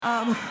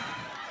Um,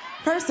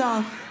 First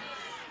off,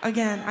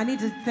 again, I need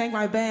to thank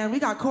my band. We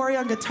got Corey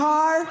on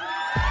guitar.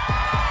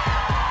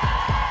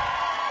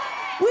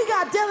 We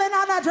got Dylan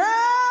on the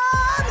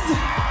drums.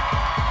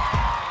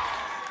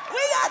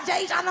 We got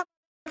Jace on the...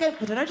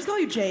 Okay, did I just call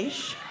you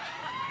Jace?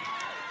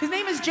 His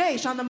name is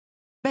Jace on the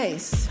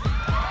bass.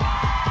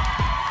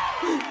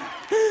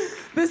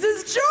 This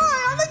is Joy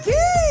on the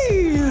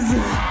keys.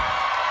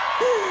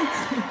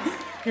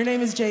 Your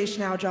name is Jace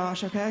now,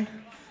 Josh, okay?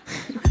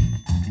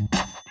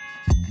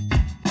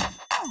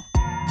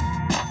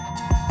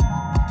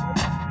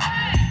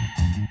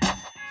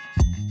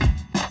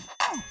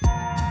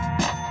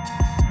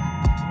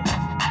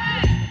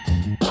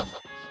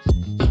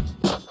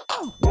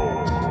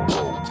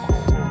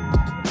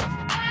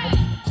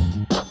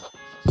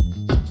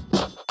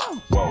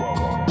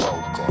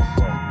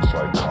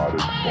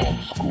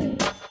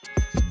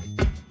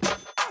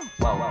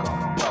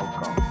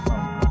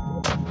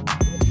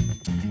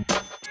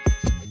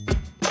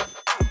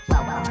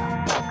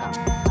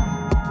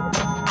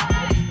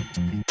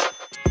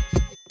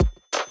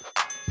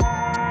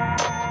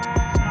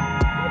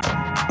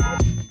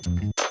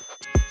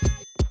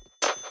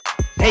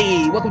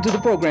 Hey, welcome to the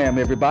program,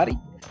 everybody.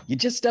 You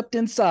just stepped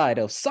inside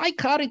of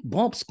Psychotic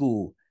Bump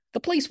School, the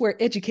place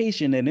where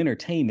education and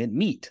entertainment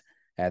meet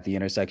at the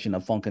intersection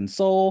of funk and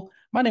soul.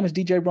 My name is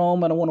DJ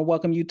Rome, and I want to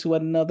welcome you to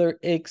another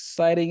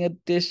exciting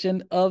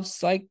edition of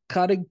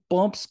Psychotic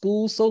Bump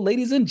School. So,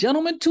 ladies and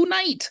gentlemen,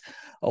 tonight,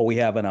 we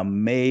have an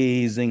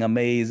amazing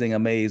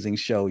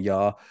show,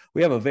 y'all.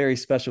 We have a very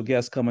special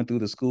guest coming through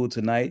the school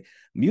tonight,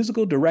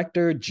 musical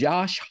director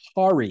Josh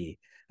Hari.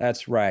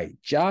 That's right.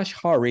 Josh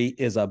Hari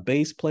is a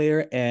bass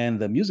player and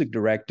the music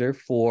director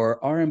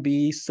for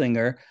R&B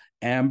singer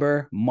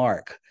Amber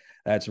Mark.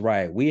 That's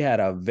right. We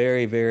had a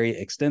very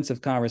extensive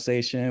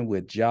conversation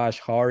with Josh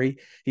Hari.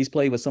 He's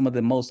played with some of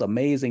the most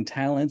amazing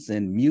talents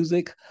in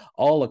music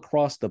all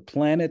across the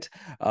planet,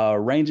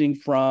 ranging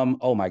from,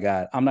 oh my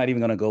God, I'm not even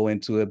going to go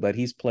into it, but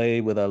he's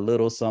played with a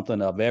little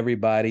something of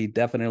everybody.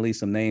 Definitely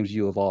some names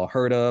you have all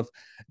heard of.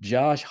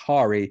 Josh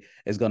Hari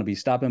is going to be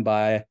stopping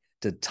by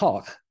to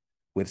talk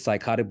with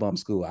Psychotic Bump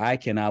School. I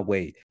cannot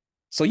wait.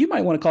 So you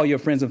might want to call your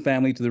friends and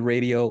family to the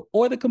radio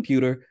or the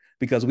computer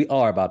because we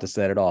are about to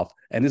set it off.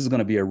 And this is going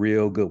to be a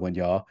real good one,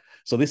 y'all.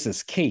 So this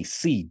is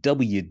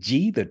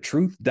KCWG,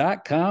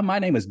 thetruth.com. My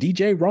name is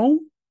DJ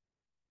Rome.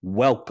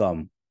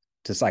 Welcome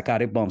to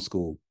Psychotic Bump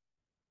School.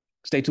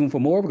 Stay tuned for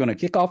more. We're going to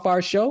kick off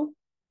our show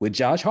with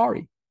Josh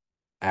Hari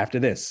after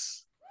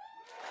this.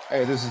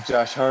 Hey, this is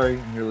Josh Hari,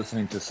 and you're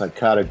listening to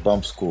Psychotic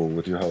Bump School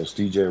with your host,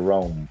 DJ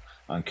Rome,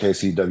 on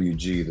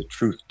KCWG,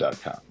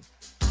 thetruth.com.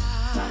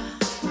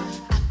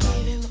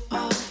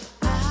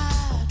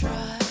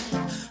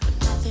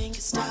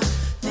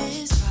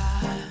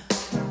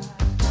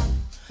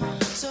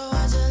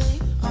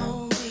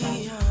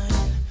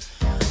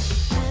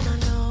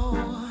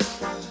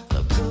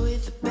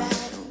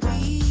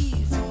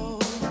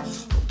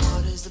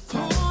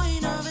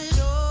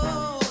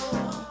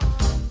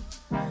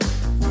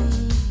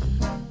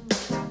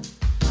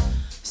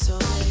 So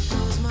there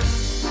goes my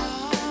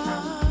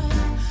heart,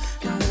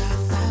 and I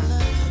fell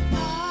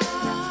apart.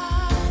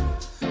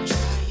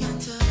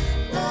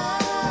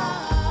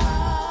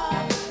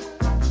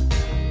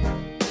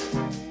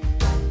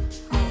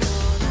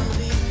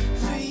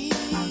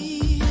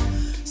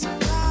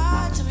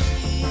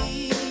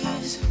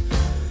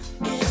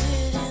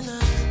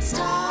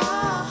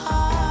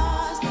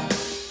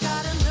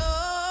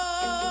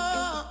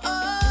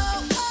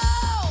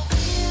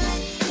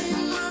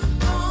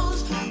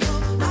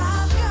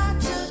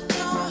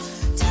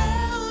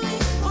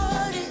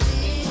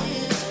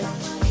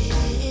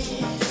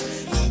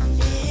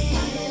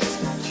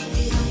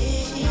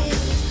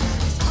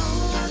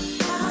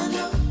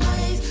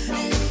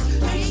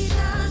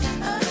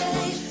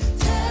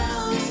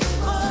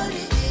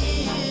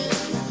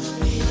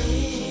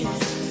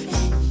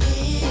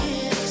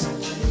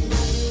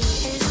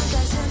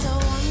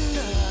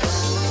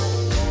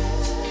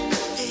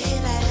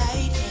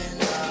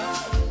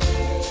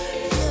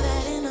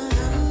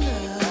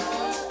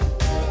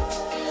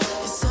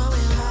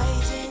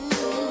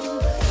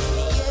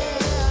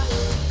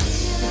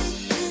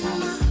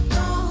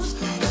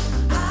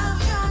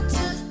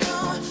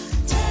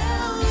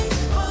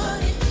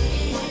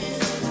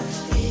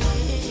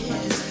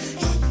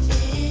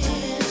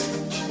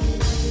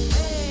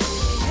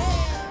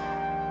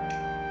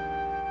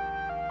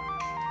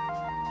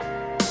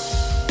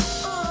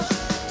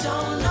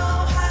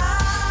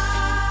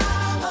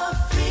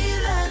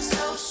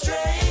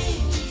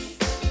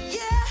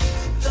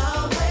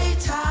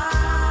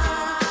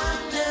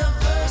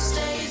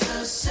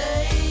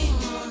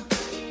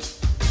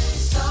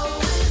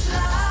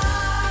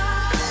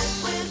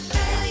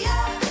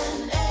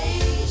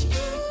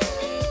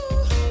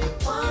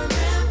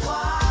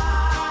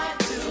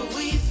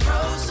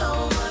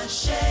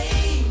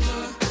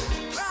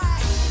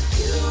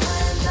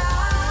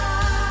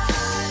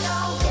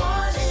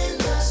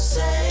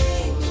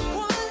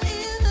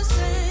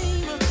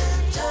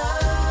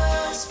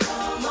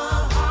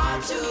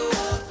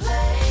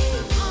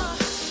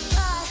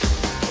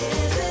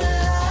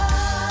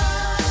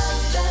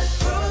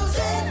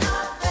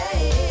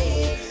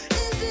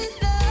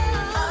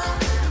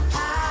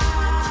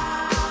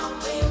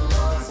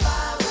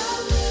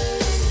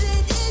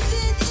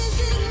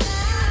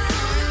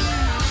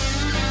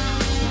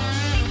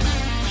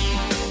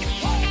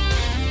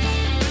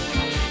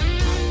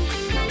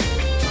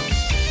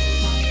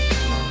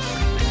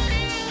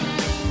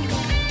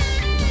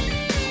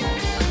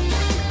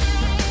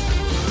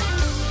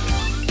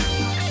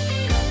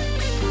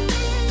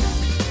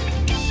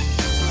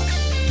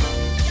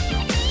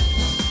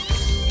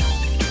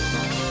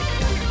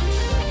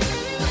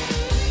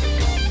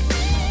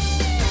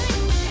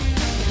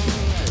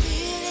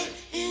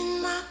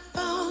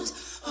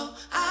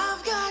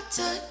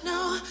 to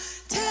know.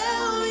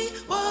 Tell me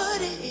what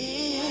it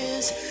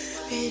is.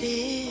 It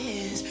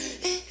is.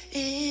 It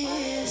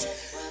is.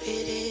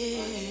 It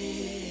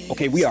is.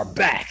 Okay, we are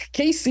back.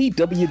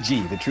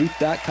 KCWG,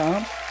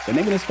 thetruth.com. The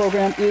name of this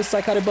program is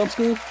Psychotic Bump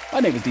School. My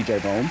name is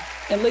DJ Rome.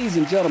 And ladies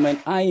and gentlemen,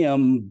 I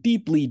am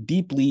deeply,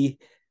 deeply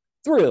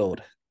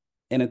thrilled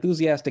and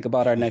enthusiastic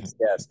about our next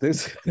guest.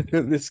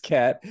 This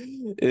cat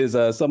is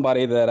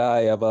somebody that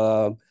I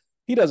have,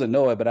 he doesn't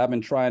know it, but I've been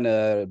trying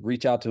to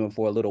reach out to him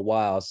for a little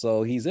while.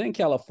 So he's in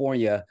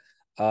California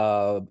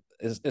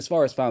as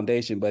far as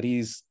foundation, but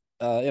he's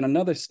in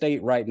another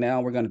state right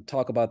now. We're going to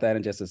talk about that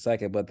in just a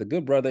second. But the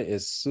good brother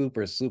is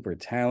super, super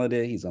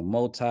talented. He's a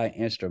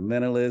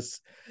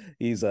multi-instrumentalist.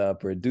 He's a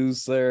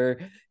producer.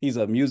 He's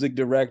a music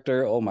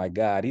director. Oh my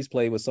God. He's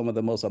played with some of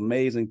the most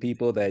amazing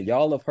people that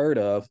y'all have heard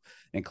of,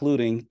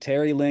 including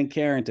Terry Lynn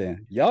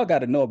Carrington. Y'all got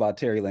to know about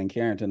Terry Lynn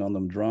Carrington on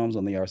them drums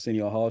on the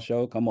Arsenio Hall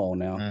show. Come on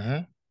now.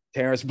 Mm-hmm.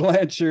 Terrence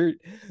Blanchard,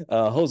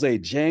 Jose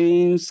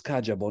James,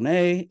 Kaja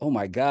Bonet. Oh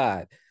my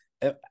God.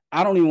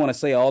 I don't even want to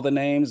say all the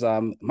names.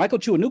 Michael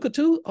Chuanuka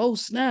too. Oh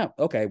snap!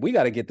 Okay, we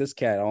got to get this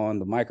cat on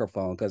the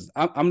microphone because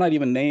I'm not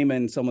even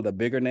naming some of the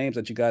bigger names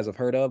that you guys have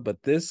heard of,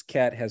 but this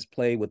cat has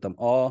played with them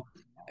all,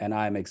 and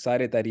I'm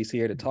excited that he's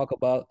here to talk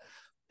about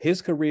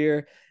his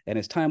career and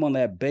his time on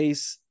that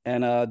bass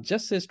and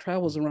just his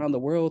travels around the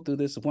world through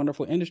this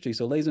wonderful industry.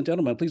 So, ladies and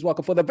gentlemen, please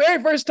welcome for the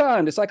very first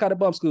time to Psychotic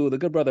Bump School, the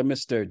good brother,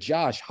 Mr.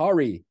 Josh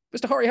Hari.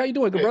 Mr. Hari, how you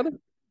doing, good brother?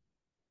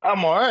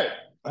 I'm all right.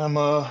 I'm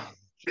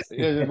just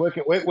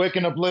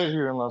waking up late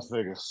here in Las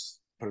Vegas.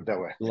 Put it that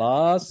way.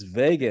 Las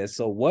Vegas.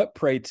 So what,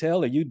 pray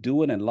tell, are you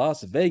doing in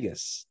Las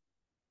Vegas?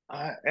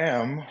 I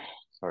am.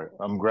 Sorry,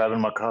 I'm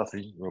grabbing my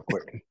coffee real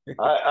quick.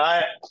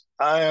 I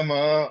am.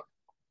 I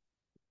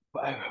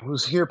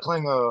was here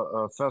playing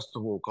a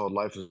festival called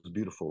Life is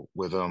Beautiful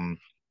with the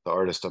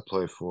artist I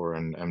play for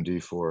and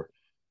MD for,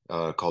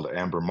 called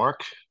Amber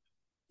Mark.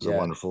 He's a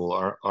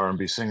wonderful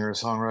R&B singer,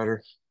 songwriter.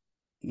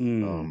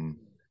 And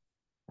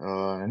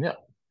yeah.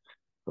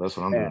 That's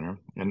what I'm doing here.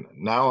 And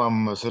now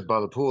I'm sit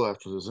by the pool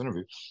after this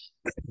interview.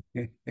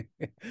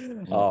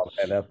 Oh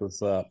man, that's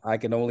what's up. I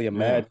can only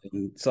imagine.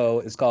 Yeah. So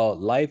it's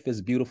called Life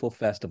is Beautiful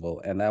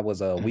Festival, and that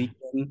was a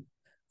weekend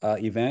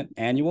event,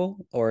 annual,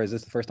 or is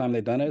this the first time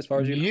they've done it? As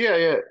far as you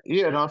know?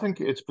 Yeah. No, I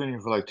think it's been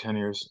here for like 10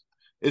 years.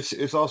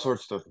 It's all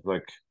sorts of stuff.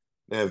 Like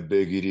they have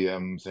big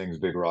EDM things,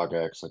 big rock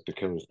acts. Like the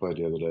Killers played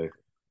the other day,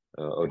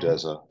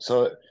 Odessa.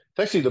 So it's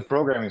actually the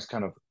programming is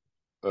kind of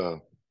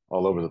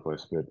all over the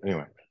place. But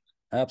anyway.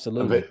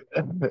 Absolutely.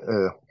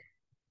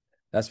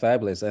 That's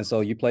fabulous. And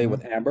so you play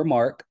with Amber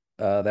Mark.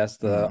 That's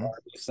the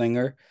R&B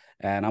singer.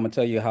 And I'm going to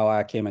tell you how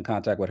I came in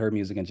contact with her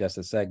music in just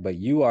a sec. But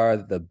you are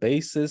the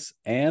bassist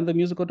and the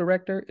musical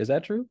director. Is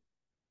that true?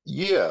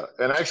 Yeah.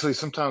 And actually,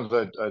 sometimes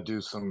I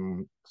do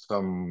some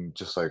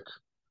just like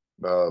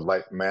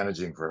light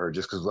managing for her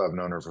just because I've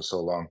known her for so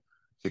long.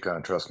 She kind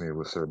of trusts me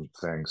with certain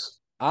things.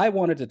 I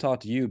wanted to talk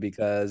to you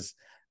because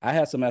I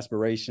had some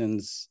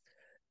aspirations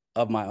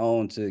of my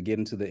own to get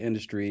into the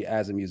industry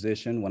as a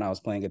musician when I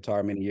was playing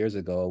guitar many years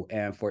ago.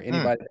 And for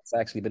anybody that's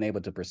actually been able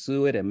to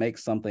pursue it and make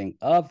something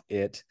of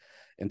it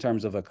in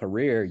terms of a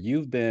career,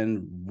 you've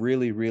been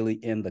really, really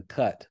in the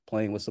cut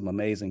playing with some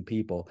amazing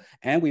people.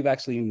 And we've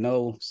actually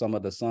know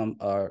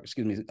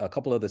a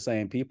couple of the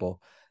same people,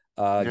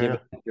 given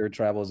your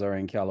travels are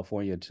in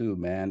California too,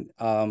 man.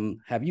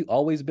 Have you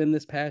always been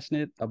this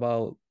passionate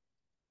about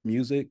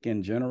music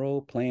in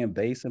general, playing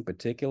bass in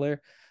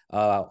particular?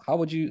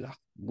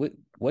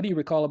 What do you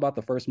recall about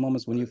the first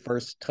moments when you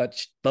first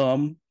touched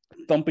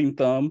thumping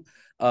thumb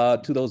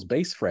to those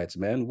bass frets,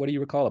 man? What do you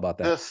recall about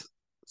that? Yes.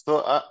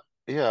 So I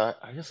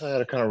guess I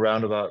had a kind of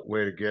roundabout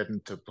way to get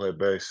into play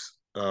bass.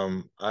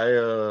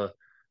 I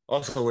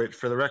also, wait,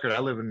 for the record, I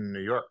live in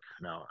New York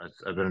now.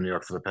 I've been in New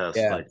York for the past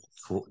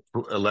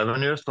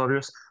 11 years, 12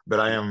 years, but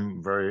I am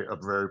a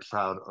very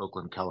proud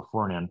Oakland,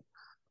 Californian.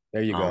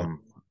 There you go.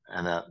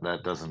 And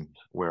that doesn't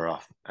wear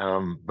off.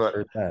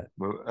 But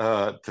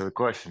to the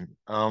question,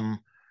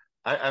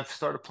 I've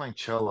started playing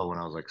cello when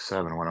I was like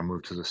 7 when I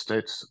moved to the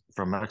States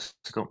from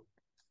Mexico.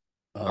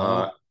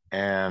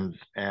 And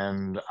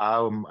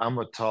I'm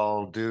a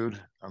tall dude.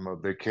 I'm a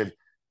big kid,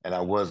 and I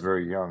was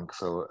very young,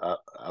 so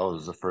I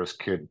was the first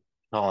kid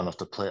tall enough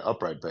to play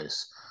upright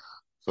bass.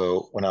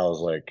 So when I was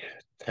like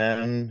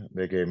 10,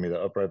 they gave me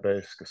the upright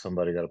bass because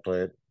somebody got to play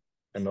it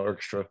in the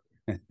orchestra.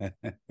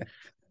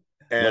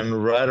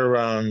 And right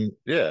around,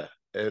 I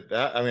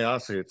mean,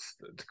 honestly,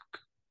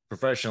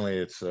 professionally,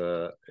 it's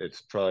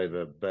probably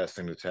the best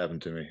thing that's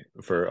happened to me.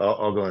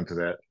 I'll go into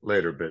that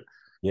later, but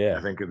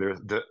I think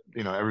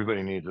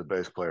everybody needs a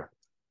bass player.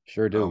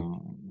 Sure do.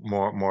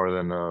 More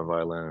than a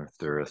violin if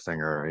they're a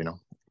singer,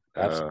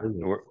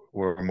 Absolutely.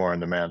 We're more in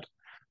demand.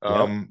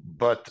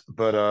 But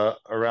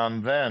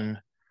around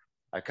then,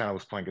 I kind of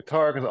was playing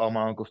guitar because all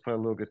my uncles play a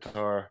little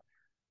guitar,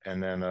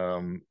 and then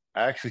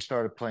I actually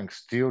started playing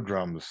steel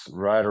drums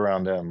right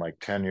around then, like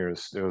 10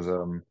 years. There was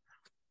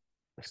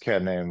this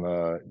cat named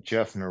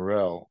Jeff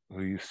Norell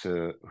who used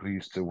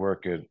to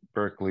work at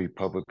Berkeley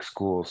Public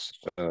Schools,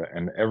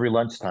 and every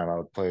lunchtime I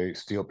would play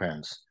steel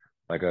pans,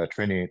 like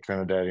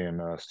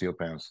Trinidadian steel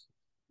pans,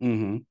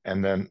 Mm-hmm.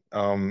 and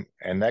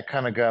that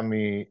kind of got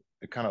me,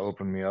 it kind of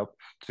opened me up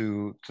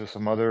to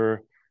some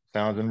other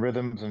sounds and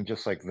rhythms, and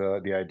just like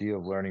the idea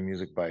of learning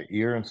music by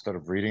ear instead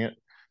of reading it,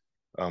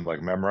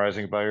 like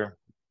memorizing it by ear,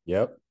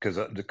 Yep.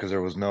 because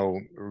there was no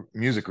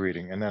music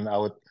reading. And then I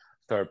would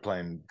start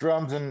playing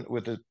drums and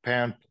with the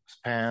pans,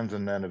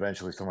 and then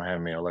eventually someone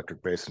handed me an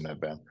electric bass in that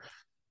band.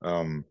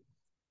 Um,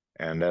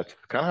 and that's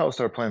kind of how I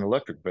started playing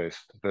electric bass.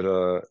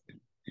 But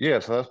yeah,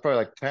 so that's probably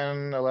like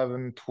 10,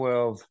 11,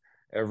 12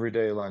 every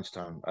day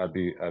lunchtime. I'd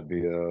be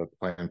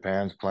playing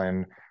pans,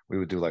 playing. We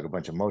would do like a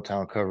bunch of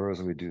Motown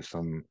covers. We do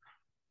some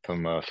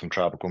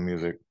tropical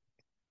music.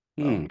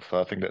 Hmm. So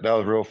I think that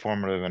was real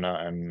formative,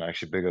 and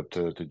actually big up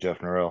to Jeff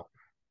Norell.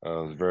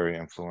 Was a very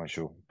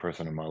influential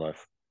person in my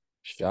life.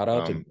 Shout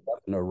out to Um, Jeff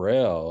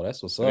Norell.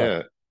 That's what's up.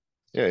 yeah,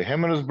 yeah,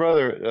 him and his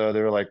brother,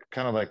 they were like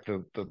kind of like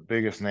the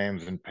biggest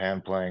names in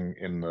pan playing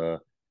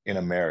in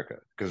America,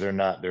 because they're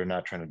not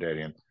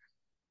Trinidadian.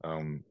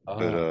 But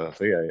Ah.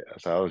 so yeah,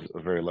 so I was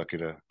very lucky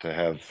to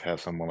have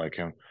someone like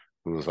him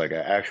who was like an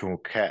actual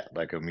cat,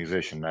 like a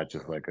musician, not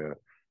just like a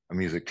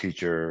music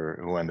teacher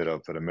who ended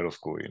up at a middle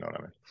school. You know what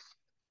I mean?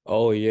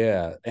 Oh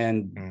yeah.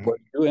 And were Mhm.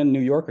 you in New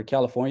York or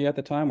California at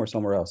the time or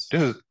somewhere else?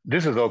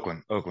 This is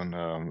Oakland, Oakland.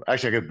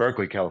 Actually, I guess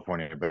Berkeley,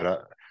 California, but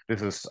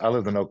I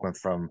lived in Oakland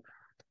from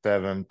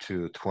 7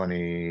 to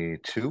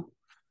 22.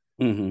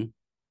 Mm-hmm.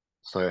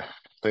 So,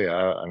 so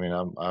yeah, I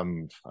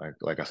mean,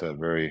 like I said,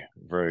 very,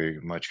 very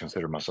much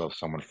consider myself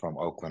someone from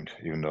Oakland,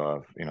 even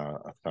though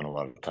I've spent a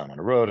lot of time on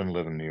the road and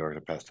lived in New York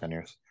the past 10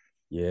 years.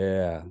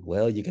 Yeah.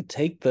 Well, you could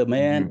take the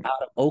man Mhm.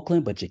 out of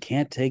Oakland, but you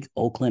can't take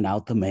Oakland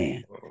out the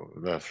man.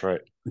 That's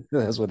right.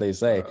 That's what they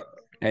say. Uh,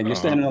 And you're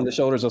uh-huh. standing on the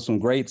shoulders of some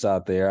greats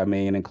out there. I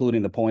mean,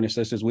 including the Pointer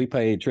Sisters. We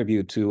paid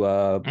tribute to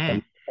Mm,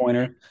 Anita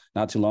Pointer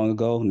not too long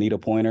ago. Nita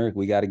Pointer.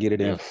 We got to get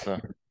it in. yes.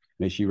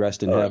 May she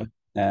rest in Uh, heaven.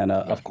 And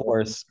of that's,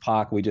 course,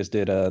 Pac. We just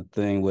did a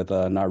thing with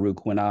Naru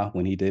Quina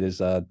when he did his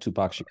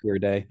Tupac Shakur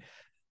Day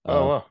oh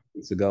uh, wow.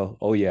 weeks ago.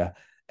 Oh yeah.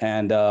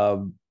 And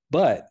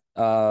but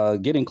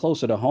getting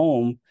closer to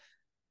home,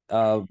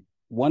 uh,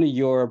 one of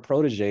your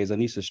proteges,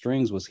 Anissa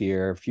Strings, was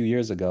here a few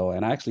years ago,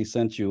 and I actually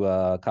sent you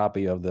a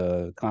copy of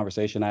the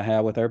conversation I had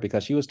with her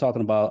because she was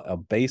talking about a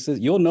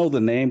bassist. You'll know the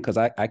name because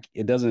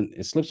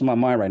it slips my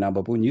mind right now.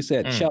 But when Mm,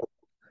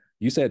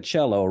 you said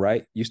cello,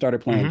 right? You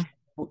started playing hmm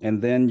cello,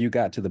 and then you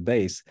got to the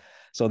bass.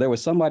 So there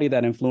was somebody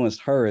that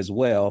influenced her as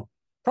well.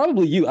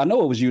 Probably you. I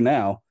know it was you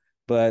now,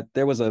 but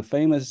there was a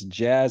famous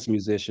jazz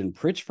musician,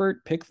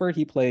 Pickford.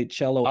 He played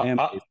cello uh, and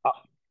uh, bass. uh,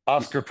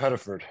 Oscar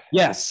Pettiford.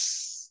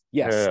 Yes.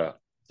 Yes. Yeah.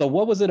 So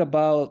what was it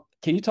about?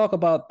 Can you talk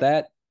about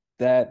that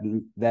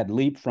that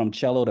leap from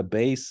cello to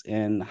bass,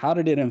 and how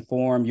did it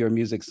inform your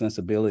music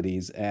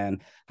sensibilities,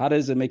 and how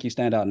does it make you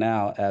stand out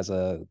now as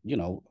a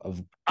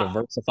I, I'll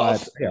diversified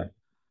player?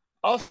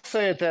 I'll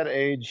say at that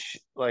age,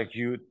 like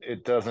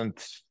it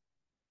doesn't,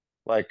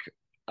 like,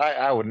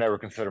 I would never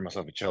consider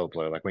myself a cello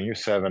player. Like when you're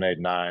 7, 8,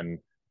 9,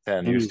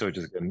 10, you're Mm, still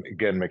just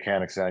getting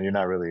mechanics down. You're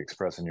not really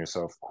expressing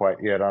yourself quite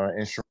yet on an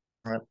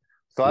instrument.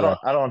 So right.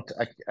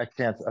 I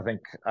can't. I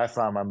think I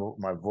found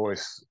my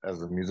voice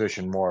as a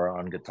musician more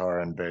on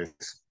guitar and bass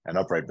and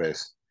upright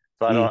bass.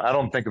 So Mm, I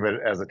don't think of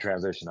it as a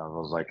transition. I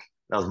was like,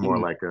 that was more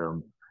mm. like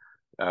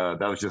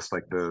that was just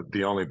like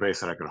the only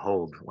bass that I could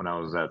hold when I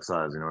was that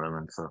size. You know what I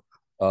mean? So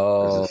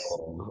it was just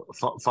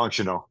Oh,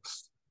 functional.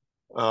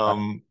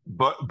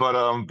 But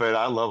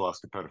I love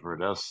Oscar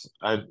Pettiford.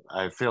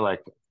 I feel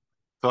like,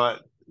 so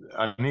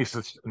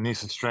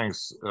Anissa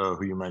Strengths,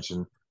 who you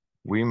mentioned,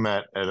 we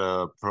met at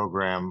a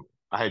program.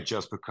 I had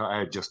just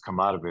come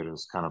out of it. It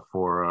was kind of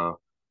for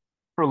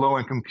low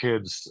income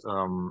kids.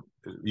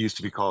 It used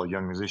to be called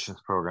Young Musicians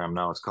Program.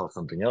 Now it's called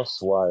something else.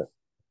 Why?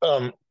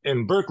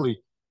 In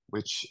Berkeley,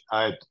 which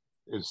I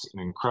is an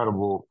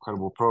incredible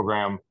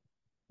program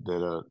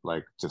that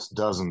like just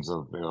dozens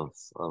of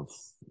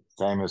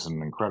famous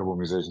and incredible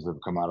musicians have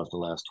come out of the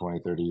last 20,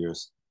 30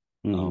 years.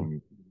 mhm.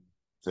 Um,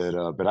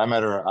 but I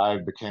met her. I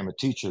became a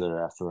teacher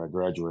there after I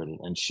graduated,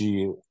 and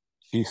she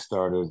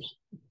started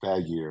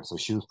that year. So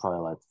she was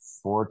probably like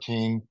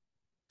 14,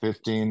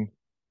 15,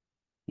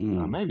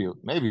 Mm,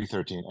 maybe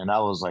 13, and I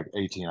was like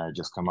 18. I had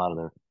just come out of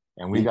there,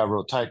 and we mm, got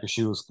real tight because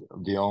she was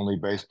the only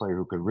bass player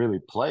who could really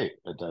play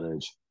at that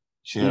age.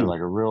 She had mm,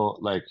 like a real,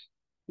 like,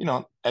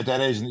 at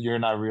that age you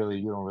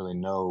don't really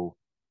know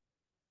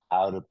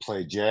how to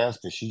play jazz,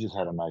 but she just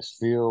had a nice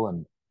feel,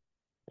 and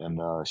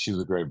she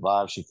was a great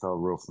vibe. She felt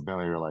real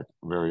familiar, like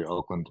very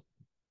Oakland.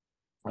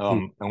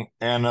 mm.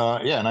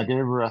 Yeah, and I gave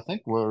her, I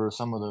think, were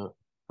some of the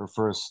her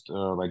first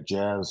like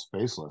jazz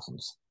bass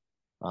lessons.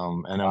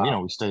 And then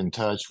Wow. we stayed in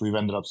touch. We've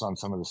ended up on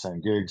some of the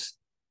same gigs,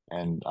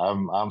 and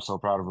I'm so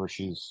proud of her.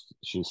 She's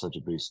such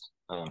a beast.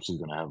 She's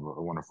gonna have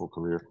a wonderful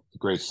career.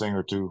 Great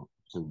singer too.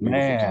 She's a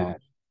beautiful tone. Man,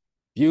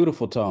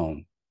 beautiful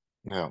tone.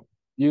 Yeah.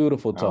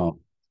 Beautiful tone. Um,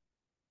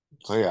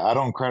 So yeah, I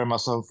don't credit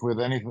myself with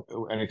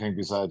anything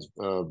besides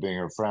being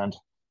her friend.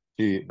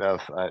 She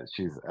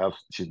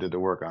did the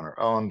work on her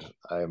own.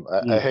 I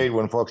Mm, hate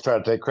when folks try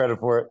to take credit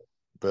for it,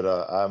 but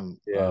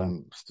yeah.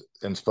 I'm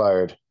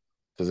inspired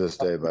to this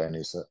day by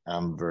Anissa.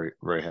 I'm very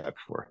very happy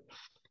for her.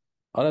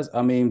 Oh, that's,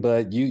 I mean,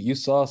 but you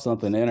saw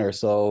something in her.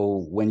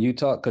 So when you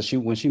talk, because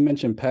when she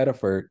mentioned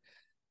Pettiford,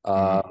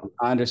 Mhm.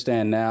 I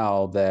understand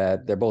now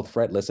that they're both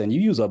fretless, and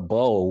you use a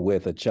bow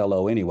with a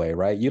cello anyway,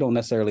 right? You don't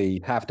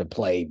necessarily have to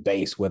play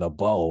bass with a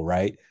bow,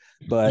 right?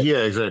 But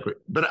Yeah, exactly.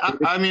 But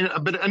I mean,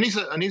 but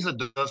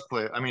Anissa does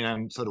play. I mean,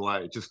 and so do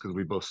I. Just because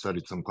we both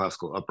studied some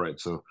classical upright,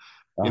 so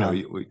uh,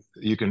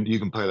 you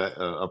can play that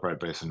upright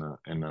bass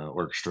in a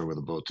orchestra with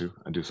a bow too.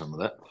 I do some of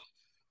that.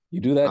 you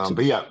do that too.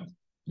 But yeah,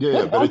 yeah.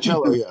 What But a don't you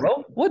cello, do, yeah,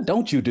 bro? What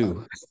don't you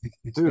do?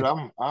 dude.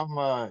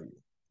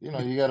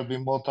 You got to be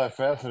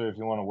multifaceted if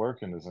you want to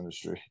work in this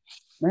industry.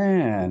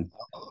 Man,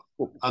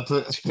 I'll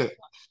tell you,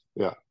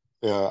 yeah,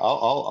 yeah.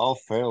 I'll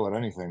fail at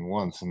anything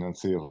once and then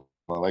see if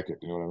I like it.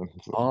 You know what I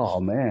mean? oh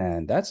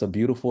man, that's a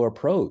beautiful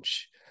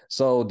approach.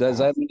 So does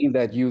So, that mean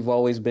that you've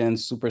always been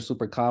super,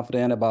 super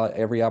confident about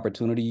every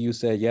opportunity you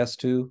said yes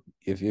to?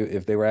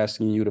 If they were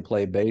asking you to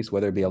play bass,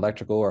 whether it be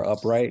electrical or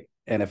upright,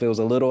 and if it was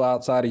a little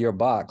outside of your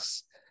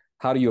box,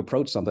 how do you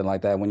approach something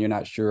like that when you're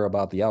not sure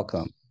about the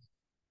outcome?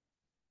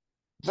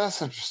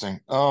 that's interesting.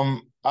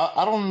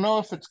 I don't know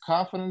if it's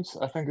confidence.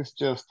 I think it's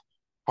just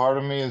part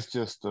of me is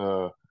just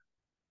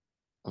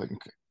like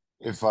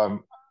if I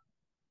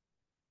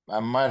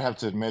might have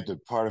to admit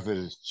that part of it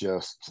is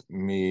just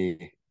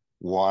me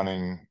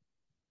wanting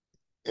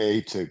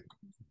to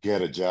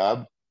get a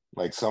job.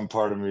 Like some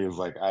part of me is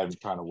like I'm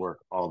trying to work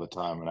all the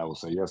time and I will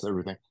say yes to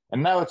everything.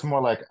 And now it's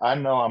more like I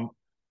know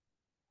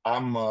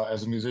I'm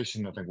as a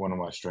musician, I think one of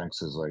my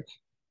strengths is like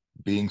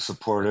being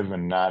supportive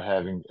and not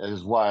having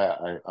is why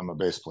I'm a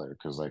bass player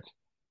because like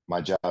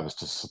my job is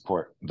to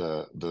support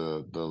the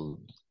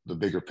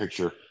bigger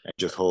picture and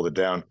just hold it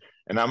down.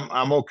 And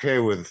I'm okay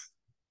with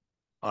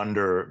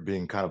under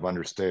being kind of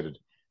understated.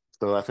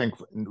 So I think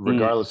Mm,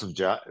 regardless of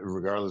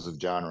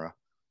genre,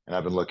 and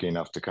I've been lucky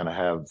enough to kind of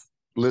have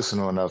listen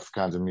to enough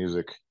kinds of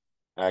music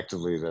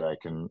actively that I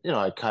can,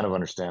 I kind of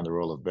understand the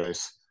role of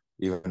bass,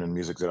 even in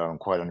music that I don't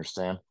quite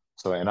understand.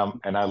 So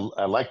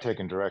I like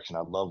taking direction.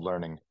 I love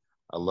learning.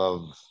 I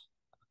love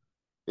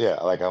yeah,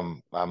 like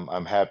I'm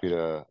happy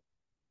to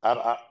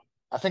I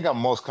I think I'm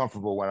most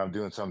comfortable when I'm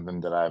doing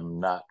something that I'm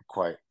not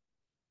quite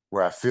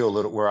where I feel a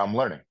little where I'm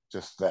learning.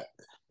 Just that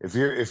if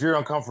you're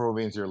uncomfortable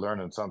means you're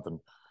learning something.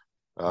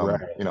 right.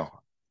 You know,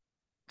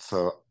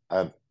 so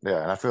I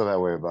yeah, and I feel that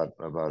way about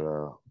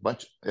a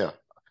bunch. Yeah,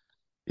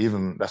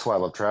 even that's why I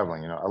love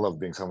traveling. I love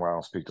being somewhere I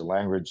don't speak the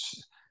language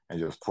and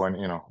just point.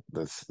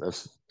 That's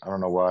I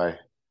don't know why.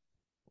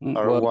 Mm,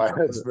 I don't know well, why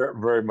that's very,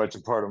 very much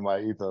a part of my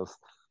ethos.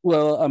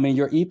 well, I mean,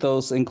 your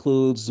ethos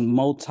includes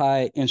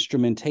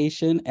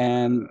multi-instrumentation,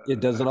 and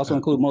does it also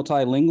include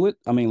multilingual?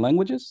 I mean,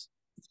 languages?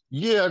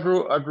 Yeah,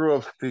 I grew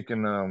up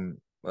speaking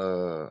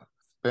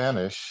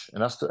Spanish,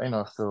 and I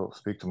still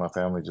speak to my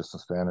family just in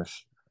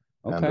Spanish,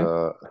 and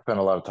Okay. spent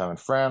a lot of time in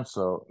France,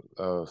 so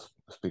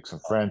speak some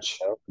French,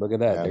 Well, look at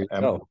that. There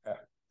and you go.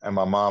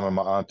 my mom and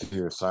my auntie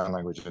are sign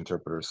language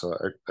interpreters, so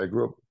I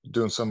grew up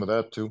doing some of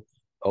that too.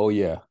 Oh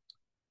yeah.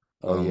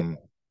 Oh yeah. Um,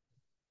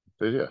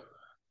 but yeah,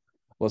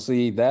 Well,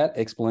 see, that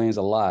explains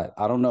a lot.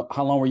 I don't know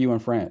how long were you in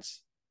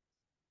France?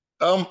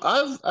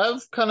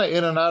 I've kind of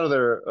in and out of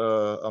there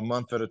a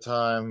month at a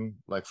time,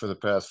 like for the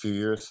past few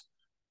years.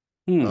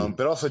 Hmm.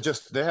 But also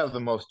just they have the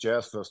most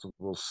jazz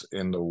festivals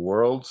in the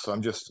world, so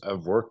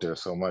I've worked there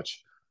so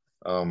much.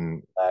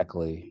 Um,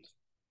 Exactly.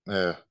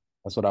 yeah.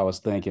 That's what I was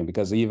thinking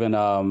because even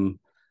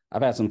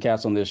I've had some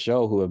cats on this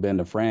show who have been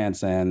to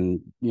France and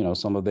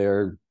some of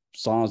their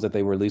songs that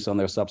they released on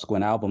their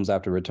subsequent albums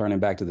after returning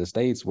back to the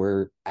States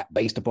were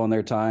based upon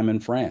their time in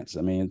France.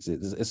 I mean,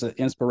 it's an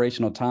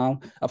inspirational time.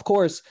 Of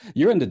course,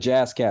 you're into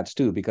jazz cats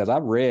too because I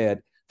read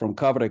from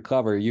cover to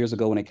cover years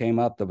ago when it came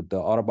out the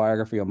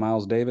autobiography of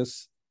Miles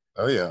Davis.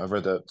 Oh yeah, I've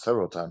read that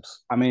several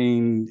times. I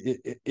mean,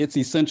 it's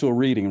essential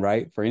reading,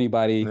 right? For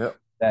anybody Yeah.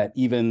 that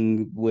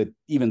even would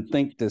even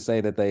think to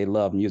say that they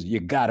love music, you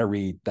got to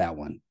read that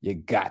one. You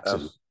got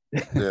to.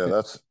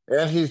 Yeah,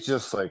 and he's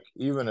just like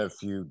even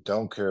if you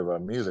don't care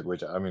about music,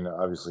 which I mean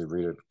obviously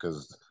read it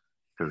because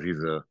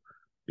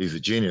he's a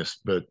genius,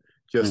 but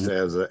just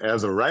Mhm.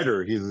 as a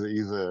writer, he's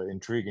a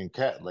intriguing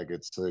cat. Like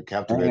it's a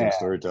captivating Man,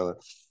 storyteller.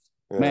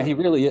 man, Yeah. he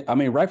really. I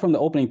mean, right from the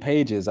opening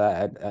pages,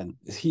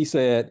 he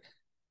said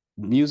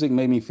music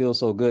made me feel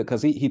so good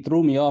because he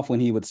threw me off when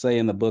he would say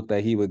in the book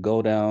that he would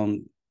go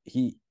down.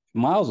 He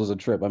Miles was a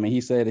trip. I mean,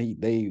 he said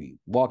they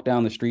walked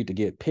down the street to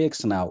get pig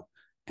snout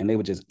and they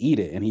would just eat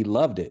it, and he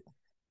loved it.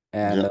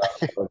 And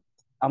Yeah.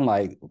 I'm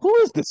like, who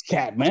is this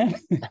cat, man?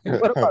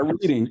 What am I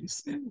reading?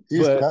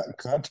 He's But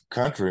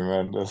country,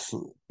 man. That's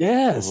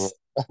yes,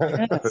 what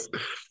yes.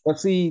 But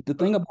see, the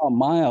thing about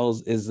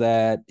Miles is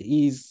that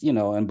he's,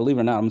 and believe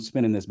it or not, I'm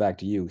spinning this back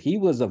to you. He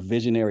was a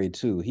visionary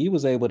too. He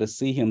was able to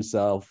see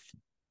himself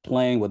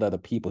playing with other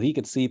people. He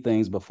could see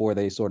things before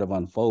they sort of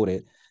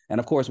unfolded. And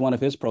of course, one of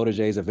his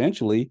proteges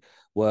eventually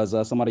was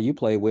somebody you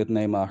played with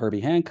named Herbie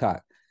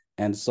Hancock.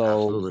 And so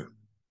Absolutely.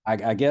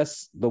 I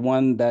guess the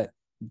one that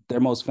they're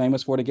most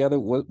famous for together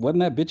wasn't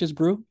that Bitches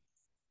Brew?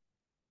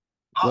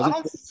 Was I it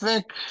don't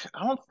think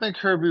I don't think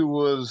Herbie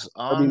was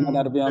Herbie might not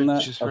on have been on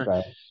that? Bitches for.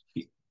 Okay.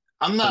 He,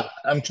 I'm not.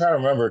 I'm trying to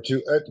remember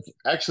too.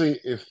 Actually,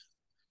 if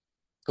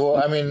well,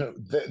 I mean,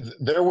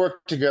 their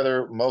work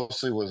together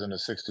mostly was in the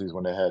 '60s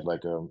when they had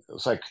like it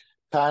was like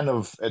kind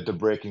of at the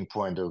breaking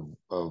point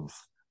of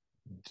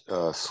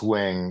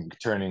swing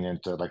turning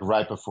into like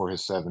right before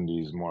his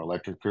 '70s more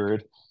electric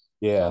period.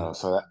 Yeah.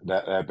 So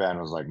that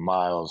band was like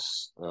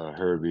Miles,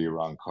 Herbie,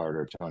 Ron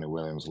Carter, Tony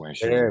Williams, Wayne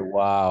Very Shorter.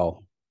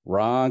 wow.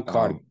 Ron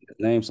Carter. Um,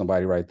 Name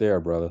somebody right there,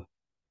 brother.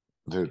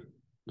 dude,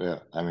 yeah,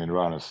 I mean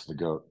Ron is the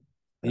goat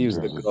He in was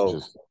the terms of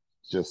GOAT.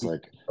 just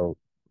like Oh,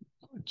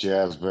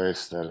 jazz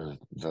bass. That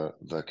is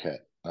the cat.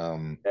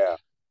 yeah.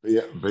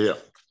 But yeah.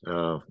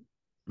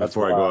 That's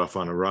Before I go wild. off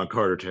on a Ron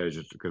Carter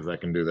tangent, because I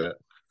can do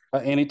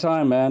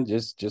Anytime, man.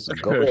 Just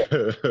go ahead.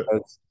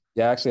 that.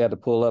 Yeah, I actually had to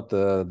pull up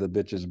the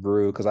bitches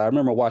brew because I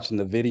remember watching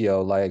the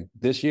video like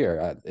this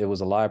year. It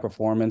was a live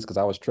performance because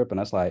I was tripping.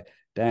 That's like,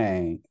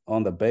 dang,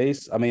 on the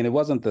bass. I mean, it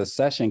wasn't the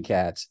session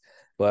cats,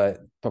 but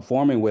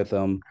performing with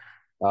them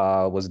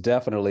was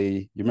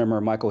definitely. You remember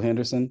Michael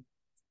Henderson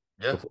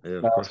Yeah, before yeah, he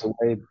of passed course.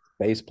 away,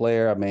 bass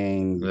player. I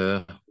mean,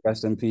 Yeah,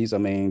 rest in peace. I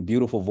mean,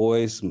 beautiful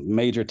voice,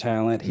 major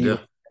talent. He was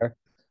yeah. there.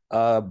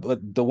 But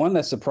the one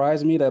that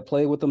surprised me that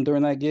played with them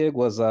during that gig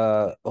was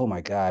oh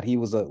my God, he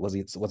was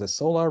it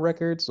Solar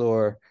Records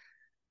or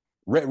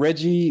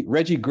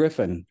Reggie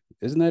Griffin?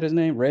 Isn't that his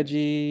name?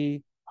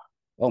 Reggie.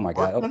 Oh my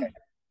God. Okay, Workman?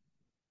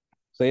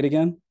 say it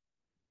again.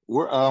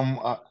 We're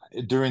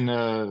during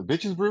the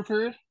Bitches Brew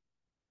period?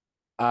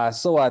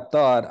 So I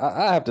thought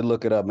I have to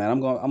look it up,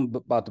 man. I'm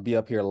about to be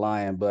up here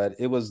lying, but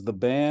it was the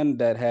band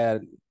that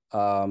had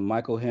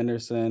Michael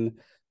Henderson,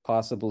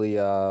 possibly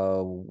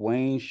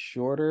Wayne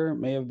Shorter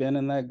may have been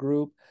in that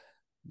group,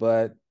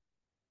 but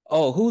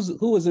oh,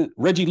 who was it?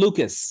 Reggie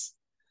Lucas.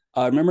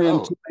 Remember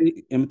Oh,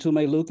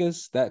 Mtume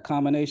Lucas? That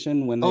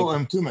combination when they oh, first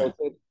M2 Man.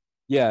 posted?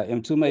 Yeah, Yeah,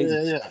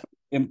 Mtume. yeah,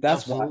 yeah.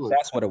 Absolutely.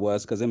 That's what it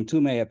was because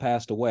Mtume had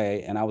passed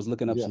away, and I was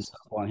looking up some Yes.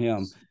 stuff on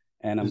him,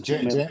 and Is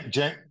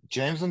Mtume.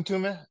 James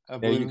M2 I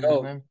There you believe is his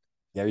go. name.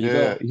 There you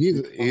Yeah,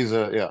 go. he's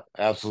a yeah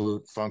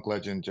absolute funk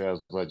legend, jazz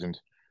legend.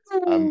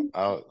 I'm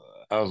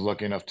I was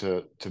lucky enough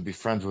to be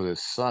friends with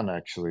his son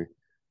actually.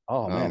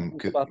 Oh man, tell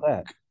us 'Cause about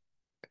that.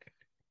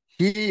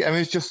 I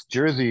mean, it's just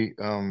Jersey.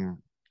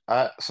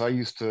 I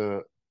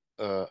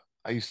uh,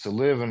 I used to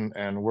live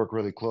and work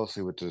really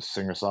closely with this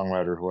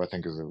singer-songwriter who I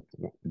think is a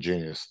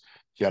genius,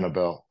 Jenna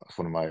Bell. That's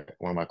one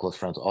of my close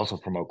friends, also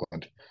from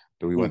Oakland.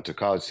 That we Hmm. went to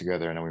college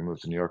together, and then we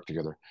moved to New York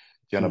together.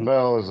 Jenna Mhm.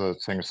 Bell is a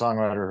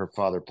singer-songwriter. Her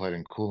father played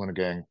in Kool and the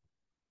Gang.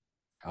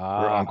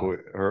 Ah,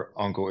 Her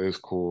uncle is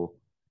cool,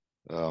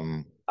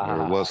 or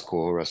ah, was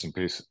cool. Rest in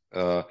peace.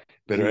 But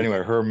mm,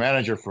 anyway, her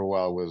manager for a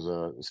while was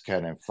this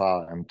cat named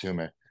Fa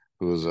Mtume,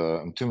 who was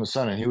Mtume's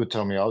son, and he would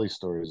tell me all these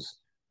stories.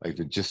 Like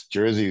the just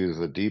Jersey is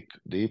a deep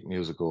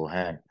musical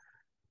hang.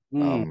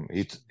 mm,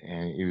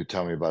 And he would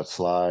tell me about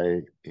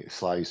Sly.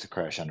 Sly used to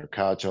crash on her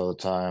couch all the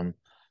time,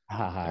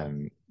 ah,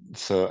 and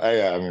so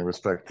yeah, I mean,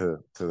 respect to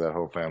that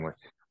whole family.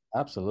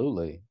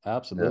 absolutely, Yeah.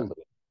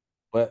 absolutely.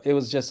 But it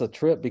was just a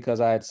trip because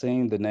I had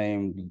seen the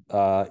name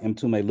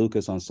Mtume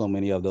Lucas on so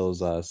many of those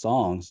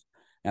songs.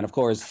 And of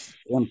course,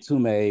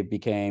 Mtume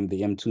became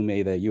the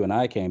Mtume that you and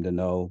I came to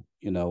know,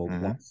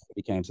 Hmm. once it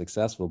became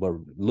successful. But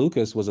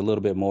Lucas was a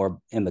little bit more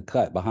in the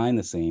cut behind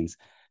the scenes.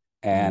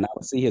 And I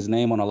would see his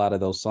name on a lot of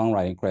those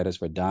songwriting credits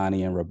for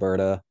Donnie and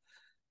Roberta.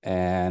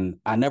 And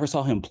I never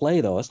saw him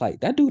play though. It's like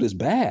that dude is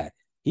bad.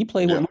 He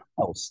played with Yeah,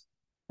 Miles.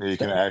 you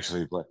can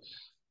actually play.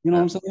 You know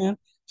Yeah. what I'm saying?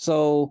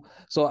 So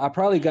I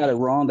probably got it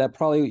wrong. That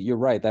probably you're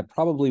right. That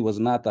probably was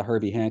not the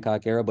Herbie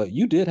Hancock era, but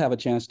you did have a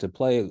chance to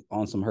play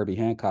on some Herbie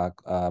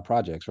Hancock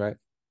projects, right?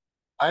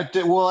 I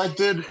did. Well, I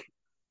did.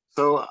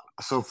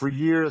 So for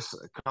years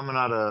coming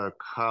out of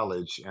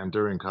college and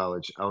during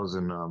college, I was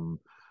in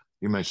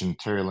you mentioned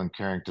Terry Lynn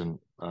Carrington,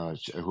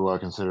 who I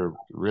consider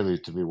really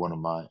to be one of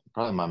my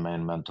probably my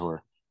main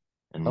mentor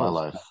in my Oh,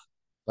 life.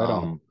 right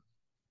on. Um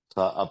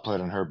so I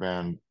played in her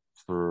band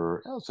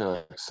for I would say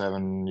like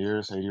 7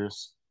 years, 8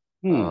 years.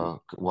 Hmm.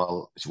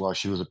 While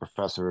she was a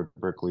professor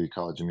at Berkeley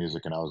College of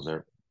Music and I was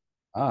there.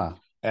 Ah.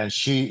 And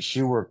she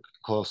worked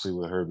closely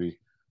with Herbie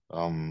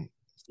um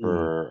Hmm.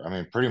 for I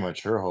mean pretty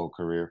much her whole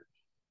career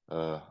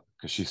because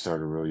she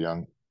started real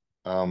young.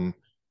 Um,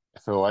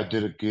 so I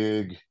did a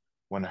gig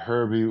when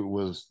Herbie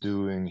was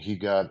doing. He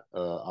got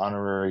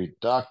honorary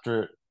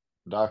doctorate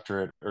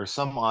or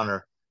some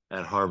honor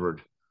at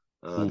Harvard.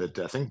 Hmm. That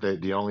I think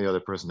the only other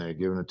person they had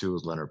given it to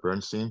was Leonard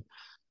Bernstein.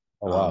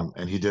 Oh wow.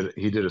 And he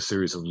did a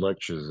series of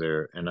lectures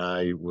there, and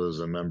I was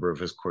a member of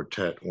his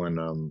quartet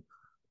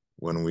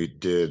when we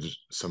did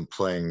some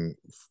playing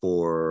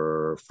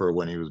for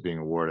when he was being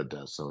awarded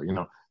that. So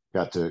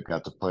got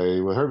to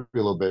play with Herbie a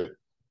little bit.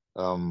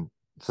 Um,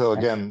 so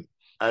And, again,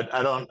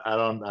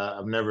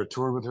 I've never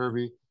toured with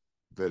Herbie.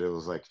 but it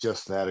was like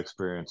just that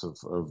experience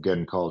of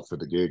getting called for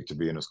the gig to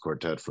be in his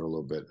quartet for a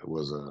little bit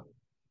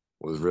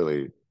was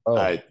really Oh,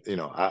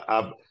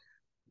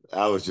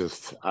 I was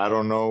just I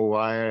don't know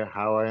why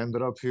how I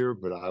ended up here,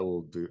 but I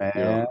will do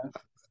man.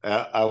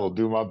 I will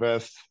do my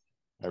best.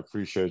 I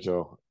appreciate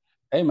y'all.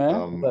 Hey, man.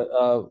 Um, But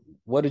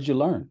what did you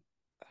learn?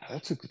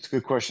 it's a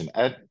good question.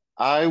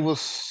 I was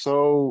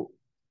so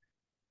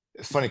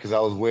it's funny because I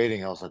was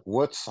waiting. I was like,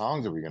 what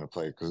songs are we gonna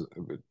play? Because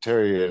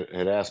Terry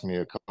had asked me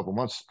a couple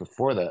months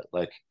before that,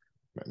 like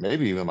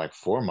maybe even like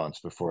 4 months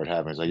before it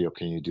happened. He's like, yo,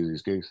 can you do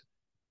these gigs?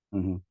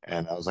 Hmm.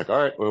 And I was like,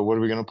 all right, well, what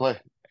are we gonna play?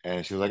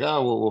 And she was like,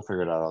 oh, we'll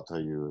figure it out. I'll tell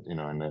you, in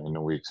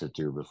the weeks or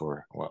two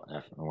before, well,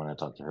 after, when I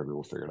talk to Herbie,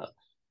 we'll figure it out.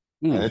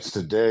 And Mm.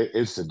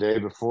 it's the day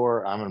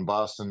before. I'm in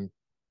Boston.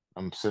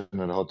 I'm sitting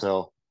at a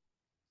hotel,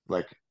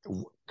 like,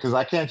 because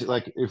I can't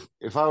like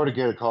if I were to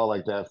get a call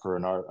like that for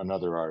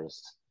another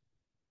artist,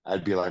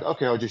 I'd be like,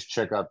 okay, I'll just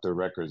check out the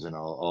records and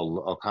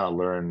I'll kind of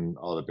learn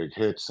all the big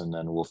hits and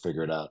then we'll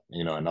figure it out,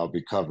 and I'll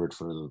be covered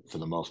for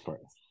the most part.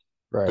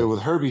 But Right.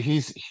 with Herbie,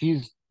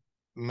 he's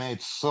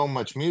made so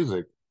much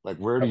music. Like,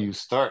 where do you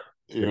start?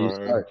 Where do you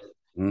start?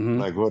 Hmm.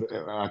 Like what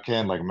I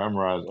can't like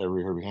memorize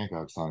every Herbie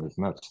Hancock song. It's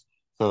nuts.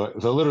 So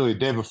literally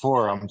day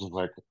before, I'm just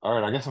like, all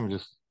right, I guess I'm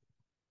just.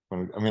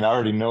 I mean, I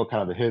already know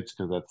kind of the hits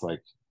because that's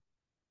like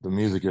the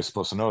music you're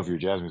supposed to know if you're a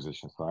jazz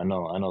musician. So I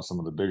know some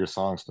of the bigger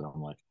songs, but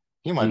I'm like,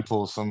 he might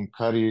pull some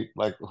Cuddy,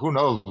 like who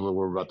knows what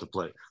we're about to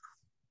play.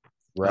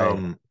 Right.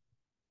 Um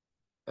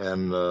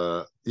and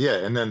yeah,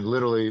 and then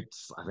literally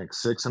I think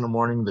 6 in the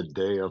morning, the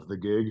day of the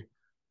gig,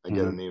 I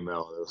get Hmm. an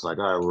email. It's like,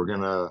 all right, we're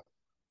gonna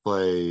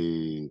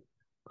play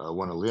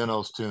one of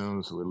Leono's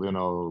tunes.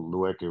 Leono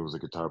Lueke was a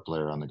guitar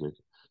player on the gig.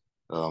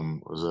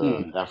 Was a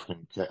Mm.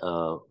 African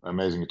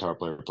amazing guitar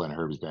player playing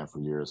Herbie's band for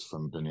years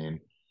from Benin.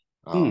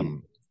 Mm.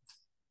 Um,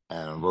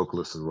 and a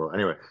vocalist as well.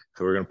 Anyway,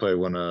 so we're gonna play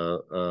one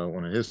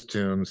of his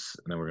tunes,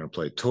 and then we're gonna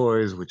play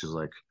Toys, which is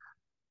like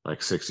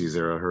 60s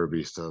era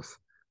Herbie stuff.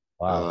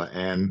 Wow.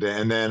 And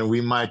then we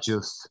might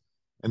just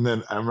and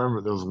then I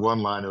remember there was one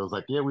line. It was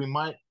like, yeah, we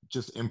might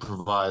just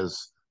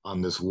improvise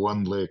on this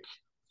one lick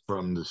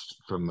from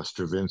the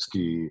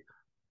Stravinsky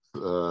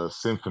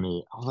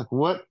symphony. I was like,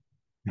 what?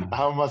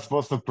 How am I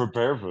supposed to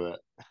prepare for that?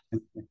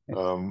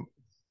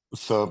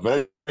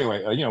 But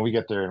anyway, we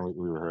get there and we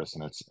rehearse,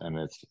 and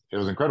it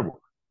was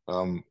incredible.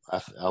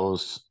 I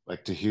was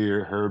like to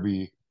hear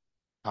Herbie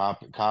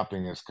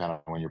comping is kind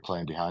of when you're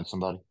playing behind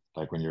somebody,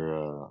 like when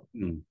you're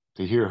Mm.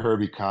 to hear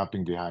Herbie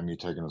comping behind me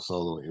taking a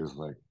solo is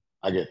like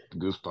I get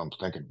goosebumps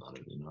thinking about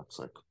it. It's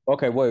like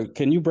Okay, wait,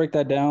 can you break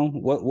that down?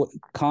 What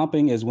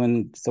comping is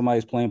when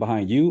somebody's playing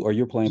behind you or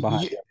you're playing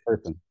behind yeah, the other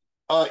person?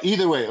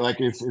 either way, like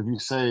if you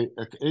say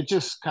it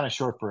just kind of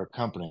short for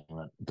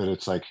accompaniment, but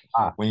it's like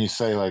Ah, when you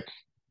say like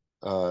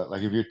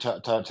if you're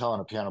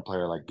telling a piano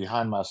player like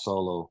behind my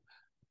solo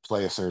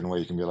play a certain way,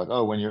 you can be like,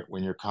 oh, when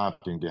you're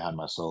comping behind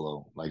my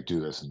solo, like do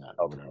this and that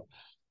or okay. whatever.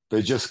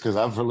 But just because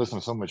I've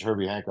listened to so much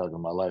Herbie Hancock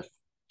in my life,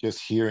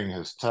 just hearing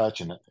his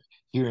touch and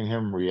hearing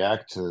him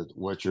react to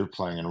what you're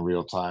playing in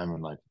real time,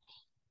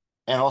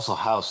 and also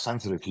how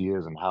sensitive he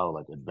is and how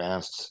like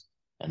advanced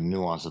and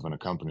nuanced of an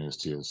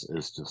accompanist he is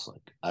just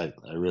like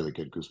I really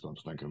get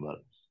goosebumps thinking about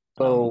it, and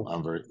So,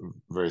 I'm very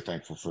very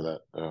thankful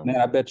man,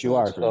 I bet for you that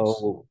are. experience.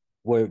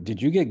 So,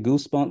 did you get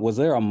goosebumps? Was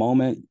there a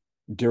moment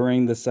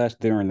during the session,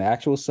 during the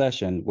actual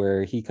session,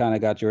 where he kind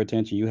of got your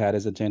attention? You had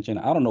his attention.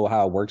 I don't know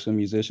how it works with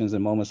musicians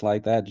in moments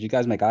like that. Did you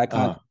guys make eye Uh,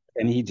 contact,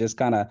 and he just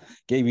kind of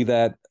gave you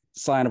that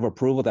sign of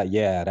approval that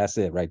yeah, that's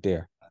it right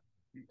there?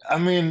 I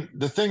mean,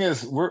 the thing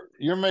is,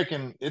 you're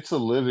making it's a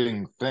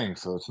living thing,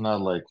 so it's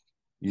not like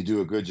you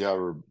do a good job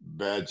or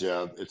bad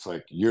job. It's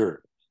like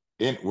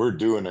we're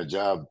doing a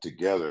job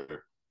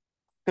together.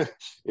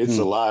 It's Mm,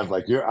 alive.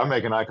 Like I'm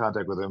making eye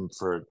contact with him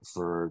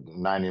for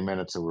 90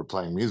 minutes and we're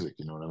playing music,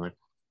 you know what I mean?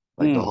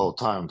 Like the mm. whole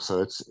time.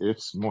 So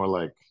it's more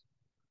like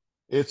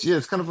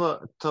it's kind of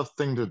a tough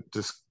thing to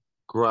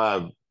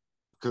describe.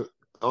 'Cause-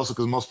 Also,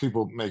 because most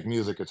people make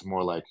music, it's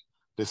more like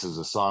this is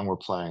a song we're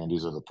playing and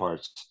these are the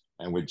parts.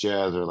 And with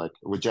jazz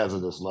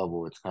at this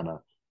level, it's kind of,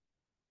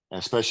 and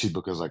especially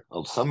because like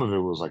some of it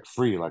was like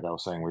free, like I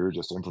was saying, we were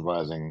just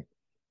improvising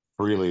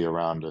freely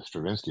around a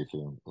Stravinsky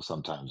theme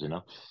sometimes, you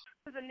know.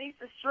 Underneath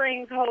the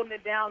strings holding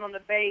it down on the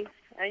bass,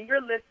 and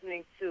you're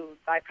listening to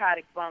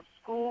Psychotic Bump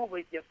School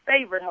with your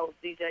favorite host,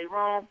 DJ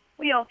Rome.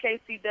 We on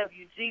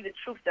KCWG,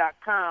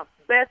 thetruth.com,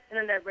 best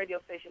internet radio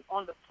station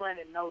on the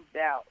planet, no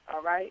doubt,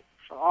 all right?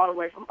 So all the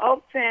way from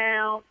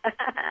Oaktown.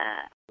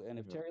 And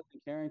if Terry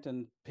Lee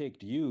Carrington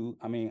picked you,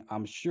 I mean,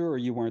 I'm sure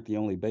you weren't the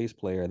only bass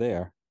player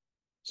there.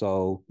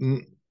 So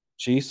Mm,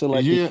 she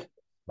selected, yeah,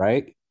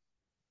 right?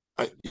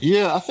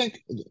 yeah, I think.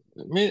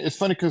 I mean, it's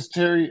funny because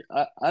Terry,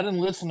 I didn't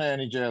listen to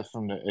any jazz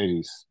from the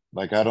 '80s.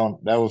 Like I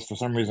don't. That was for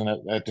some reason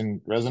that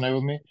didn't resonate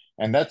with me,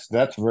 and that's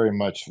very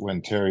much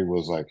when Terry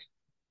was like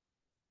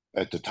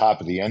at the top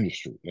of the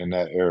industry in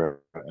that era,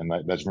 and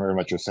that's very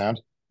much your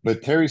sound.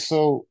 But Terry's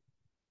so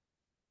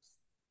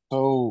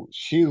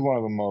she's one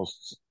of the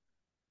most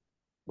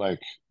like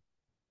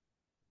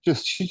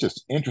she's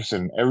just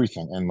interested in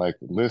everything and like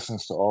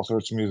listens to all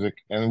sorts of music.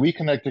 And we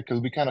connected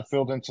because we kind of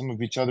filled in some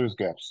of each other's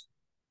gaps,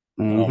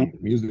 Hmm.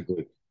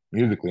 musically,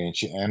 and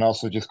and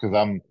also just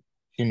because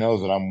she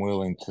knows that I'm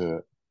willing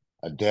to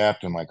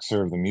adapt and like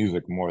serve the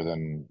music more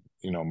than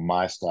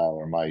my style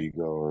or my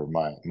ego or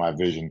my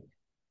vision.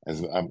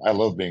 As I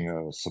love being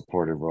a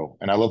supportive role,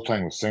 and I love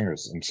playing with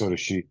singers, and so does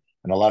she.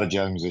 And a lot of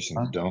jazz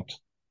musicians don't.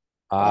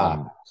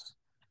 Ah.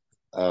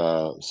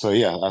 Um, so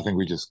yeah, I think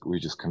we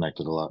just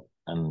connected a lot,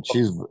 and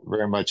she's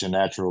very much a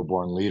natural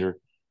born leader,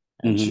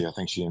 and Hmm. I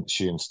think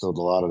she instilled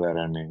a lot of that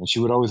in me, and she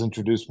would always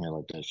introduce me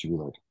like that. She'd be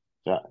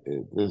like,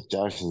 This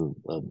Josh is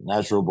a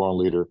natural born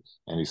leader,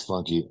 and he's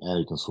funky, and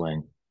he can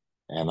swing,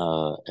 and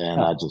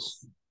I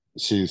just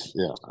she's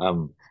yeah,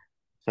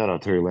 shout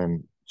out Terry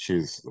Lynn,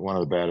 she's one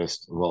of the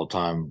baddest of all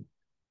time,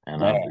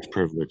 and Man. I'm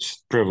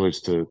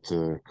privileged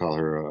to call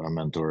her a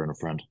mentor and a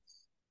friend.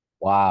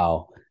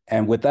 Wow.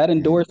 And with that Mhm.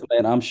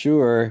 endorsement, I'm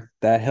sure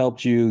that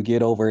helped you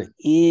get over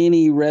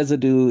any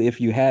residue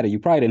if you had it. You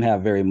probably didn't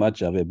have very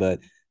much of it, but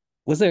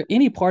was there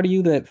any part of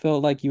you that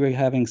felt like you were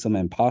having some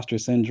imposter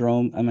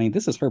syndrome? I mean,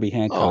 this is Herbie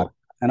Hancock, Oh,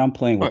 and I'm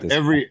playing with but this.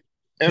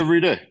 every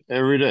day,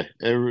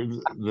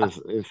 this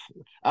if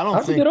I don't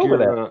How'd you get think over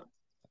that? you're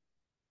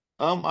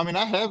I mean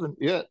I haven't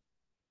yet.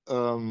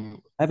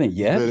 I haven't But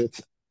yet.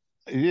 it's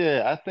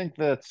yeah, I think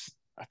that's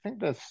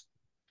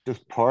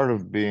just part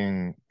of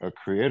being a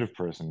creative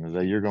person is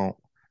that you're going,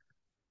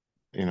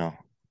 you know,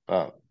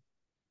 uh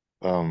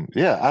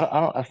yeah,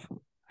 I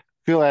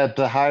feel at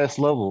the highest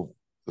level,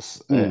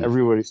 Hmm.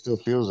 everybody still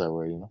feels that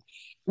way.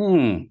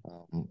 Hmm.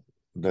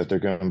 That they're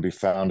going to be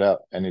found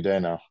out any day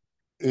now.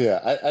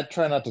 Yeah, I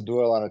try not to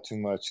dwell on it too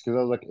much because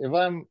I was like,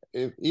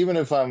 even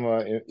if I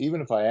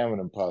am an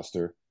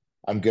imposter,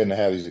 I'm getting to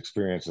have these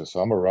experiences,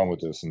 so I'm gonna run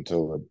with this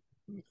until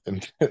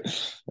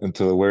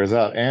it wears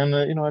out. And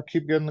I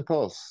keep getting the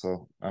calls,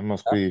 so I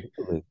must be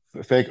Absolutely.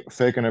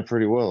 faking it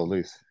pretty well at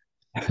least.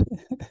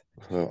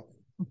 So,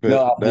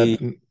 No, but I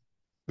mean,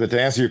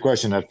 to answer your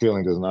question, that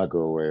feeling does not go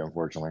away,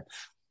 unfortunately.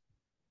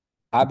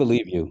 I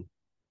believe you.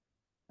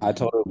 I Mhm.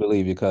 totally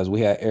believe you because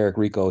we had Eric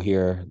Rico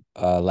here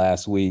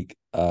last week,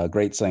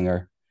 great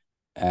singer,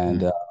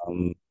 and Mhm.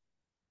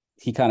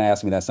 he kind of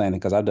asked me that same thing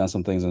because I've done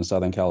some things in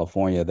Southern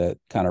California that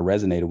kind of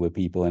resonated with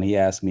people. And he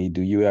asked me,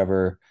 "Do you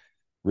ever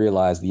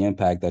realize the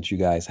impact that you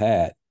guys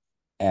had?"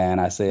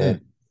 And I said,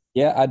 Mhm.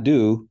 "Yeah, I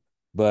do,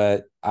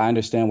 but I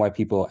understand why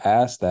people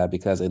ask that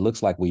because it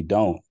looks like we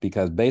don't."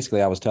 Because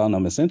basically, I was telling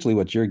them essentially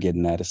what you're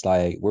getting at. It's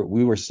like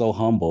we were so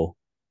humble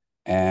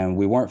and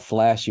we weren't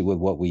flashy with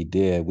what we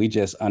did. We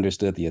just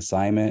understood the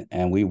assignment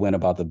and we went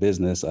about the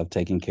business of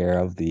taking care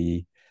of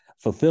the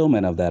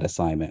fulfillment of that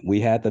assignment. We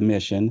had the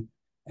mission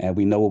and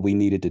we know what we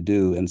needed to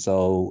do. And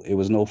so it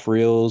was no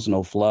frills,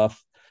 no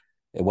fluff.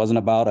 It wasn't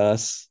about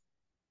us.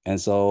 And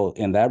so,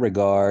 in that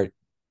regard,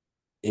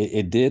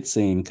 it did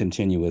seem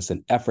continuous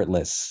and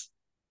effortless,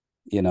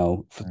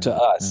 to Mhm.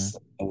 us,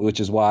 which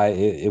is why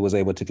it was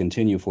able to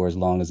continue for as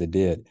long as it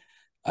did.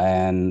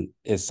 And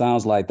it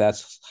sounds like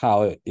that's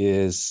how it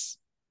is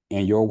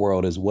in your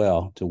world as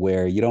well, to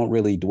where you don't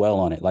really dwell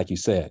on it, like you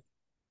said,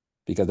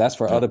 because that's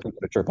for Yep. other people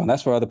to trip on.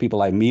 That's for other people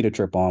like me to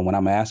trip on when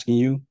I'm asking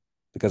you,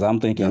 because I'm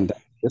thinking,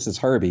 Yep. this is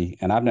Herbie,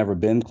 and I've never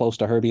been close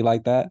to Herbie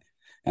like that.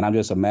 And I'm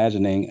just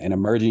imagining an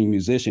emerging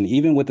musician,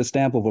 even with the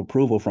stamp of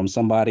approval from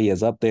somebody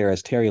as up there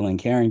as Terry Lynn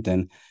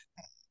Carrington,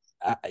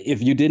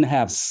 if you didn't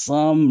have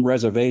some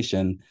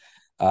reservation,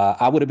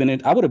 I would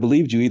have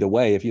believed you either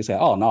way. If you say,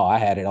 "Oh no, I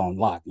had it on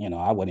lock,"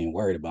 I wasn't even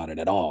worried about it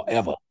at all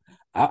ever.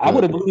 I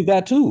would Yeah. have believed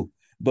that too.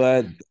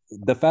 But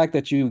the fact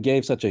that you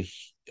gave such a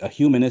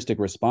humanistic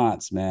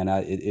response, man,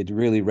 it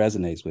really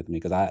resonates with me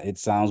because it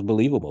sounds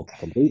believable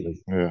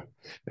completely. Yeah.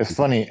 It's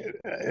funny.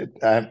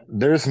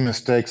 There's some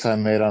mistakes I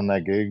made on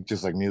that gig,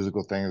 just like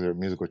musical things or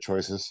musical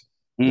choices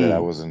that I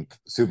Mm, wasn't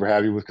super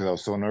happy with because I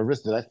was so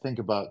nervous that I think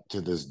about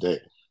to this day.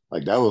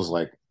 Like that was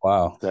like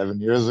wow. 7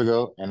 years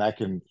ago, and I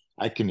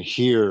can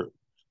hear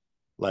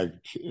like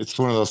it's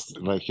one of those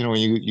like when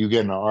you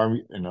get in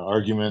an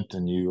argument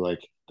and you like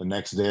the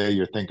next day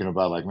you're thinking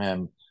about like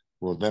man,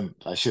 well then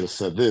I should have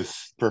said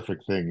this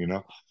perfect thing.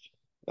 Man,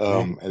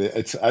 And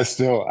it's I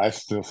still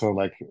feel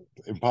like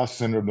imposter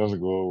syndrome doesn't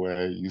go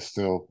away. You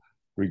still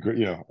regret.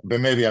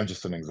 But maybe I'm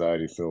just an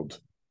anxiety filled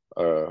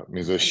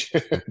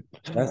musician.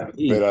 that's But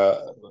deep.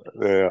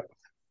 yeah.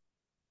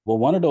 Well,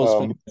 one of those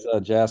famous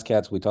Um jazz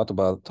cats we talked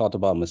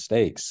about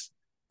mistakes.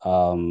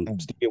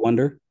 Stevie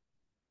Wonder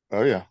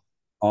oh yeah.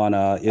 on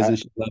I Isn't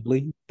She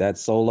Lovely? That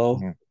solo,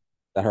 mhm.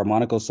 that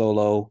harmonica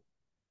solo,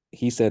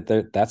 he said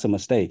that's a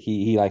mistake.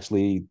 He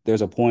actually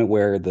there's a point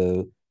where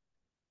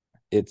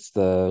it's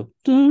the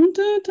dun,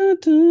 dun, dun,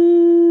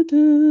 dun,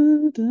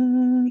 dun,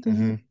 dun, dun.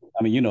 Mhm.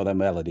 I mean, you know that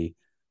melody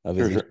of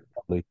Sure, Isn't She sure.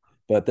 Lovely?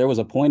 But there was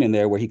a point in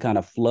there where he kind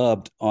of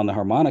flubbed on the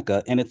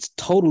harmonica, and it's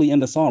totally in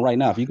the song right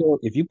now.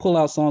 If you pull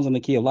out songs in the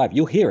key of life,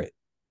 you'll hear it,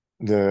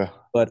 Yeah,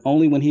 but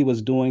only when he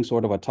was doing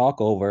sort of a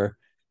talkover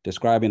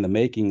describing the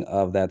making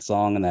of that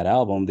song and that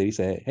album did he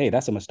say, "Hey,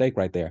 that's a mistake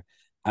right there."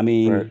 I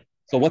right. mean,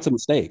 so what's a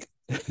mistake?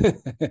 you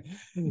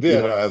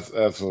Yeah, know, no,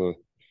 absolutely.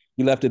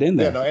 He left it in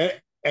Yeah, there. no,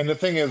 and the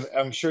thing is,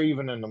 I'm sure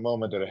even in the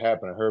moment that it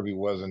happened, Herbie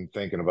wasn't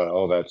thinking about,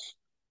 oh, that's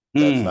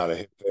Mm, not a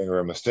hit thing or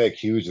a mistake.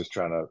 He was just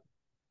trying to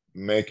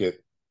make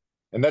it.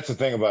 And that's the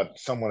thing about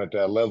someone at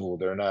that level.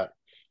 They're not.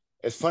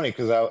 It's funny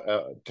because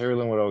Terry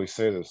Lynn would always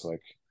say this,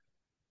 like,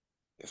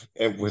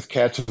 with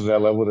cats of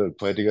that level that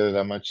play together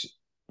that much,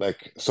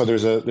 like, so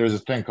there's a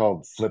thing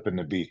called flipping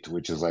the beat,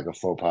 which is like a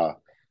faux pas.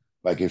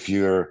 Like if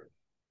you're,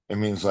 it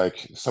means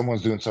like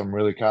someone's doing something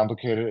really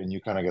complicated and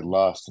you kind of get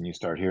lost and you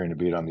start hearing the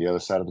beat on the other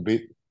side of the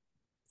beat.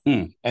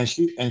 mm, And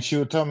she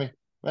would tell me,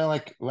 man,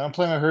 like when I'm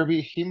playing with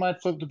Herbie, he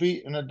might flip the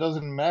beat and it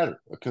doesn't matter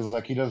because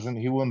like he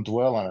wouldn't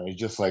dwell on it. He's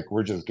just like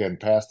we're just getting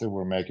past it.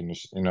 We're making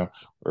this,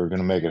 we're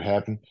gonna make it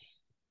happen.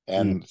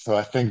 mm. And so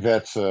I think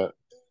that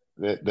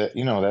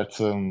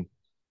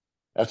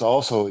that's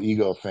also an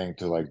ego thing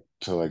to like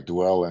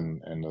dwell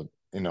and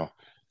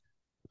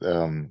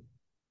um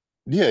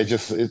yeah, it's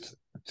just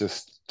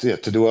yeah,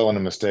 to dwell on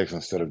the mistakes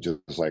instead of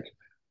just like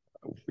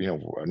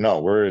no,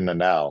 we're in the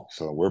now,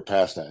 so we're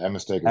past that. That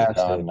mistake is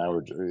That's gone. it. Now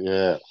we're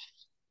yeah.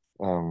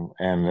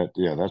 And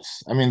yeah,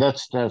 I mean,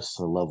 that's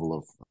a level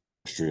of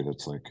history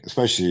that's like,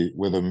 especially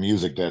with a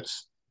music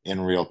that's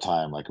in real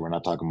time. Like we're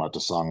not talking about the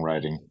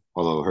songwriting,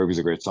 although Herbie's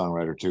a great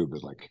songwriter too.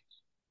 But like,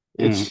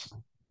 Mm. it's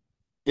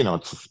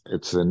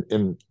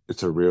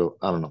it's a real.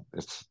 I don't know,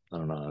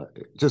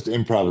 just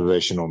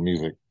improvisational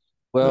music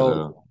that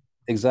Well,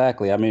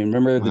 exactly. I mean,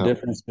 remember the yeah.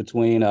 difference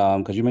between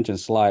because you mentioned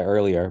Sly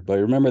earlier, but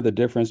remember the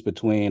difference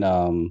between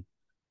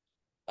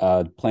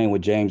playing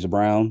with James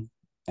Brown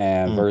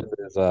and Mm.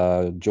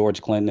 versus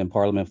George Clinton and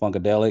Parliament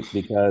Funkadelic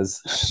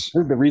because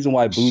the reason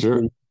why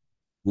Sure. Bootsy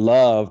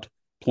loved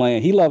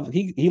playing,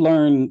 he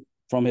learned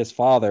from his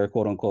father,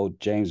 quote unquote,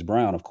 James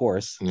Brown, of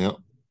course, Yep.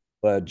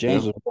 but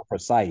James Yep. was more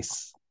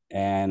precise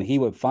and he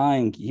would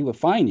find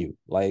you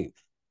like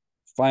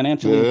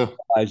financially Yeah.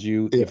 penalize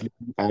you Yeah. if you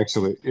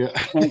Actually, yeah.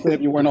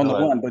 if you weren't on the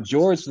No, run. But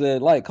George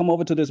said, like, come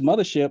over to this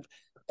mothership,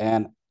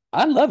 and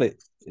I love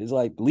it. It's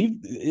like leave.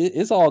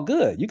 It's all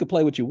good. You can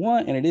play what you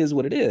want, and it is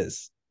what it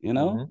is. You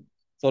know. mhm.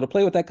 So to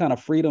play with that kind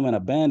of freedom and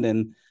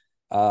abandon,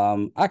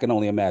 I can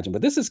only imagine.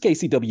 But this is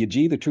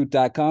KCWG, the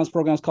truth.com's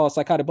program is called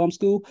Psychotic Bump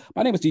School.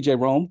 My name is DJ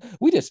Rome.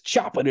 We just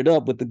chopping it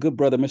up with the good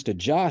brother, Mr.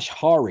 Josh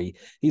Hari.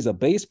 He's a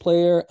bass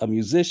player, a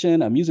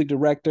musician, a music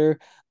director,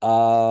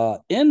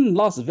 in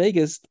Las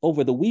Vegas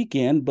over the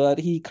weekend, but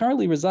he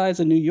currently resides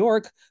in New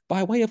York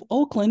by way of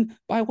Oakland,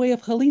 by way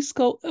of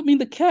Jalisco. I mean,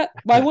 the cat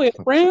by way of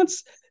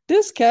France.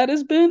 This cat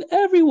has been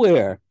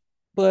everywhere.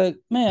 But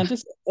man,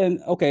 just and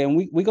okay, and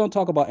we gonna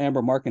talk about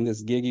Amber Mark and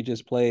this gig you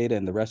just played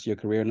and the rest of your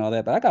career and all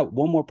that. But I got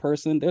one more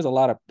person. There's a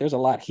lot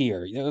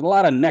here. There's a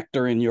lot of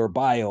nectar in your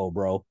bio,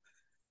 bro.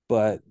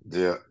 But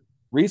Yeah.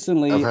 I've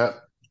recently, had.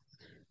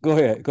 go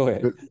ahead.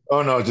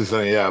 Oh no, just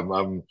saying. Yeah,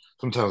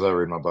 sometimes I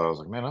read my bio. I was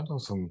like, man,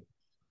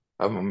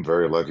 I'm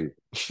very lucky.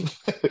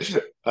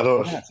 I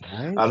don't. That's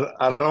right.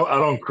 I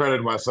don't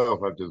credit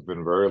myself. I've just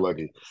been very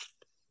lucky.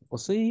 Well,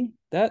 see,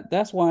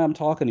 that's why I'm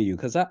talking to you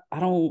because I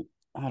don't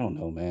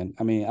know, man.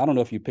 I mean, I don't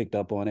know if you picked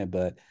up on it,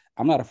 but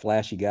I'm not a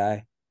flashy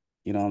guy.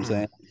 You know what I'm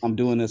saying? I'm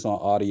doing this on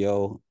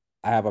audio.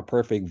 I have a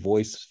perfect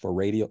voice for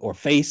radio or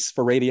face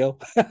for radio.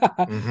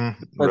 Right,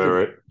 Perfect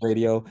right.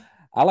 radio.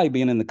 I like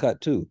being in the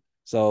cut too.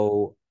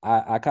 So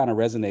I kind of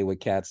resonate with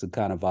cats who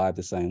kind of vibe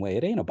the same way.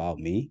 It ain't about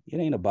me. It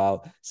ain't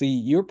about see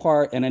your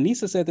part. And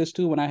Anissa said this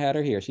too when I had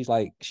her here. She's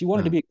like, she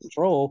wanted to Mm, be in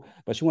control,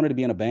 but she wanted to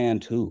be in a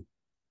band too.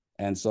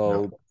 And yeah.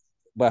 so,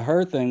 but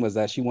her thing was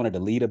that she wanted to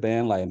lead a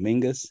band like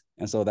Mingus,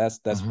 and so that's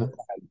what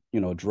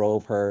Hmm.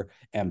 drove her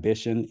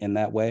ambition in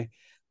that way.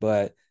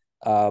 But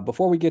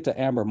before we get to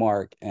Amber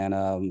Mark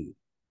and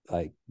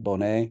like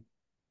Bonet,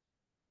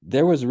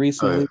 there was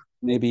Oh yeah. recently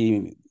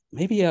maybe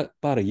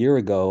about a year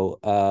ago,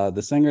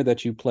 the singer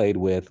that you played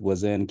with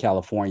was in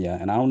California,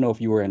 and I don't know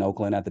if you were in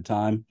Oakland at the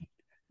time,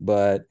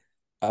 but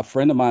a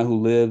friend of mine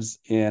who lives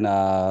in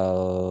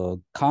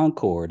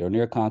Concord or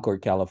near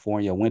Concord,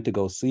 California, went to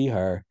go see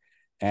her.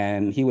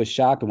 And he was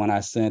shocked when I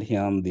sent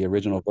him the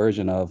original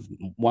version of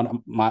one of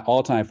my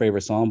all-time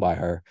favorite song by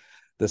her.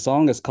 The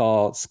song is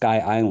called Sky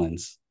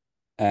Islands.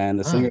 And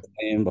the singer's Mm,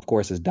 name, of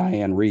course, is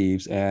Diane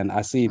Reeves. And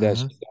I see that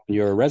hmm. she's on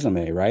your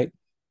resume, right?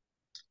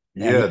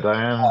 And Yeah,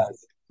 Diane.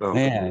 Oh,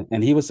 okay. man,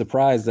 and he was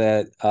surprised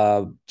that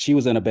she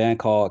was in a band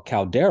called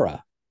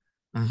Caldera.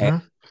 And Hmm.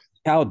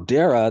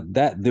 Caldera,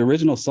 that the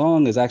original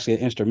song is actually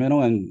an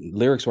instrumental and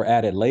lyrics were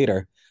added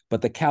later.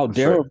 But the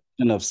That's right. Caldera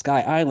version of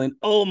Sky Island,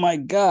 oh my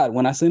God,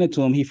 when I sent it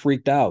to him, he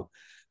freaked out.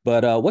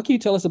 But what can you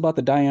tell us about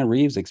the Diane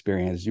Reeves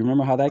experience? You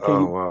remember how that came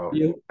Oh to wow.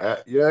 you? Yeah,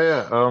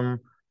 yeah.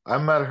 I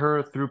met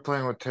her through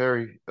playing with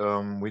Terry.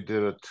 We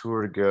did a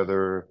tour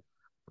together,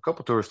 a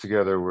couple tours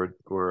together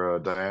where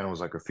Diane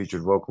was like a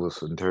featured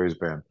vocalist in Terry's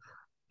band.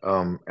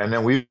 And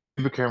then we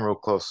became real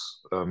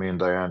close, me and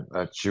Diane.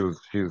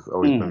 She's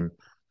always Mm, been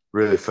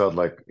really felt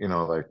like,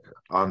 like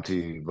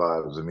auntie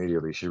vibes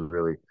immediately. She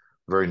really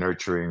very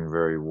nurturing,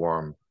 very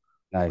warm.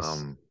 nice.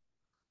 Um,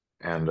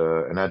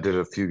 and I did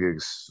a few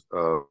gigs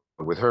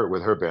with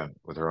her band,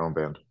 with her own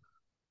band,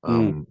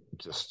 Mm,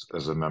 just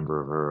as a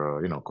member of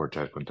her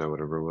quartet, quintet,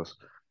 whatever it was.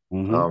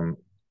 Mm-hmm.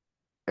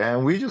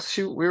 And we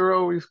were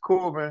always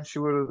cool, man. She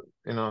would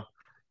have,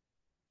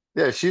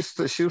 yeah, she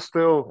was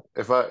still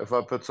if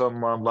I put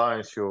something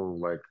online, she'll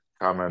like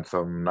comment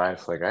something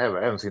nice. Like I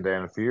haven't seen Diana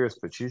in a few years,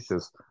 but she's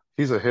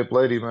a hip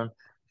lady, man.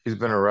 She's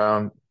been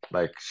around,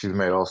 like she's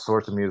made all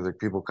sorts of music.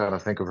 People kind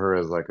of think of her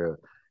as like a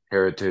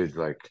heritage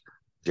like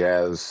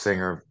jazz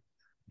singer,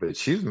 but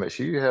she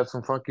had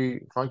some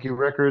funky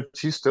records.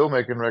 She's still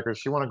making records.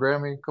 She won a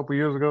Grammy a couple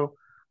years ago.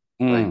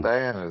 Like Mm.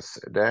 Diane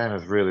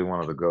is really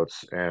one of the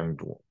goats, and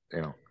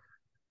you know,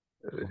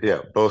 yeah,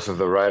 both as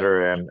the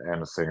writer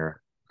and a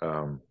singer.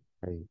 Um,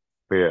 Great.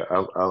 but yeah, I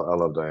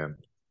love Diane.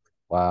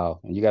 Wow.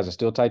 And you guys are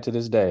still tight to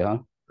this day, huh?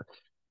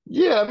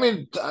 Yeah, I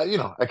mean,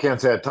 I can't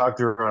say I talk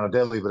to her on a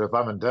daily, but if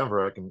I'm in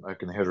Denver, I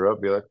can hit her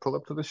up, be like, pull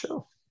up to the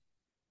show.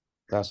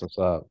 That's what's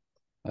up.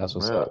 That's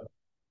what's Yeah, up.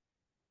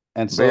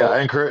 And but yeah,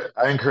 so,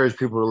 I encourage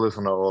people to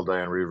listen to old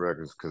Diane Reed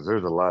records because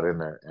there's a lot in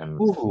there, and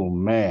ooh,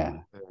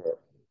 man.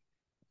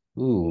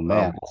 Ooh,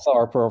 man. um, I saw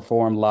her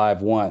perform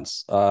live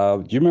once.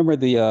 Do you remember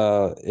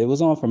it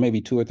was on for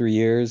maybe 2 or 3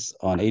 years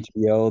on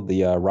HBO,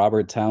 the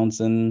Robert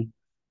Townsend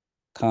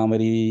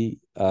comedy,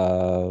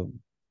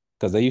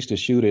 because they used to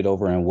shoot it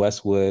over in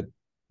Westwood,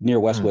 near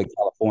mm, Westwood,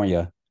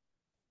 California.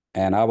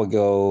 And I would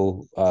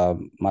go,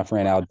 my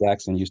friend Al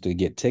Jackson used to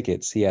get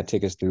tickets. He had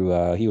tickets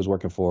through, he was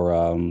working for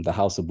the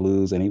House of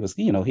Blues and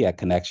he had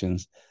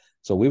connections.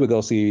 So we would go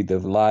see the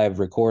live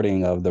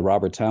recording of the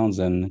Robert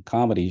Townsend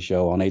comedy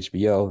show on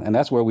HBO. And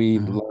that's where we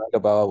mhm, learned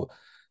about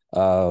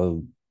uh,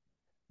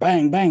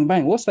 Bang, Bang,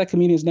 Bang. What's that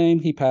comedian's name?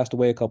 He passed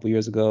away a couple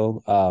years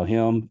ago.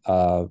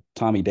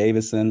 Tommy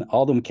Davidson,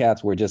 all them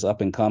cats were just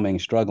up and coming,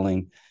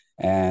 struggling.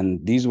 And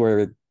these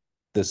were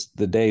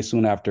the day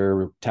soon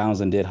after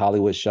Townsend did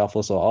Hollywood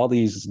Shuffle. So all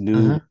these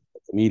new mhm,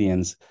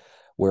 comedians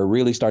were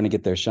really starting to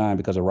get their shine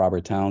because of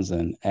Robert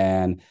Townsend.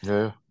 And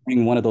yeah,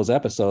 in one of those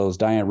episodes,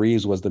 Diane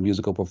Reeves was the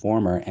musical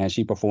performer, and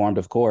she performed,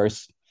 of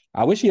course.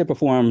 I wish she had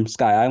performed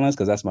Sky Islands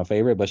because that's my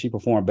favorite, but she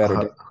performed Better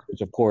Days,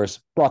 which of course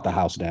brought the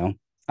house down.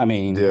 I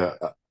mean, yeah.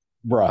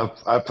 bruh.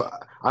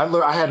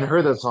 I hadn't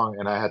heard that song,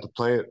 and I had to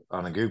play it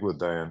on a gig with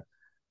Diane.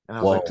 And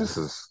I was like, Whoa. this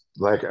is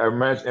like I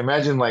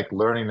imagine like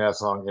learning that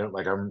song,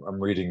 like I'm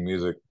reading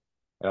music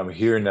and I'm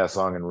hearing that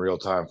song in real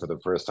time for the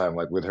first time,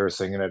 like with her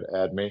singing it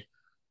at me.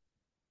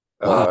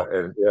 Wow.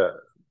 And yeah,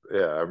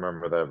 yeah, I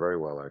remember that very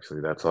well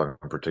actually, that song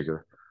in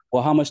particular.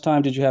 Well, how much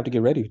time did you have to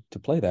get ready to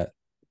play that?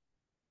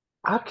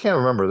 I can't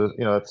remember this,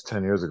 it's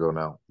 10 years ago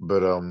now.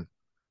 But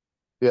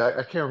yeah,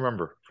 I can't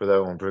remember for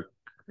that one, but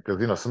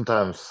because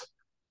sometimes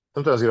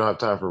you don't have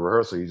time for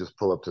rehearsal, you just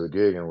pull up to the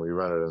gig and we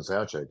run it in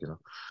sound check.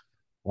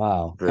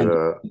 Wow. But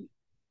And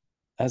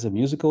as a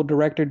musical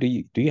director, do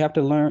you have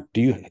to learn?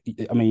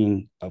 I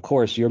mean, of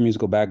course, your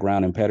musical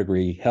background and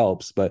pedigree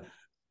helps, but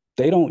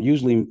they don't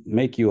usually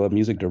make you a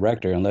music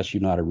director unless you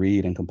know how to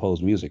read and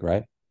compose music,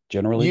 right?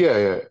 Generally.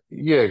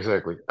 yeah,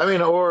 exactly. I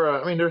mean, or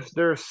I mean,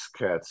 there's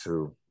cats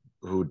who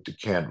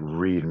can't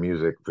read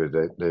music, but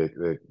they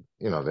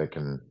they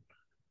can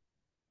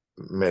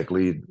make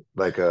lead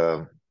I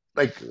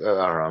don't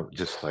know,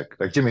 just like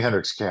Jimi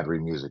Hendrix can't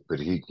read music, but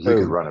he could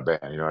True. run a band.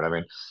 You know what I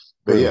mean?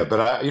 But yeah, True. but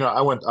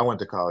I went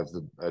to college.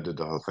 I did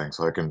the whole thing,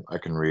 so I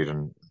can read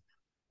and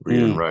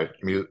Mm, write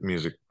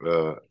music at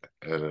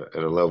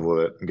a level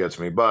that gets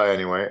me by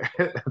anyway.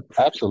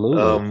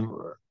 absolutely.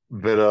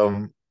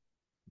 um,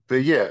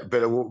 but yeah,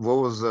 but what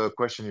was the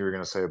question you were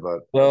going to say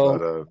about Well,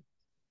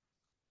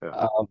 yeah.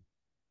 uh,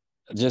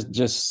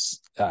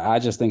 I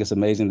just think it's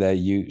amazing that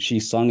she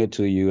sung it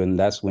to you, and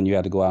that's when you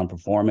had to go out and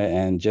perform it.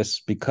 And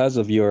just because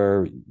of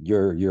your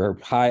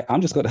high,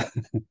 I'm just gonna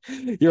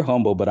you're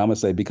humble, but I'm gonna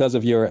say because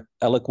of your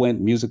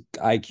eloquent music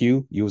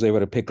IQ, you was able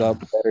to pick up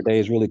Better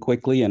Days really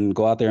quickly and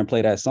go out there and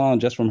play that song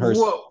just from her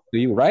singing Well, to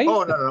you, right?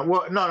 oh no,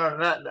 well, no,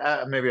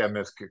 not maybe I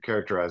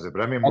mischaracterized it,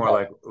 but I mean more Okay.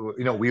 like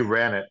we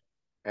ran it,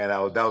 and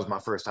that was my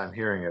first time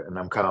hearing it, and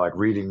I'm kind of like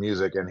reading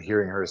music and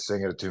hearing her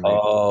sing it to me,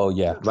 Oh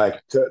yeah.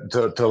 like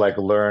to like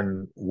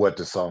learn what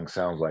the song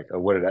sounds like, or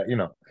what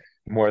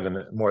more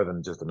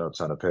than just the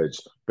notes on a page.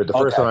 But the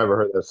first Okay. time I ever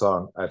heard that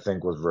song, I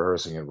think was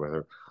rehearsing it with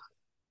her.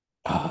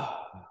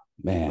 Ah,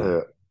 man.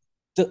 Uh,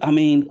 I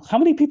mean, how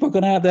many people are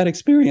gonna have that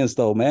experience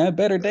though, man?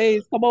 Better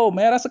Days. Come on,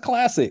 man. That's a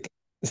classic.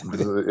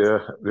 yeah,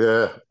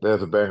 yeah,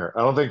 that's a banger.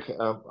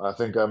 I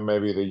think I'm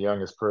maybe the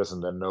youngest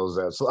person that knows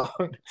that song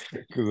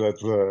because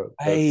that's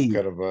Hey,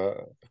 kind of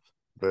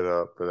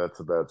but that's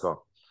a bad song.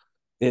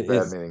 Bad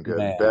it's meaning good.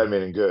 man. Bad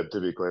meaning good,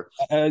 to be clear.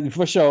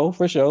 For sure,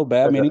 for sure.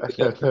 Bad meaning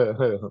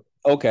good.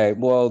 Okay,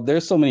 well,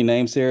 there's so many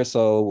names here,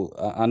 so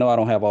I know I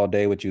don't have all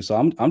day with you, so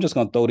I'm just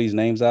gonna throw these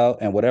names out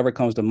and whatever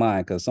comes to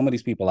mind, because some of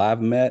these people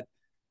I've met,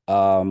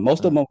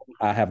 most of them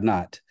I have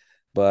not,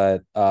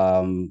 but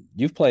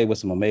you've played with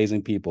some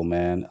amazing people,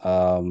 man.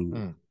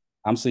 Mm,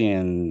 I'm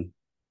seeing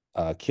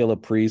Killer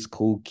Priest,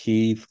 Cool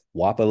Keith,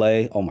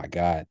 Wapale. Oh my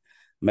God,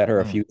 met her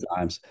a mm. few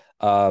times.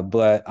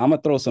 But I'm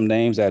gonna throw some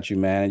names at you,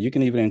 man. You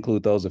can even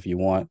include those if you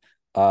want.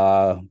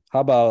 How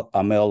about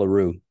Amel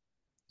Larue?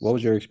 What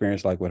was your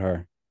experience like with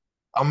her?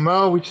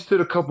 We just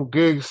did a couple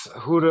gigs.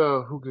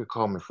 Who could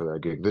call me for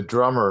that gig? The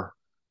drummer.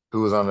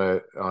 who was on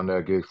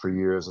that gig for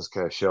years. This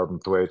guy Sheldon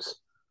Thwaites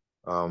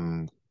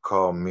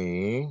called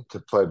me to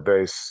play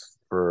bass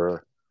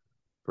for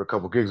a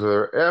couple gigs with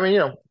her. I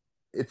mean,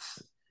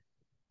 it's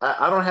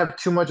I don't have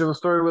too much of a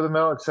story with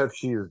Mel, except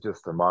she is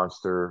just a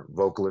monster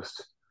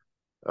vocalist.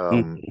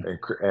 Mm,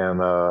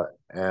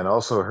 And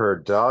also her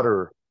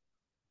daughter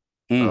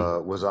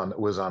mm. was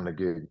on the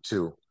gig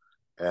too,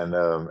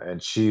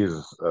 and she's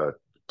a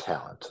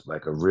talent,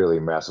 like a really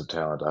massive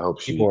talent. I hope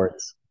she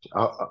Keyboards.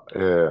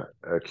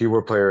 a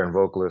keyboard player and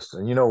vocalist.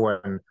 And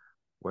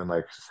when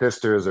like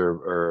sisters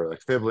or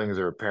like siblings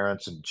or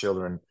parents and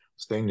children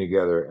sing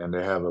together and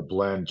they have a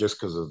blend just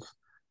because of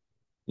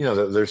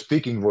their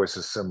speaking voice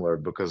is similar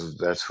because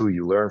that's who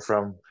you learn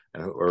from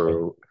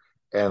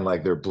and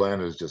like their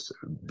blend is just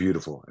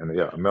beautiful. And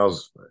yeah,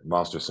 Mel's a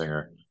monster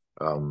singer.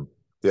 um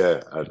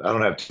yeah, I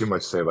don't have too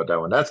much to say about that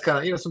one. That's kind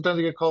of, sometimes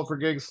you get called for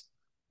gigs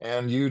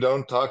and you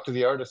don't talk to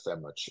the artist that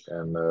much.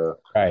 And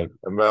Right.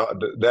 Mel,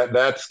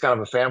 that's kind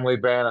of a family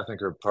band. I think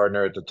her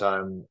partner at the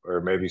time, or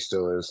maybe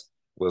still is,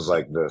 was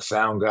like the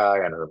sound guy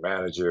and her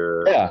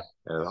manager Yeah.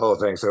 and the whole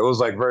thing. So it was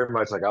like very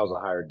much like I was a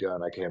hired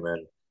gun. I came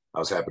in, I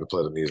was happy to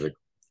play the music.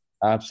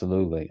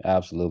 Absolutely,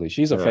 absolutely.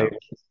 She's a Yeah.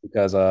 favorite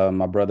because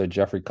my brother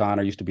Jeffrey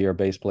Connor used to be her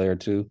bass player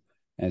too,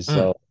 and Mm,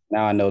 so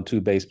now I know two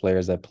bass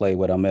players that play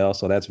with Amel.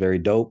 So that's very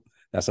dope.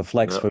 That's a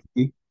flex yeah. for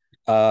me.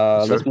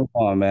 Let's Sure. move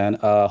on, man.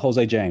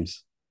 Jose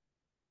James.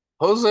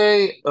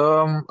 Jose,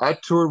 I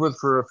toured with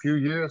for a few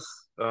years.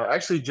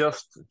 Actually,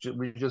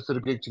 we just did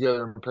a gig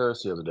together in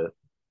Paris the other day.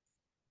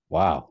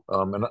 Wow.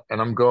 And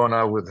I'm going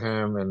out with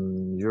him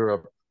in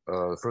Europe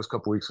the first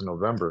couple weeks in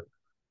November,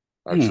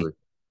 Hmm. actually,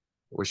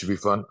 which should be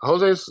fun.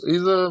 He's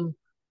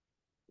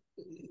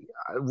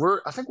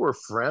I think we're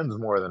friends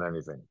more than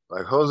anything.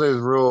 Like Jose's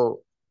real,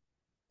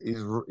 he's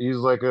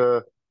like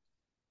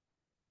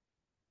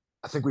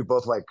I think we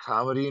both like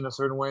comedy in a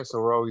certain way, so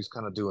we're always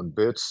kind of doing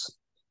bits,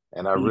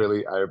 and Hmm.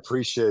 I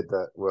appreciate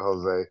that with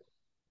Jose.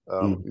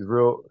 Hmm. He's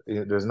real.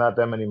 There's not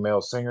that many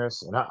male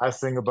singers, and I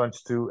sing a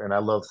bunch too, and I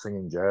love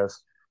singing jazz.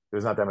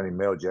 There's not that many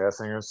male jazz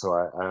singers, so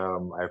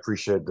I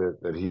appreciate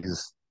that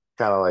he's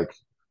kind of like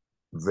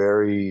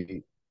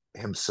very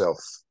himself.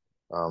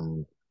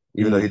 Um,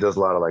 Even though Hmm. he does a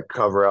lot of like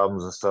cover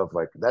albums and stuff,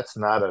 like that's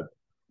not a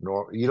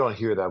normal. You don't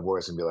hear that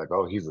voice and be like,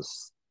 oh, he's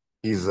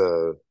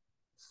a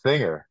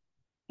singer,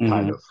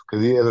 kind Hmm. of,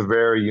 because he has a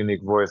very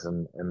unique voice,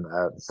 and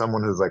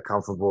someone who's like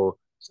comfortable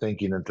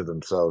sinking into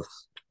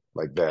themselves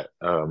like that.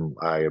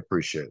 I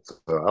appreciate.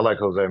 So I like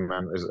Jose,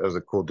 man, as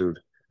a cool dude,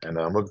 and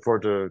I'm looking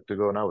forward to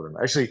going out with him.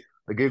 Actually,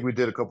 the gig we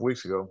did a couple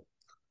weeks ago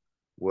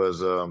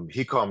was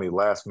he called me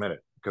last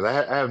minute because I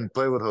haven't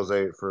played with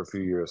Jose for a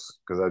few years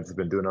because I've just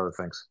been doing other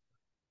things,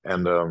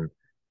 and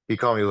he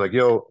called me. He was like,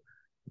 "Yo,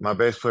 my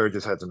bass player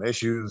just had some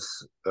issues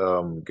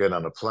getting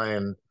on the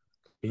plane.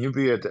 Can you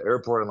be at the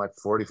airport in like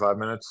 45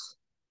 minutes?"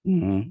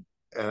 Hmm.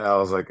 And I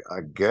was like, I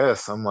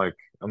guess. I'm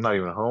not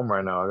even home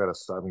right now. I gotta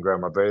stop and grab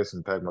my bass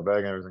and pack my bag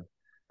and everything.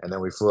 And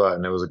then we flew out,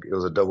 and it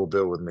was a double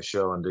bill with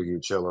Michelle and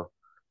Diggy Cello.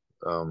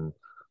 Um,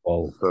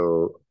 Oh,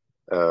 so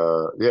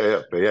yeah,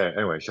 yeah, but yeah.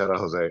 Anyway, shout out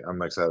Jose.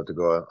 I'm excited to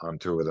go out on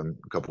tour with him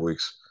a couple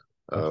weeks,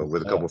 that's what's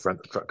with up.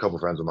 a couple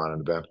friends of mine in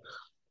the band.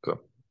 So,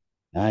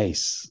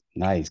 Nice,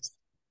 nice.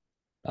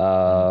 mm.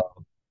 Uh,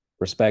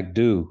 respect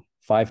due.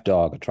 Fife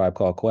Dog, A Tribe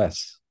Called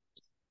Quest.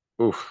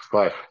 Oof,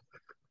 Fife.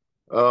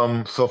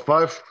 So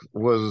Fife I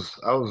was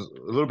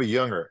a little bit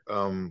younger,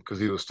 because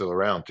he was still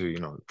around too.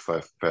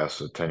 Fife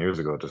passed 10 years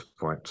ago at this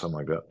point, something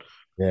like that.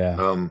 Yeah.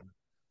 Um,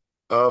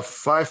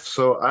 Fife.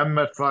 So I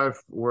met Fife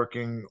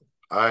working.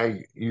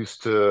 I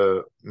used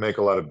to make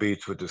a lot of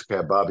beats with this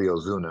cat Bobby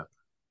Ozuna,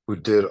 who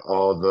did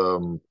all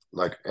the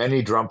like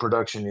any drum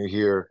production you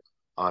hear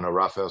on a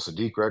Raphael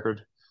Sadiq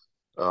record.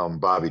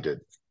 Bobby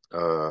did.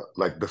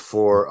 Like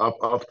before,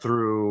 up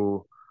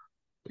through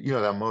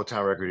that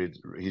Motown record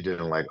he did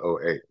in like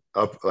 '08.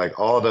 Up like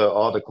all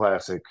the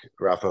classic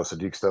Raphael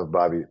Sadiq stuff.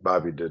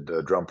 Bobby did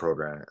drum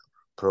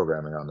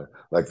programming on there,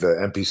 like the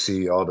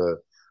MPC, all the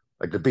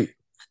like the beat.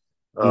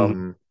 Mhm.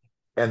 Um,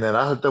 and then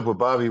I hooked up with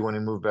Bobby when he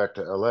moved back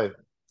to LA.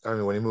 I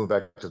mean, when he moved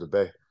back to the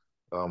Bay.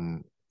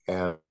 Um,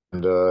 and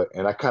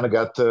I kind of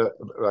got to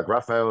like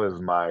Raphael is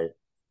my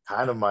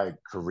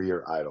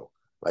career idol.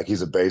 Like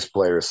he's a bass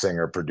player,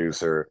 singer,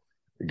 producer,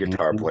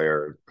 guitar Mhm.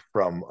 player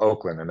from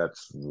Oakland, and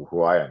that's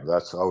who I am.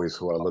 That's always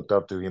who I looked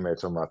up to. He made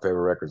some of my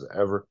favorite records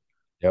ever.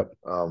 Yep.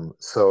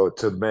 So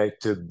to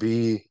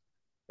be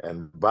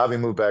and Bobby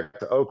moved back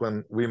to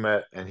Oakland. We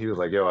met, and he was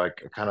like, "Yo, I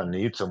kind of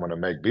need someone to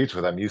make beats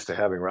with. I'm used to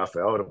having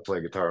Raphael to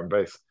play guitar and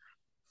bass."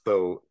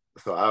 So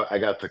I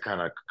got to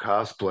kind of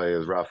cosplay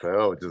as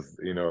Raphael, just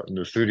in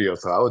the studio.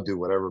 So I would do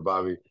whatever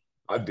Bobby.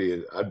 I'd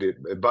be.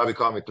 If Bobby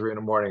called me 3 in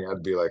the morning,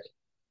 I'd be like,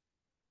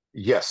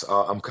 "Yes,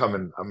 I'm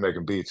coming. I'm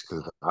making beats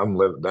because I'm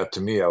living." That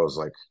to me, I was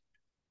like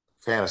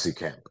fantasy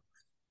camp.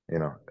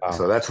 So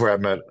Wow. that's where I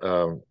met.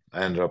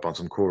 I ended up on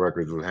some cool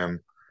records with him,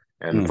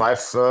 and Mm.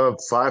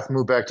 Fife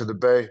moved back to the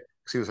Bay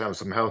because he was having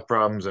some health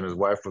problems, and his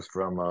wife was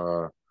from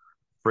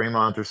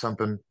Fremont or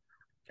something,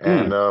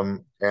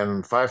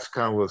 And Fife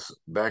kind of was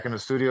back in the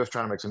studios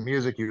trying to make some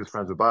music. He was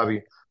friends with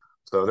Bobby.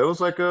 So there was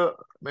like a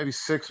maybe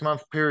 6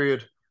 month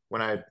period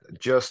when I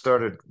just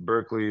started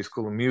Berklee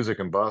School of Music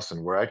in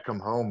Boston, where I'd come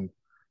home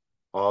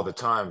all the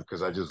time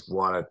because I just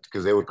wanted,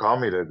 because they would call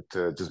me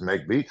to just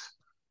make beats.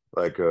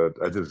 Like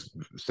I just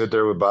sit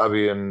there with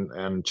Bobby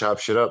and chop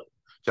shit up,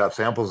 chop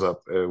samples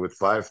up with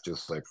Fife,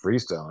 just like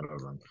freestyling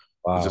over them.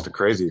 It's just a Wow.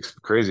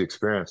 crazy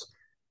experience.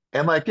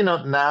 And like,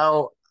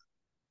 now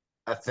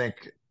I think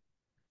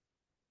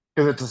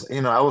because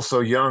it's, I was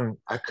so young,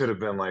 I could have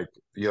been like,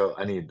 yo,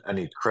 I need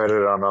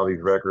credit on all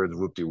these records,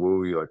 whoop de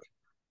woo, like.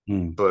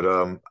 Mm. But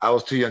I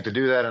was too young to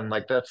do that, and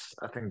like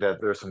I think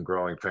that there's some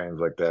growing pains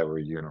like that where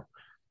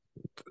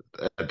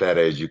at that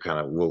age you kind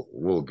of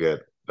will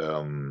get I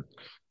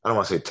don't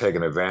want to say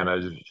taken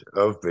advantage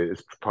of, but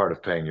it's part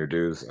of paying your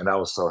dues. And I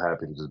was so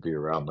happy to just be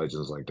around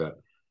legends like that.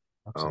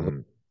 Absolutely.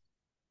 Um,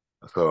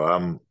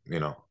 so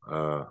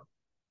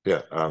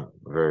yeah, I'm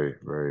very,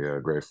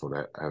 very grateful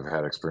to have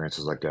had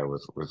experiences like that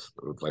with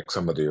like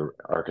some of the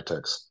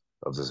architects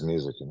of this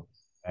music.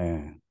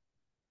 Man,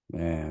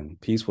 man,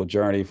 peaceful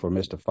journey for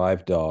Mr.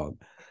 Five Dog.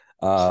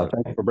 So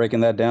Thank you for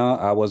breaking that down.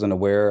 I wasn't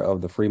aware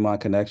of the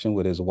Fremont connection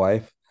with his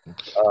wife.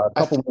 A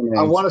I, couple more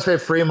I names. want to say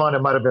Fremont.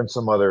 It might have been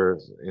some other,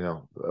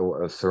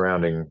 a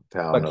surrounding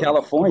town But of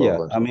California,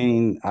 Oakland. I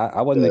mean,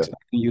 I wasn't Yeah,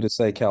 expecting you to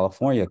say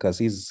California because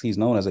he's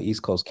known as an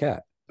East Coast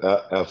cat.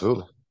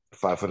 absolutely.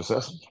 5 foot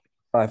assassin.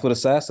 5 foot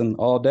assassin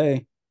all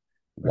day.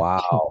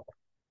 Wow.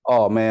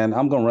 Oh man,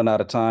 I'm gonna run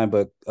out of time,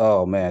 but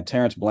oh man,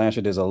 Terrence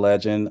Blanchard is a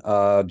legend.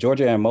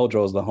 Georgia Ann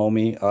Muldrow is the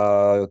homie.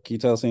 Can you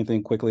tell us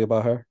anything quickly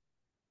about her?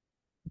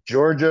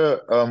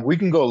 Georgia, we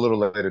can go a little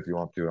later if you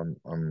want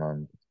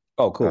to.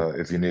 Oh, cool.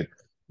 If you need.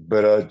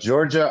 But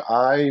Georgia,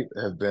 I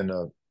have been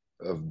a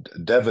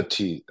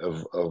devotee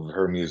of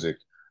her music.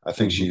 I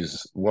think Mhm.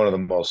 she's one of the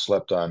most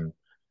slept on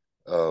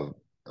uh,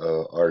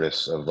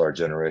 artists of our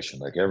generation.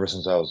 Like ever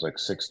since I was like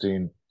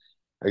 16,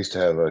 I used to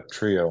have a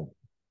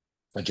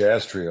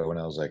jazz trio when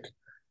I was like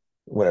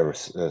whatever,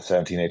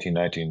 17, 18,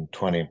 19,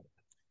 20.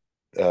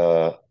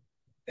 Uh,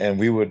 and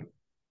we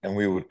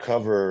would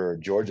cover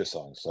Georgia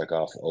songs like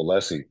off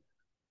Olesi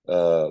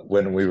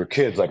when we were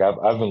kids. Like I've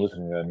been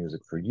listening to that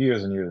music for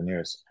years and years and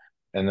years.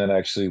 And then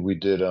actually we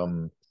did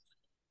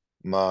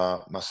my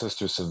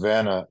sister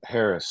Savannah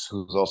Harris,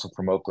 who's also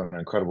from Oakland, an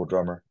incredible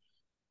drummer.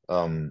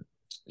 Um,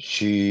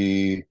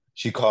 she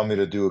called me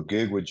to do a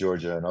gig with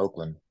Georgia in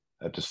Oakland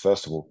at this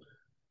festival.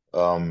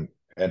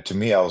 And to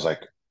me, I was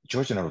like,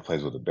 Georgia never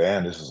plays with a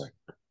band. This is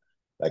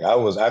like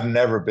I've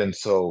never been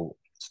so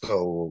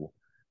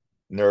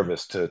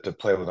nervous to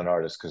play with an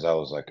artist because I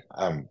was like,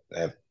 I'm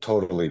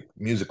totally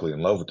musically in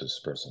love with this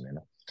person.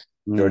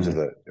 Mm. Georgia's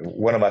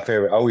one of my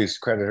favorite. I always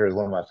credit her as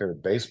one of my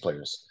favorite bass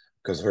players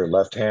because her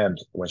left hand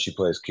when she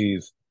plays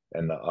keys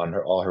and on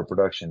her all her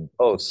production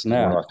Oh, is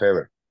one of snap. my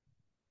favorite.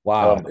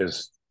 Wow.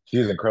 Is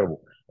She's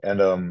incredible. And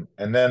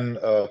then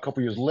a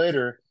couple years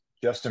later,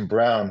 Justin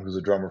Brown, who's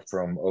a drummer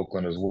from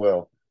Oakland as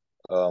well,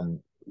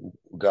 um,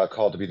 got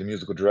called to be the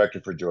musical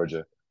director for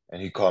Georgia,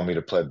 and he called me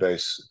to play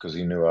bass because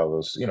he knew I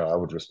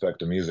would respect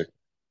the music.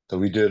 So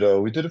we did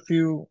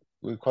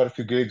quite a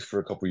few gigs for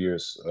a couple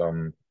years,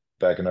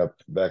 backing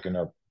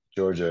up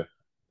Georgia.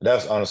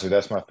 That's honestly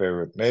that's my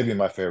favorite, maybe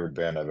my favorite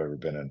band I've ever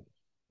been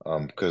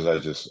in, because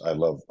I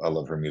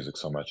love her music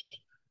so much.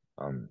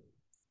 Um,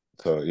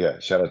 so yeah,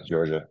 shout out to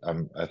Georgia.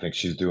 I think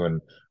she's doing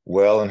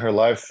well in her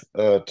life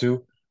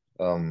too,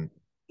 um,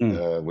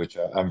 Mm. which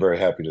I'm very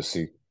happy to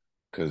see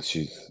because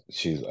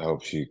she's. I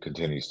hope she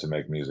continues to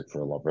make music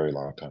for a very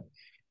long time.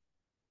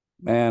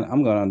 Man,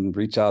 I'm gonna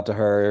reach out to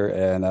her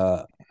and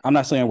I'm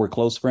not saying we're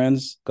close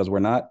friends because we're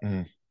not,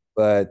 Mhm.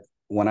 but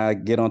when I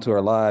get onto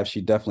her live,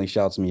 she definitely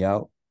shouts me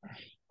out.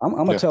 I'm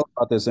gonna Yeah, tell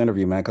about this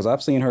interview, man, because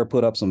I've seen her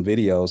put up some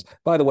videos.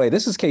 By the way,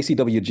 this is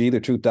KCWG,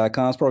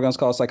 thetruth.com's program's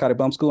called Psychotic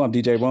Bump School. I'm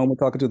DJ Rome. We're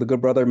talking to the good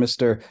brother,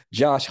 Mr.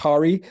 Josh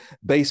Hari,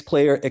 bass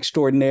player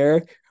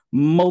extraordinaire,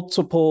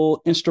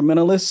 multiple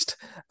instrumentalist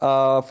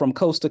from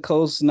coast to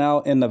coast now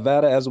in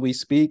Nevada as we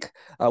speak.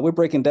 We're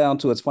breaking down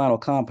to its final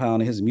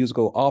compound, his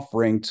musical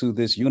offering to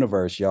this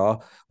universe,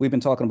 y'all. We've been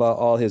talking about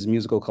all his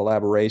musical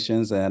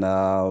collaborations, and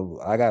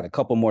I got a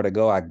couple more to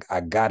go.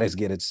 I gotta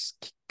get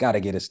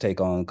his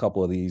take on a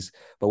couple of these.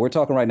 But we're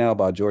talking right now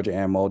about Georgia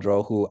Ann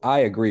Muldrow, who I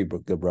agree,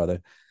 good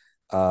brother,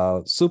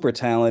 super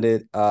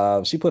talented.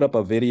 She put up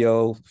a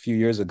video a few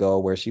years ago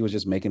where she was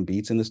just making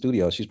beats in the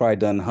studio. She's probably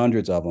done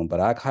hundreds of them, but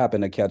I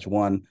happened to catch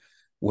one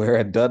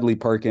where Dudley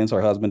Perkins,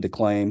 her husband,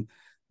 Declaim,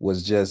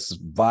 was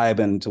just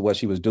vibing to what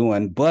she was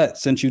doing. But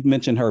since you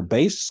mentioned her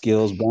bass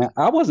skills, man,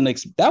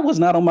 that was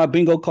not on my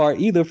bingo card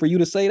either for you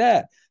to say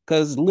that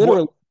because what?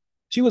 literally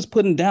she was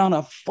putting down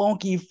a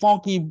funky,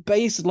 funky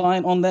bass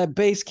line on that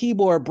bass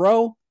keyboard,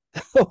 bro.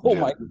 Oh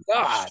Yeah, my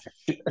God.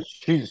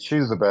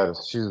 she's the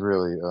baddest. She's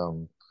really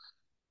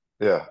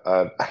yeah.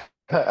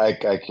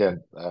 I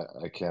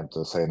can't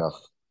say enough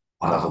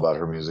Wow. about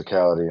her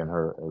musicality and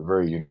her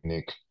very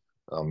unique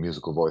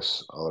musical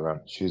voice all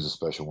around. She's a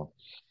special one.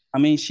 I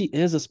mean, she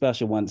is a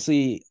special one.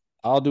 See,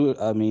 I'll do it.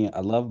 I mean,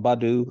 I love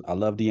Badu, I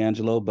love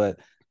D'Angelo, but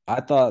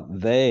I thought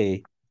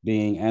they,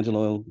 being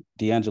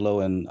D'Angelo,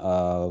 and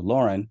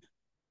Lauren,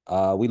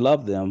 we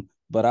love them,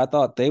 but I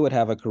thought they would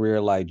have a career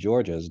like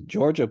Georgia's.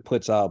 Georgia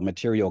puts out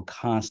material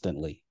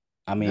constantly.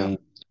 I Yeah. mean,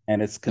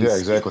 and it's Yeah,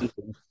 exactly.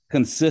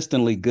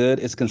 consistently good.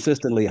 It's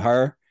consistently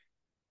her,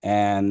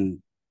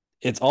 and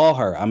it's all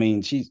her. I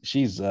mean,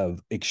 she's a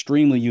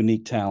extremely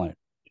unique talent.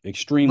 But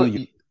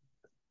Extremely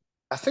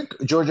I think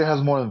Georgia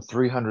has more than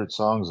 300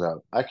 songs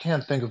out. I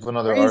can't think of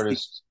another crazy,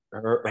 artist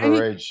her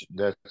right? age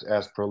that's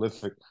as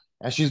prolific.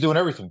 And she's doing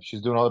everything.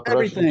 She's doing all the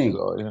production. She's Everything,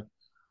 all,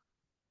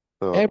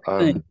 so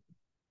everything.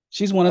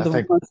 She's one of I the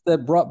think, ones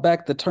that brought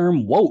back the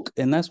term woke,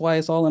 and that's why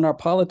it's all in our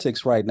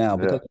politics right now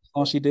yeah. because that's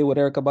all she did with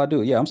Erica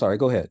Badu. Yeah, I'm sorry.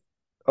 Go ahead.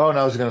 Oh, and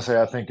I was going to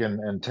say, I think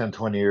in 10,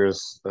 20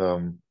 years,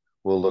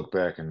 we'll look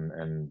back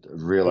and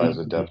realize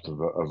the Mhm. depth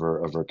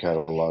of her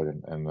catalog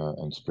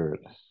and spirit.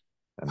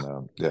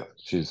 And yeah,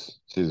 she's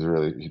a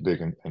really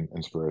big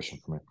inspiration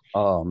for me.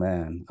 Oh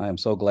man, I am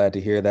so glad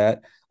to hear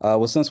that.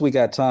 Well, since we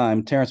got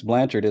time, Terrence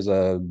Blanchard is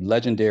a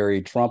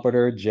legendary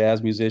trumpeter,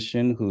 jazz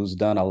musician who's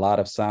done a lot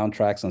of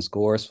soundtracks and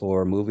scores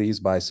for movies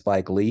by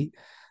Spike Lee.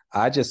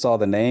 I just saw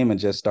the name and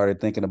just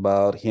started thinking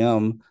about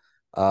him,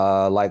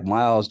 like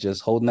Miles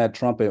just holding that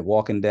trumpet,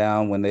 walking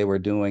down when they were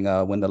doing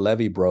 "When the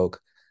Levee Broke"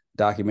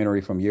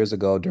 documentary from years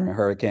ago during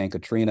Hurricane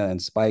Katrina, and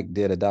Spike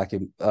did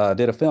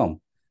a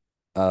film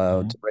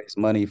Hmm. to raise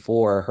money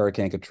for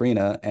Hurricane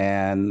Katrina.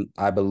 And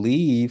I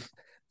believe,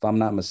 if I'm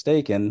not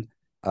mistaken,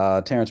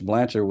 Terrence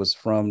Blanchard was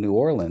from New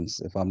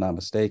Orleans, if I'm not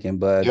mistaken.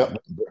 But Yep,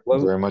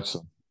 what, very much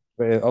so.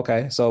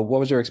 okay, so what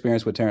was your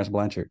experience with Terrence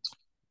Blanchard?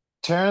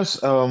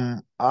 Terrence,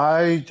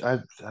 I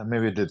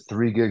maybe did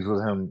 3 gigs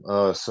with him,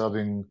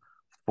 subbing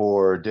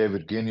for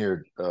David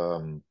Ginyard,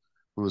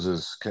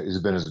 he's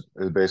been his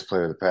bass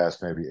player the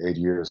past maybe 8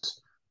 years,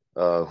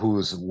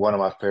 who's one of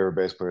my favorite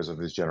bass players of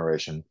his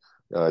generation.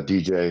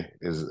 DJ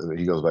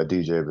he goes by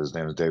DJ, but his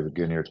name is David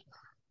Ginyard.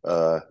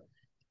 Uh,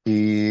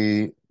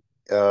 he,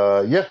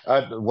 yeah, I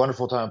had a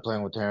wonderful time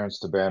playing with Terrence.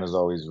 The band is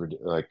always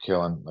like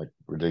killing, like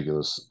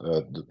ridiculous.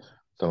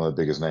 Some of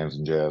the biggest names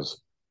in jazz.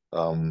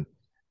 Um,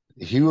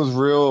 he was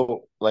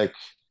real, like,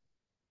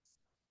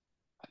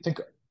 I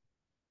think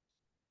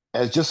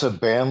as just a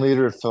band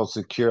leader, it felt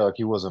secure. Like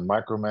he wasn't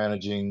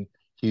micromanaging.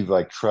 He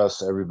like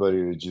trusts everybody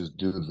to just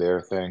do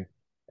their thing.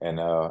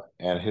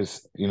 And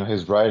his,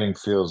 his writing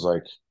feels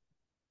like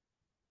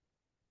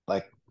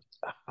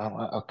kind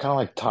of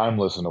like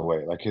timeless in a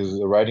way. Like his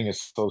the writing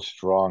is so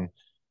strong.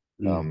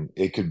 Mm,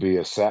 It could be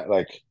a sat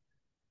like,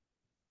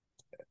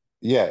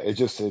 yeah,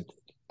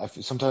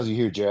 sometimes you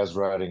hear jazz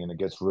writing and it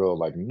gets real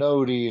like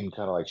notey and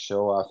kind of like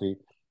show offy.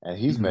 And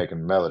he's mm,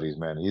 making melodies,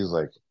 man. He's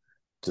like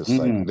just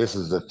like mm. this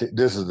is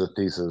the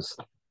thesis,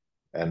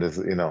 and this,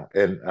 and I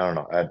don't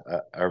know,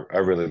 I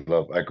really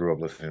love. I grew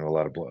up listening to a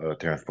lot of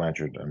Terrence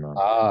Blanchard, and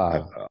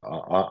Ah,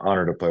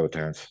 honored to play with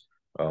Terrence,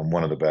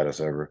 one of the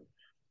baddest ever.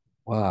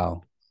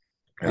 wow.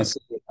 Yeah, And see,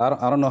 I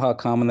don't know how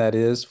common that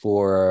is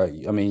for,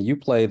 I mean, you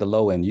play the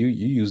low end, you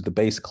use the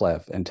bass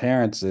clef, and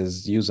Terrence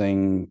is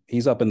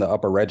he's up in the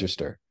upper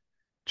register.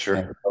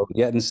 And sure. so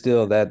yet and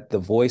still that the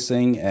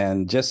voicing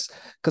and just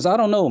because I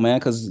don't know, man,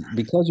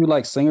 because you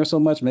like singers so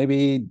much,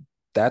 maybe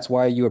that's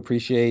why you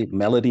appreciate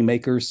melody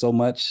makers so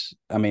much.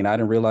 I mean, I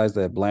didn't realize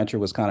that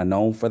Blanchard was kind of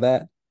known for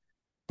that,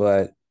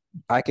 but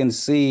I can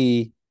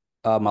see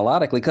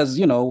melodically because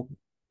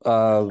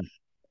uh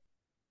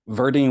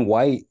Verdine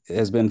White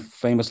has been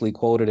famously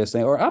quoted as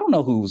saying, or I don't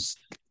know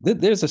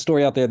there's a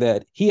story out there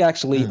that he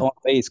actually Mm. on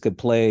bass could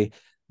play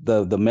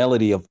the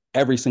melody of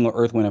every single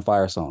Earth, Wind, and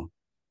Fire song.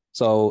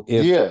 So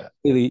if Yeah,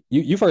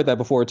 you've heard that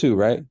before too,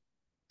 right?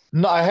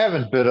 no, I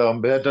haven't, but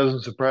that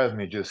doesn't surprise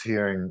me.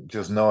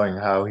 Just knowing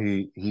how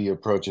he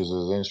approaches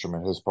his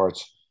instrument, his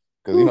parts,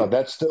 because Ooh.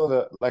 that's still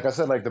the like I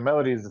said, like the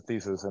melody is the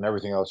thesis, and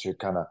everything else should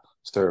kind of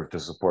serve to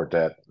support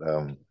that.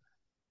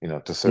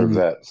 To serve Mhm.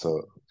 that.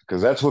 So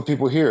because that's what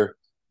people hear.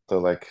 So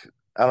like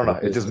I don't know,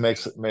 That it is just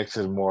makes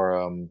it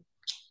more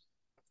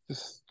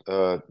just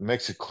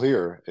makes it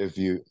clear if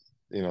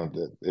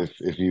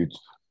if you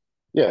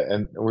yeah,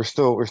 and we're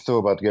still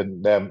about to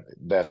get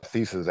that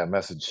thesis, that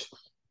message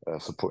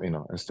support,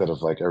 instead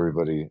of like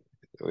everybody,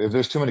 if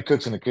there's too many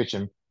cooks in the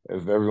kitchen,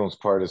 if everyone's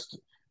part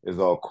is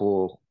all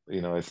cool,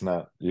 it's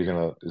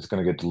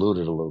gonna get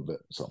diluted a little bit.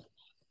 So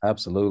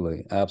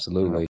absolutely, yeah.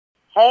 absolutely.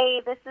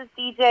 Hey, this is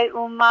DJ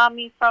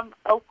Umami from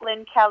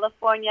Oakland,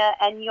 California,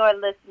 and you're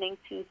listening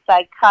to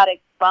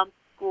Psychotic Bump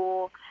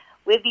School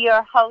with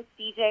your host,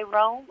 DJ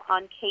Rome,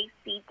 on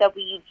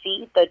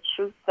KCWG,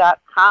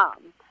 thetruth.com,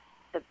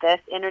 the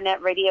best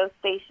internet radio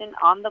station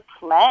on the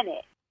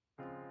planet.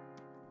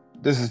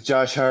 This is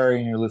Josh Harry,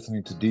 and you're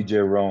listening to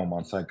DJ Rome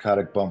on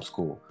Psychotic Bump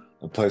School,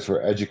 the place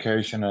where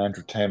education and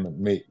entertainment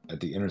meet at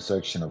the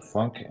intersection of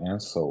funk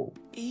and soul.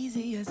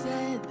 Easier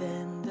said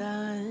than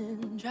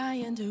done,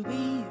 trying to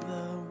be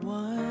the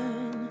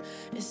one.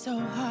 It's so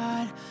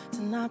hard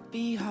to not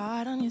be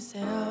hard on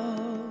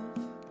yourself.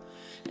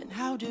 And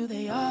how do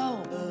they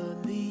all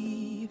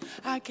believe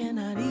I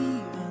cannot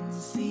even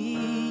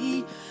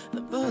see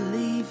the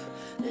believe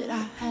that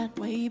I had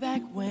way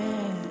back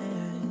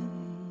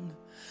when.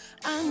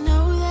 I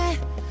know that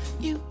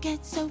you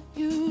get so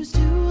used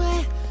to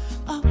it,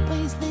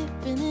 always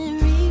living in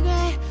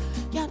regret.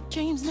 Your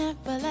dreams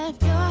never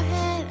left your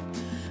head,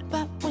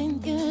 but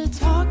when you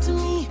talk to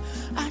me,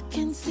 I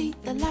can see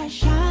the light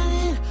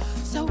shining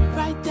so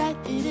bright that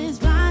it is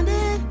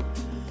blinding.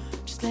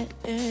 Just let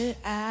it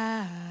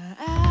out.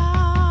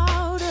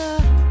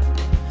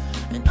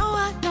 And oh,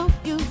 I know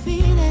you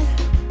feel it,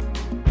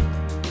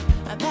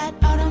 that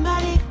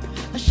automatic,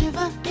 a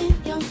shiver in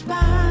your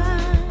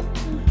spine.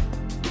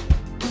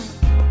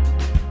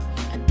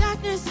 And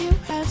darkness, you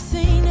have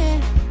seen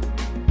it,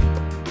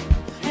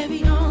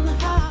 heavy on the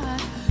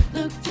heart,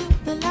 look to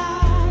the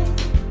light.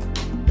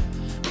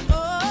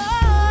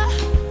 Oh,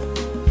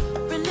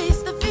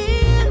 release the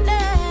feeling,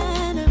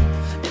 and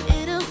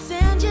it'll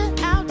send you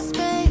out to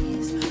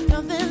space.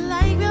 Nothing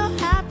like real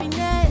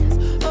happiness.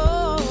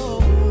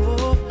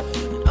 Oh,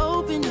 and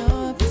open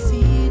up the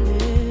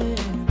ceiling.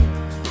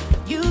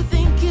 You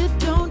think you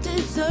don't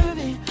deserve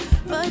it,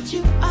 but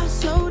you are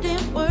so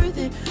damn worth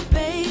it,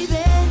 baby.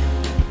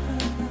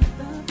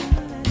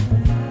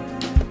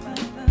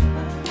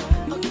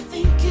 Oh, you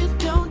think you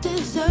don't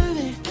deserve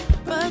it,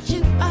 but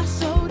you are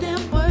so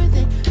damn worth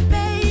it,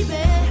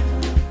 baby.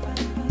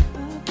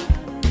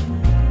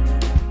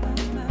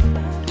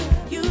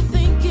 You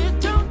think you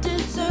don't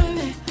deserve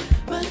it,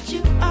 but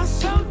you are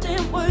so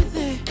damn worth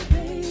it,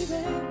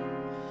 baby.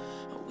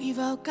 We've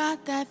all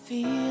got that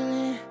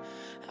feeling.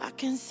 I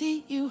can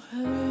see you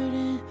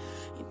hurting.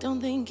 You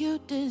don't think you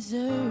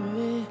deserve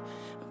it,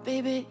 but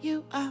baby,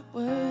 you are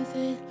worth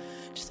it.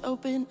 Just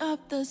open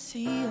up the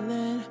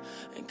ceiling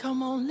and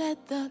come on,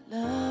 let the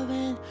love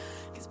in.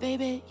 'Cause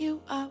baby,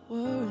 you are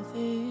worth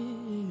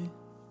it.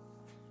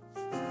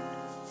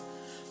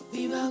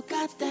 We've all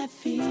got that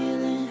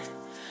feeling.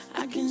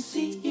 I can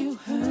see you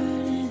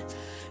hurting.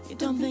 You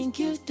don't think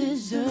you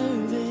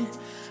deserve it,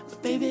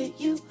 but baby,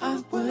 you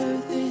are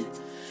worth it.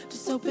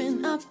 Just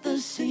open up the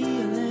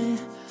ceiling.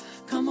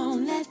 Come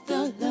on, let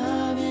the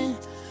love in.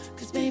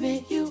 'Cause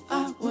baby, you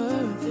are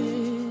worth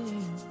it.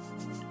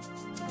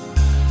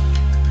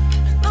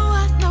 And oh,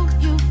 I know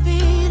you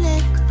feel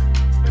it,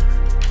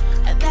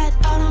 and that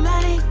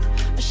automatic,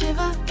 a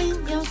shiver in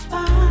your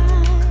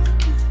spine.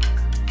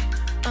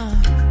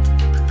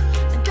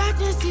 And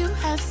darkness, you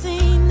have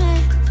seen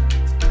it,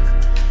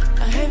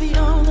 a heavy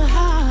on the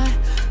heart,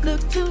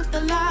 look to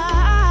the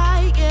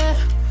light, yeah.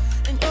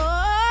 And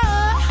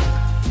oh,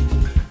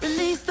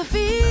 release the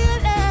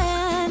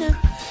feeling,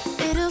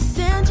 it'll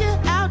send you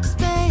out to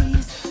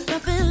space.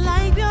 Nothing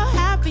like your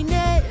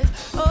happiness.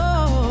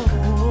 Oh,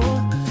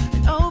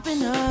 and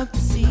open up the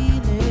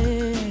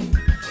ceiling.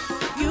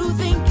 You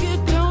think you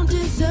don't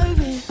deserve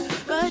it,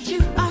 but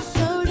you are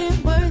so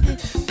damn worth it,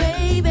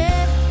 baby.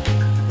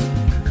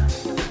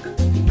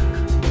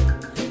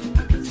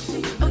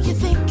 Oh, you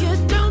think you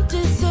don't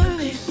deserve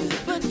it,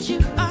 but you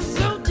are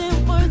so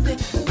damn worth it,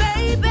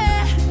 baby.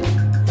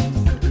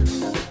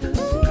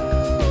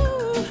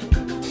 Ooh.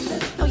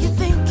 Oh, you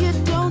think you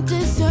don't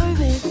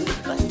deserve it,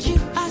 but you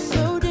are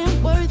so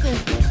damn worth it.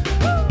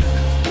 Woo.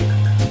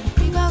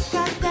 We've all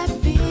got that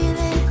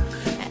feeling,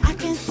 and I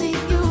can see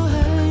you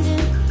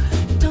hurting.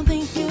 Don't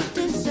think you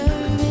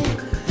deserve it,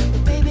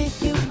 but baby,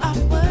 you are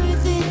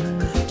worth it.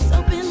 Just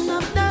open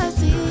up the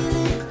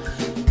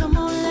ceiling, come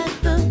on, let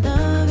the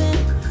love in.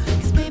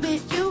 'Cause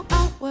baby, you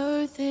are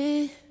worth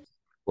it.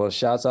 Well,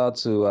 shouts out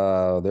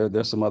to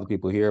there's some other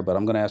people here, but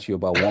I'm gonna ask you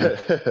about one.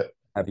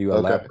 Have you Okay.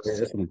 elaborate?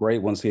 There's some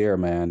great ones here,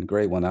 man.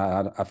 Great one.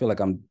 I feel like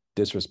I'm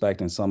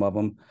disrespecting some of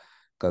them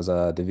because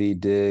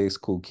David Diggs,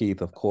 Cool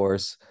Keith, of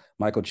course,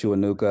 Michael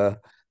Chuanuka.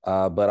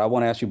 But I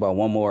want to ask you about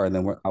one more, and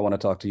then I want to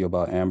talk to you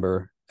about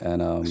Amber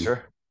and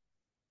Sure.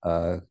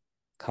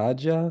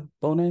 Kaja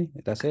Bone.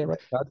 Did I say it right?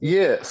 Kaja?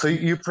 Yeah, so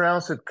you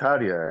pronounce it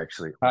Kadia,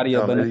 actually.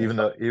 Kadia Bone. Even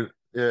though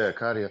yeah,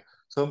 Kadia.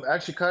 So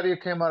actually, Kadia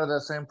came out of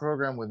that same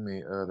program with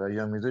me, that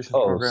Young Musicians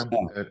Oh, program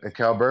snap. at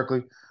Cal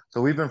Berkeley.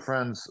 So we've been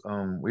friends.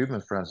 We've been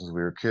friends since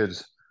we were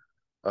kids.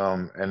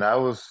 And I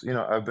was,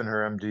 I've been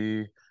her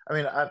MD. I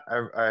mean,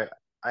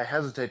 I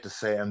hesitate to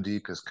say MD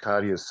because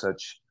Kadia is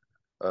such,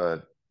 uh,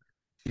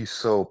 she's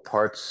so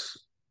parts,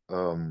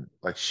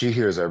 like she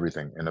hears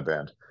everything in a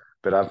band.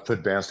 But I've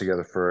put bands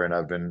together for her,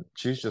 and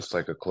she's just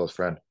like a close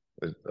friend.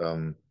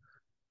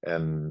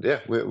 And yeah,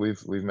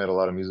 we've made a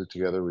lot of music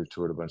together. We've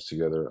toured a bunch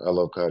together. I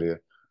love Kadia.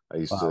 I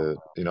used Wow.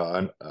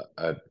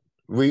 to,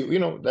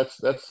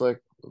 that's like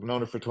I've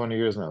known her for 20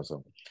 years now.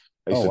 So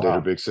I used Oh, to date her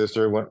wow. big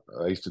sister.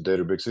 I used to date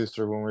her big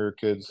sister when we were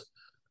kids.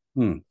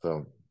 Hmm.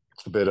 So,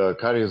 but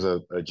Kadia is a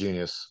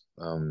genius.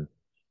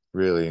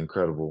 Really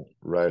incredible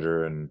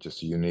writer and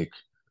just a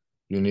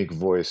unique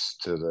voice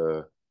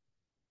to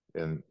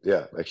and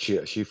yeah, like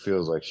she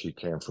feels like she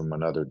came from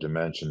another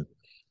dimension.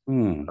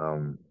 Hmm.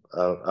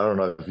 I don't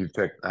know if you've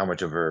checked how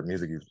much of her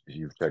music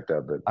you've checked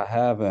out, but I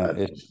haven't.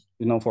 I, It's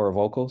for her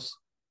vocals.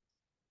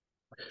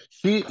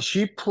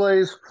 she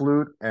plays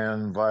flute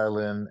and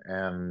violin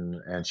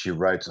and she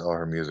writes all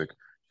her music.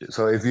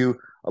 So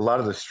a lot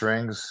of the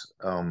strings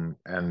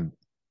and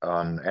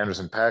on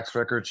Anderson .Paak's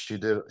record. She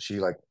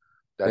like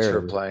that's There her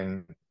it is.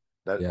 playing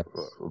that Yes.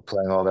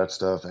 playing all that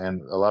stuff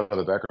and a lot of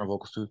the background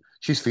vocals too.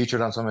 She's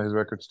featured on some of his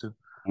records too.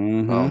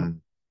 Mm-hmm.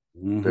 Um,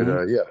 but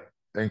Mm-hmm.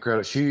 yeah,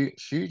 incredible.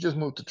 She just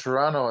moved to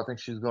Toronto. I think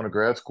she's going to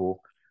grad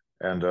school,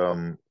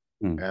 and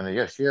Mm.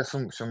 yeah, she has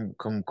some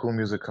cool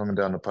music coming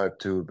down the pipe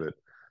too.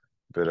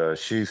 But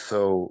she's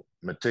so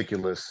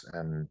meticulous,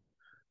 and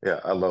yeah,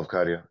 I love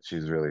Katia.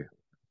 She's really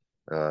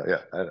yeah.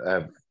 I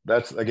have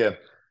that's again.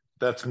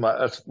 That's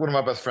one of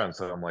my best friends.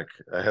 So I'm like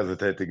I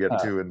hesitate to get Uh,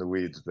 too in the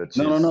weeds, but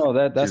no, no, no.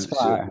 That's she's a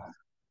fine.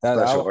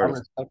 special I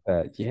artist. respect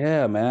that.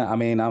 Yeah, man. I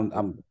mean,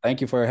 I'm thank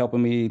you for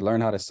helping me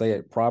learn how to say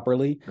it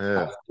properly. I've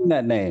Yeah. seen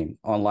that name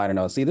on liner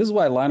notes. See, this is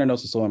why liner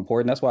notes are so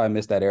important. That's why I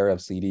missed that era of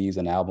CDs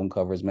and album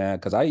covers, man.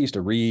 Because I used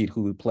to read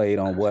who played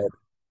on what,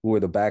 who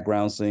were the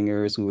background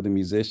singers, who were the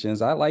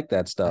musicians. I like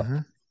that stuff. Hmm.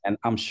 And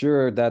I'm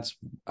sure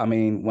I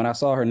mean, when I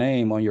saw her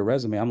name on your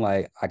resume, I'm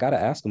like, I gotta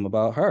ask him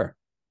about her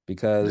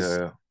because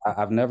Yeah.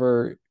 I've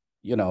never,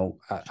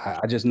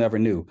 I just never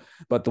knew.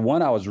 But the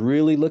one I was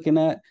really looking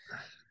at,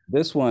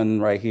 this one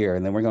right here,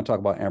 and then we're going to talk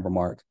about Amber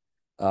Mark.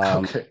 Yeah.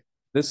 Um, Okay.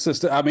 this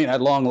sister, I mean, at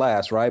long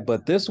last, right?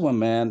 But this one,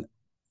 man,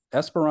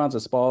 Esperanza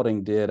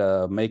Spalding did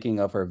a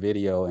making of her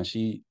video, and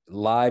she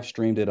live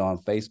streamed it on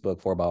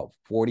Facebook for about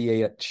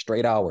 48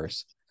 straight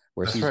hours.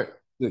 Where That's she's, right.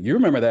 you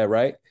remember that,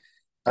 right?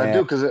 I do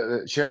And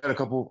because she had a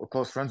couple of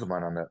close friends of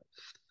mine on that.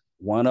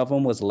 one of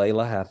them was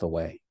Layla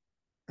Hathaway.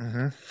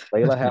 Hmm.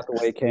 Layla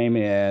Hathaway came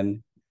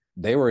in;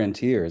 they were in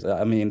tears.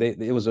 I mean,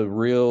 it was a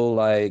real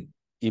like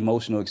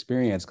emotional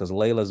experience because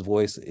Layla's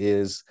voice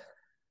is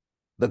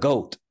the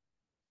goat.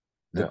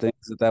 The Yeah.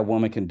 things that that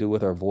woman can do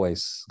with her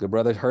voice. Good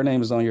brother, her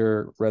name is on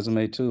your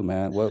resume too,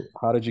 man. What?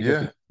 How did you get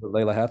to Yeah.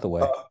 Layla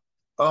Hathaway?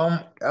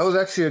 Uh, I was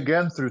actually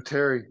again through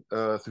Terry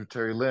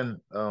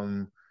Lynn.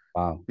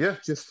 Wow. Yeah,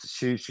 just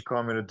she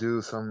called me to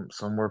do some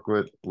work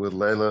with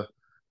Layla,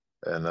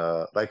 and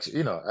like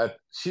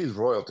she's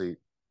royalty.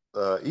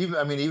 Even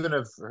I mean, even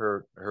if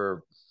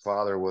her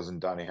father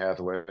wasn't Donny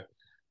Hathaway,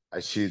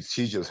 she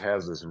just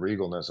has this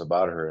regalness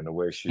about her in the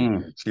way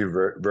Mm. she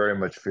very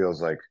much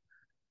feels like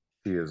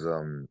she is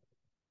a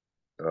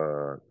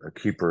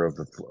keeper of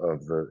the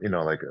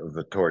like of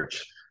the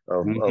torch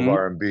of Mm-hmm.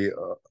 R&B,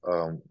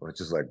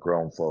 which is like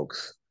grown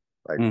folks,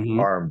 like Mm-hmm.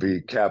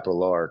 R&B,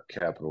 capital R,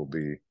 capital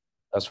B,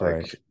 That's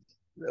right. like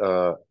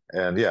uh,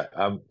 and yeah,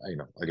 I'm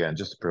again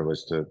just a privilege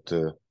to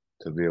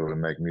be able to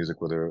make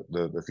music with her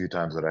the few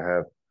times that I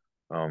have,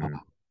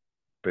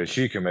 but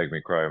she can make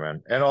me cry,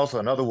 man. And also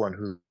another one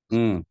who's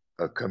Mm.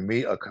 a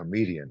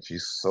comedian.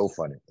 She's so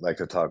funny, like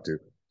to talk to.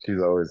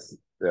 She's always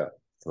yeah.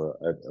 So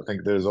I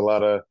think there's a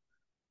lot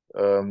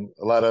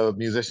of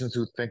musicians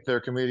who think they're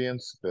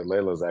comedians, but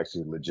Layla's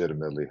actually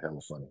legitimately hella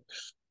funny.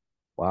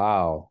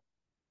 Wow.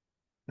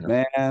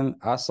 Yeah, Man,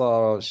 I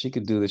saw she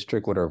could do this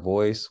trick with her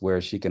voice where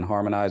she can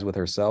harmonize with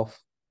herself.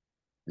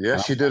 yeah,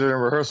 And she did it in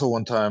rehearsal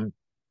one time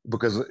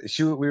because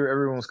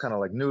everyone was kind of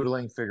like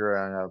noodling,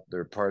 figuring out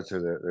their parts or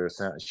their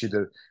sound. She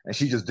did, and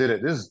she just did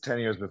it. This is 10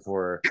 years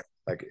before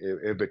like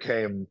it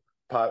became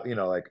pop.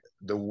 Like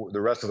the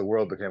rest of the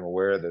world became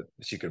aware that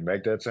she could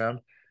make that sound,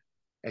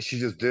 and she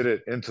just did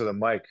it into the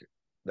mic.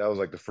 That was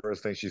like the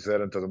first thing she said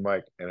into the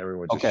mic, and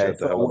everyone just okay, shut the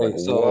so hell up. Like, wait,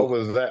 what so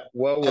was that?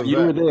 What was you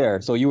were that?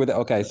 there. So you were there.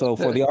 Okay, so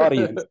for the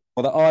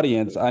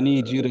audience, I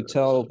need you to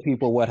tell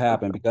people what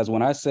happened because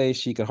when I say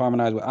she could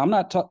harmonize with, I'm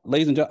not,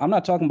 ladies and gentlemen, I'm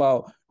not talking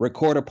about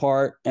record a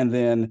part and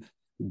then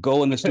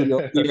go in the studio,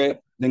 hear it,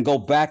 then go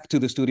back to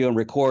the studio and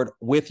record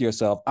with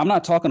yourself. I'm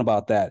not talking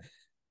about that.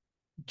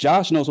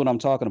 Josh knows what I'm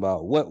talking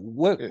about.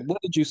 What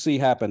did you see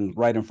happen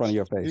right in front of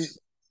your she, face?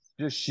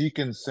 she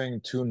can sing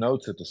two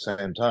notes at the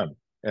same time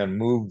and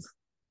move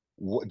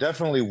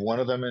definitely one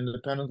of them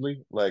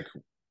independently. Like,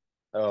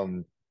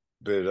 um,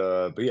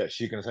 but yeah,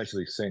 she can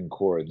essentially sing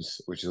chords,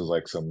 which is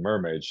like some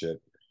mermaid shit.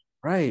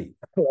 Right.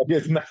 Like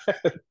it's not.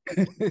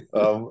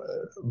 Um,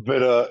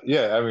 but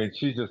yeah, I mean,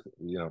 she's just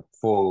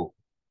full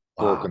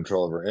Wow.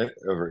 control of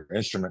her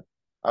instrument.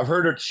 I've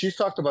heard her. She's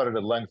talked about it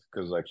at length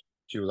because like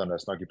she was on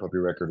that Snarky Puppy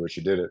record where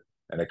she did it,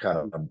 and it kind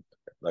of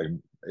like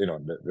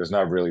there's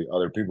not really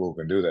other people who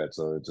can do that,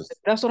 so it just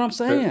That's what I'm fit.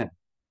 saying.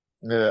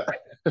 Yeah.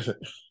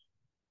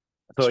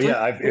 So Straight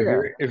yeah,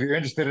 there. if you're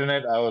interested in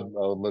it, I would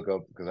look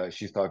up because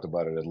she's talked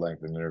about it at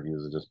length in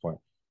interviews at this point.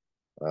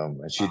 And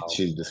Wow.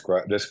 she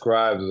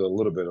describes a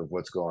little bit of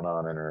what's going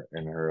on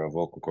in her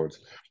vocal cords.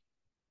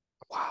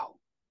 Wow.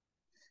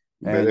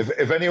 But Man,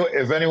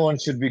 if anyone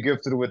should be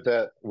gifted with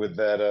that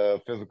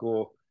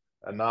physical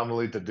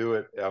anomaly to do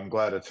it, I'm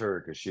glad it's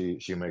her because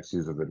she makes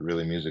use of it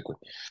really musically.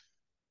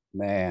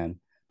 man.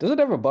 Does it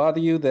ever bother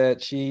you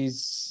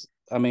that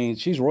I mean,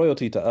 she's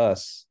royalty to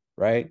us,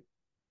 right?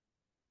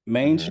 Hmm.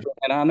 Mainstream,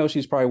 and I know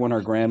she's probably won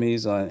her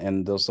Grammys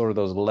and those sort of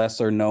those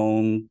lesser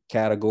known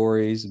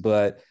categories,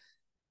 but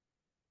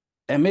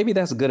and maybe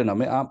that's good enough.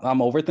 I'm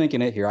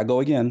overthinking it here. I go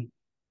again,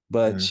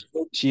 but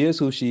Hmm. she is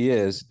who she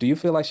is. Do you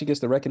feel like she gets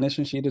the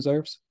recognition she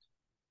deserves?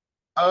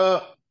 Uh,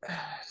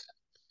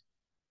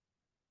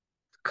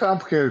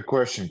 complicated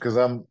question because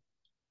I'm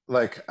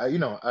like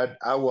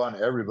I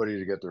want everybody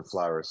to get their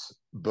flowers,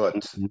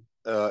 Mhm.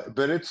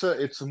 but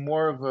it's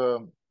more of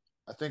a,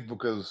 I think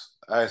because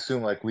I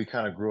assume like we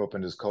kind of grew up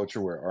in this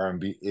culture where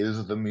R&B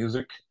is the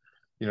music.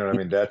 You know what I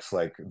mean? That's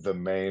like the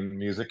main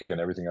music, and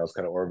everything else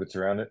kind of orbits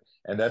around it.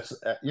 And that's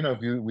if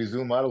we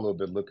zoom out a little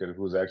bit, look at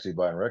who's actually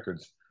buying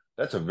records.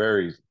 That's a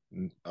very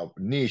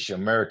niche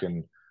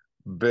American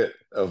bit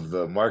of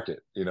the market,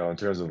 in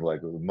terms of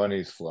like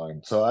money's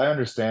flowing. So I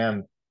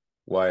understand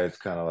why it's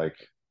kind of like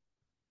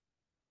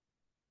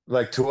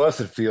to us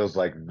it feels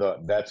like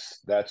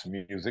that's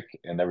music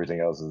and everything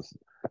else is,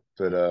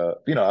 but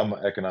I'm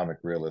an economic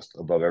realist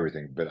above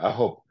everything, but I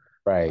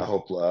Right,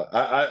 hope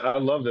I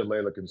love that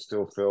Layla can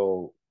still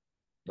feel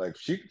like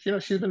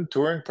she's been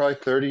touring probably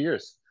 30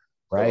 years.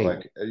 So right.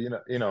 like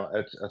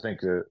I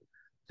think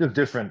just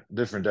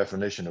different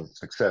definition of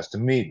success to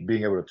me,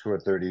 being able to tour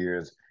 30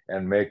 years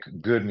and make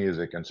good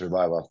music and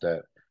survive off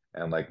that,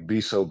 and like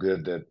be so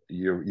good that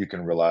you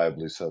can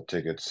reliably sell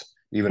tickets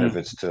even if Mm,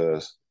 it's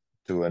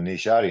to a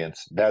niche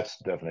audience. That's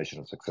the definition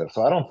of success.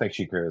 So I don't think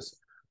she cares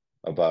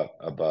about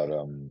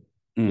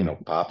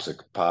mm.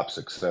 pop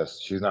success.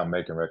 She's not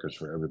making records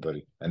for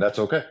everybody, and that's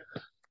okay.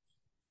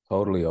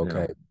 Totally You okay.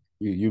 know,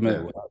 You yeah,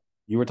 meant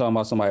you were talking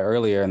about somebody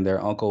earlier, and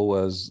their uncle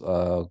was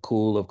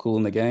cool of Cool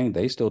in the Gang.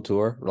 They still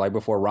tour, like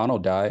before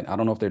Ronald died. I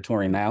don't know if they're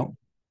touring now,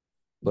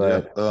 yeah.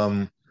 but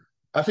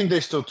I think they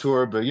still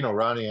tour, but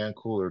Ronnie and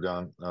Cool are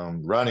gone.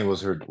 Ronnie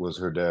was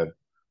her dad.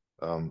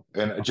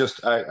 And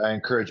just I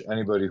encourage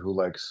anybody who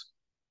likes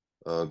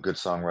good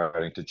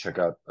songwriting to check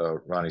out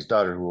Ronnie's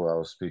daughter, who I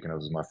was speaking of,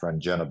 is my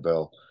friend Jenna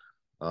Bell.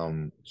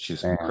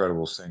 She's an man,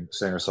 incredible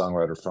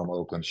singer-songwriter from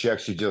Oakland. She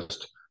actually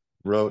just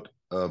wrote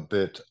a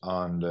bit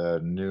on the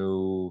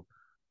new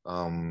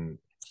um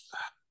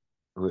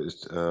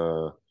it's,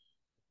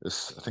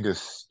 I think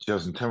it's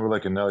Justin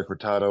Timberlake and Nelly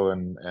Furtado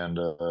and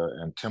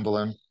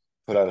Timbaland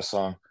put out a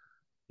song.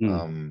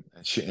 mm,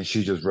 And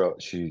she just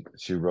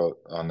she wrote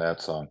on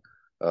that song.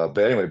 But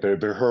anyway,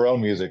 but her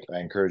own music, I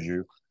encourage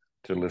you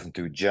to listen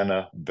to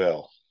Jenna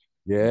Bell.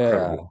 yeah,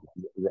 Incredible.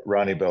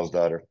 Ronnie Bell's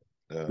daughter.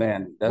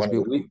 man, that's One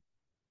of good. the,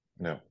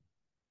 no.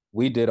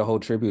 We did a whole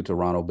tribute to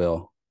Ronald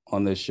Bell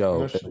on this No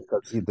show sh-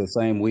 because the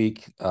same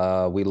week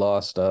we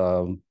lost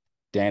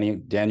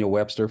Daniel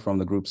Webster from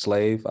the group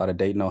Slave out of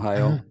Dayton,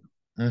 Ohio.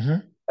 hmm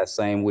That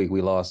same week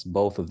we lost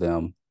both of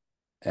them.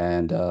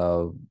 And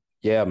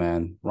yeah,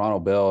 man,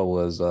 Ronald Bell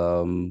was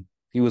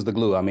he was the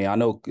glue. I mean, I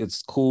know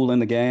it's Cool in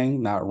the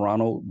Gang, not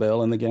Ronald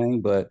Bell in the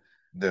Gang, but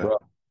Yeah. bro,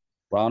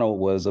 Ronald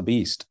was a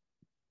beast,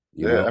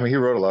 you Yeah. know? I mean, he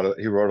wrote a lot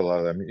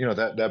of them.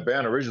 That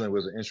band originally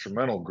was an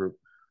instrumental group.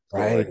 So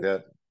Right. like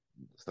that,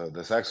 so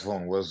the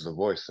saxophone was the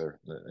voice there.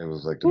 It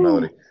was like the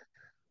melody.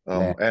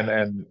 Woo.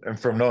 Man. And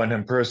from knowing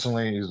him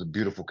personally, he's a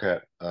beautiful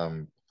cat.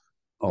 Oh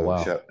So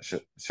wow.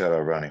 shout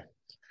out Ronnie.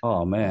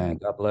 Oh Um, man,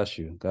 God bless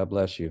you. God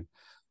bless you.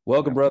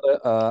 Well, good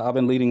brother. I've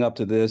been leading up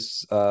to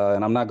this,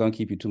 and I'm not going to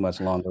keep you too much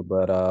longer.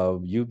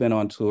 But you've been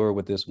on tour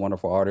with this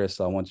wonderful artist.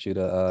 So I want you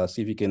to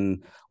see if you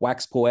can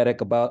wax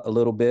poetic about a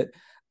little bit.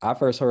 I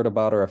first heard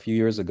about her a few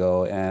years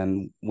ago,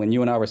 and when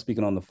you and I were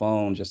speaking on the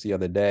phone just the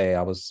other day,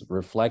 I was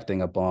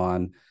reflecting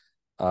upon.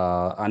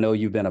 I know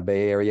you've been a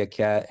Bay Area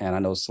cat, and I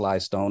know Sly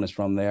Stone is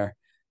from there,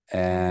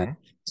 and mhm,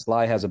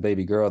 Sly has a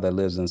baby girl that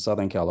lives in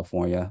Southern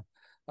California.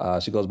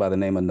 She goes by the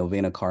name of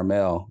Novena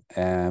Carmel.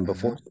 And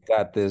before mhm. she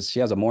got this, she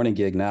has a morning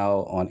gig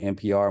now on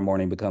NPR,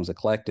 Morning Becomes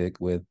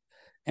Eclectic with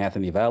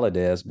Anthony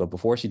Valadez. But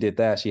before she did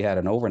that, she had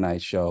an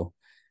overnight show.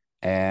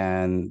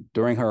 And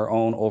during her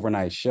own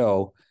overnight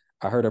show,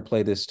 I heard her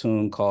play this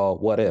tune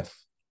called What If?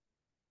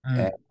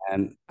 And, Mm.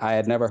 and I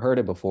had never heard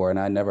it before, and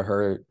I never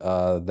heard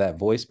that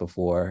voice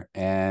before,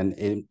 and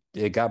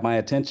it got my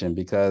attention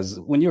because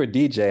when you're a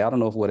DJ, I don't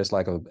know if what it's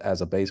like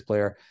as a bass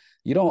player,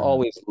 you don't Mhm.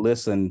 always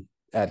listen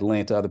at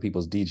length to other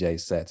people's DJ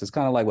sets. It's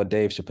kind of like what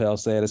Dave Chappelle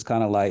said. It's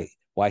kind of like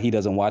why he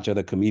doesn't watch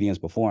other comedians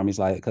perform. He's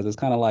like, because it's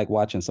kind of like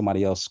watching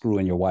somebody else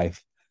screwing your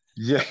wife.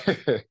 Yeah,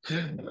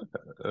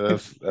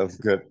 that's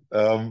good.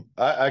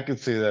 I could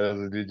see that as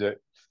a DJ.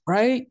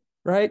 Right.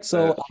 Right. Uh,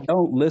 So I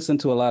don't listen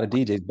to a lot of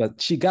DJs, but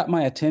she got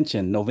my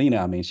attention. Novena,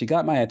 I mean, she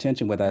got my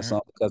attention with that mhm,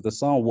 song because the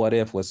song What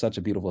If was such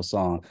a beautiful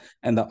song.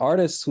 And the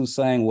artist who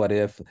sang What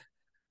If,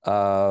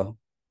 uh,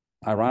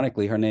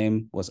 ironically, her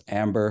name was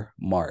Amber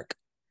Mark.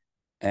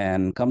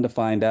 And come to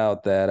find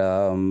out that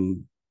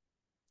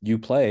you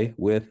play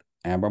with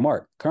Amber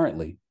Mark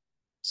currently.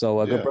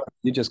 So, good yeah. brother,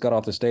 you just got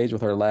off the stage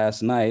with her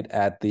last night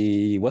at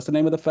the, what's the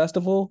name of the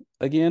festival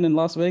again in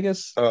Las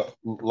Vegas?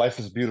 Life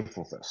is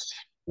Beautiful Fest.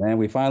 And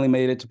we finally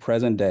made it to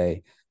present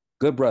day.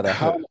 Good brother,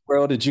 how in the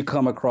world did you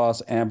come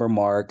across Amber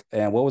Mark,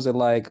 and what was it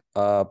like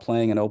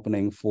playing an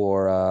opening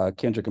for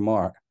Kendrick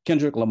Lamar?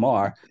 Kendrick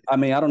Lamar. I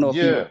mean, I don't know if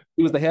Yeah.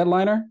 he was the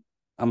headliner.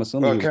 I'm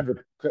assuming he was.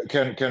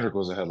 Kendrick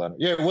was a headliner.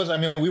 Yeah, it was. I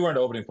mean, we weren't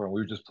opening for him.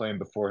 We were just playing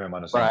before him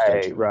on the same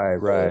stage. Right, right,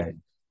 So, right,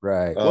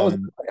 right. What was it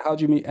um, like?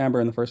 How'd you meet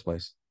Amber in the first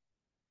place?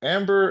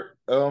 Amber,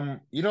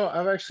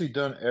 I've actually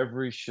done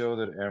every show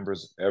that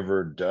Amber's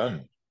ever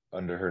done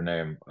under her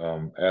name,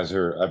 as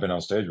her. I've been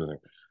on stage with her.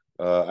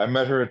 I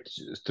met her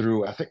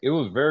through, I think it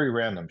was very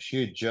random.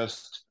 She had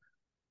just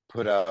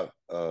put out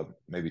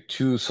maybe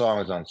 2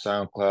 songs on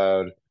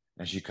SoundCloud,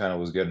 and she kind of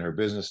was getting her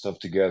business stuff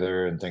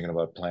together and thinking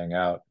about playing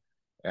out.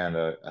 And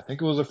I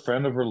think it was a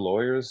friend of her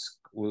lawyer's,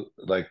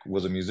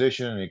 was a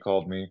musician, and he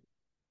called me.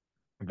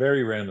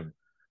 Very random.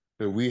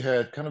 But we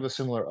had kind of a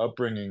similar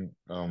upbringing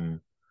in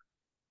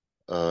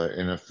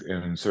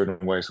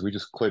certain ways. So we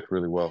just clicked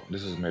really well.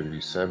 This is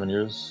maybe 7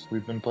 years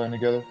we've been playing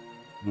together.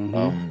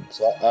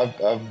 So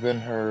I've been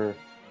her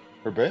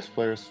bass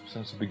player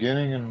since the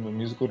beginning, and the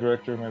musical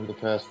director maybe the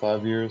past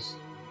 5 years.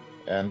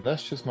 And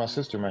that's just my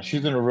sister, man.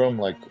 She's in a room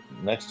like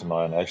next to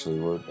mine. Actually,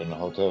 we're in a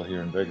hotel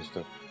here in Vegas.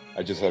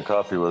 I just had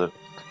coffee with her.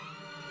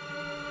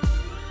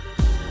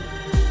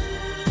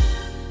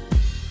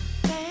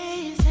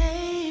 They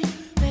say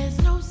there's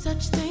no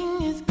such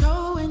thing as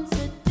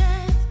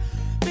coincidence.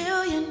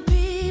 Billion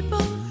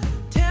people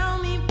tell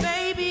me,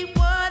 baby,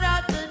 what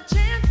are the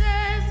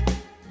chances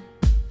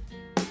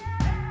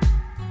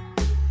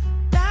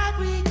that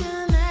we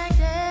connected?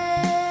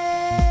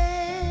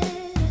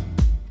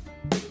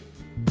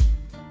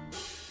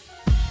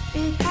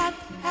 It had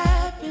to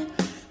happen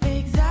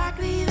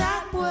exactly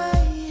that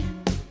way.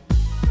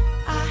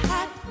 I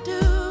had to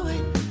do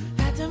it,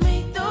 had to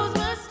make those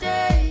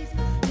mistakes.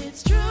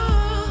 It's true,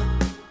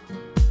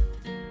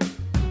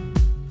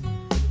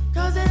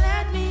 'cause it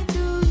led me to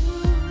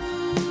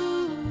you.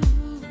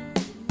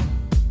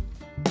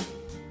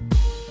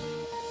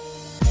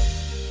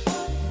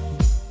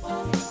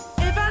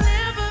 If I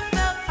never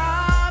felt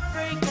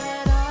heartbreak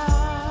at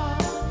all,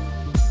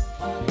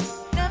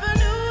 never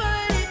knew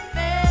what it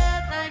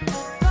felt like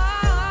to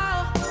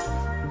fall.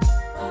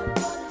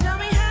 Tell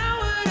me, how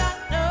would I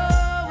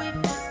know if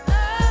it's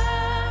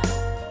love?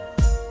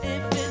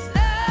 If it's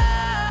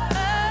love,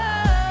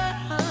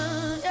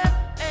 yeah,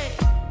 hey,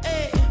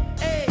 hey,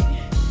 hey.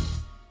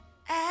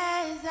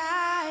 As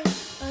I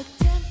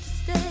attempt to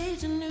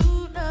stage a new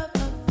love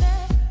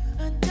affair,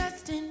 a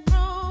destined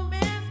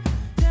romance,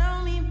 tell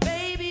me,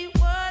 baby,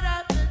 what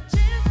are the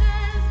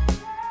chances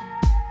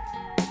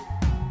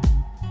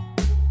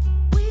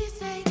we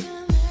stay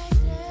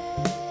connected?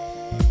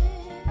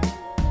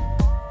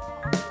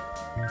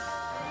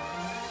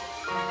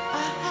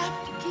 I have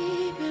to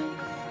keep him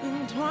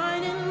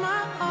entwined in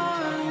my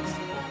arms.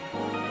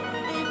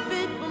 If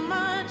it were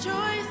my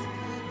choice,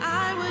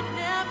 I would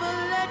never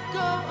let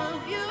go of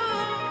you.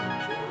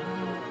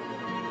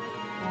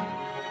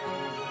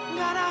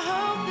 God, I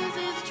hope this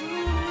is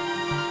true.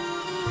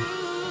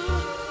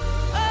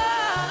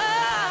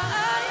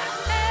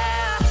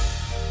 Yeah.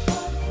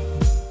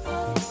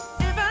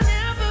 If I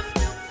never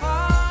felt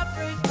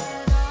heartbreak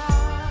at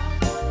all,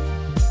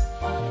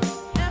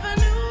 never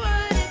knew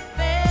what it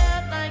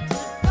felt like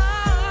to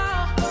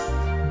fall.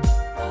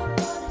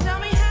 Tell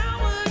me, how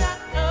would I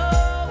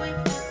know if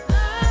it's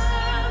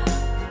love?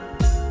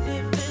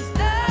 If it's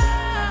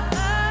love,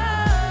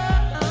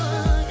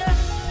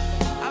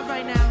 yeah. All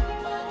right now,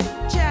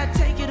 Chad,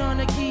 take it on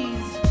the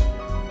keys.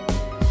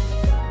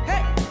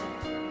 Hey.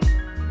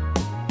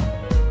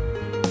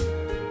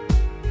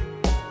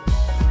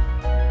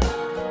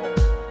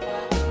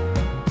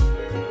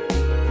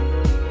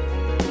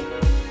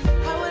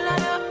 How will I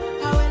know?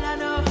 How will I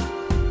know?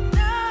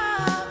 No,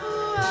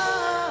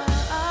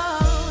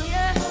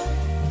 yeah.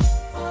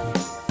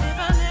 If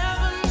I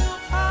never knew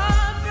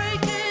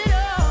heartbreak at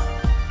all,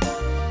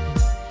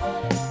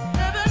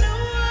 never knew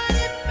what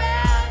it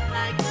felt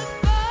like to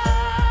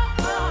fall.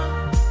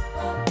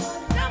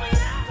 Tell me,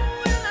 how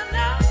will I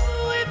know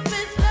if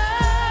it's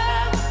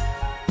love?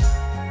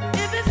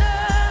 If it's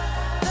love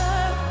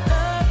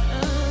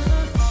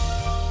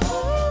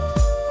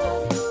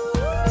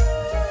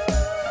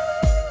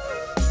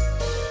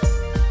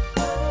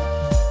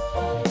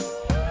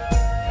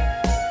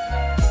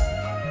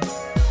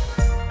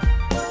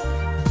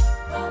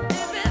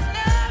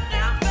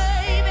now,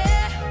 baby,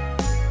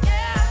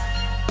 yeah.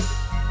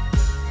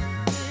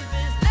 If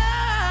it's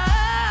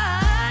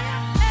love,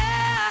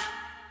 yeah.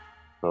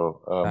 So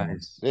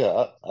Nice.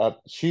 yeah,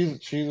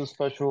 she's a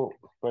special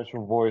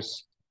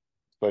voice,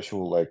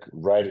 special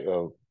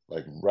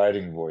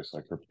writing voice.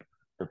 Like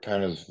her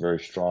pen is very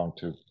strong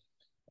too.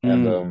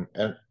 And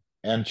Mm.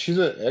 and she's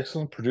an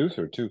excellent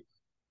producer too.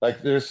 Like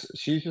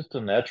she's just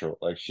a natural.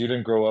 Like she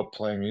didn't grow up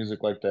playing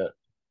music like that.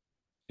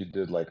 She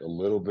did like a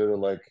little bit of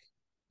like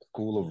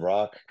School of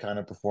Rock kind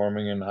of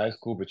performing in high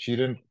school, but she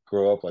didn't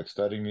grow up like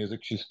studying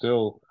music. She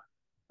still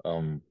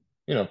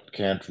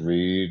can't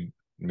read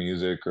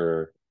music,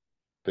 but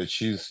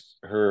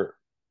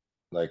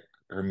like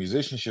her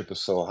musicianship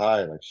is so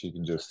high, like she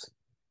can just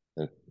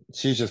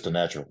she's just a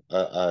natural.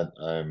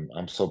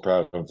 I'm so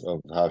proud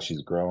of how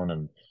she's grown,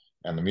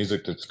 and the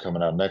music that's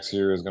coming out next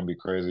year is gonna be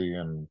crazy.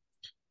 And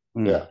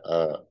Mm. yeah,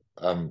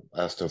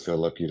 I still feel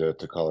lucky to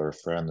call her a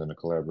friend and a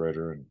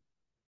collaborator. And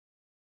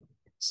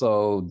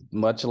So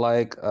much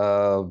like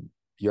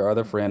your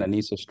other friend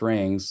Anissa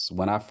Strings,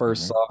 when I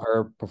first Mhm. saw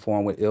her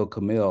perform with Il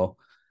Camille,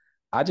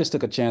 I just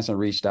took a chance and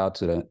reached out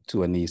to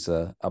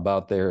Anissa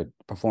about their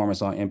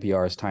performance on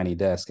NPR's Tiny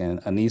Desk, and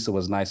Anissa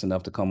was nice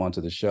enough to come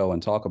onto the show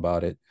and talk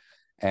about it.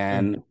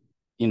 And,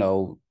 you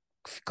know,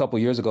 a couple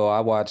years ago, I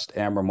watched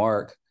Amber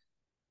Mark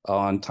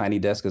on Tiny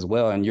Desk as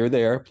well, and you're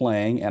there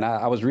playing. And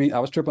I was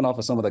tripping off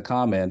of some of the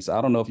comments.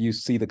 I don't know if you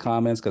see the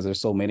comments because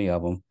there's so many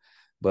of them,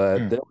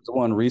 but there was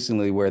one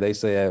recently where they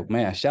said,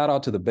 "Man, shout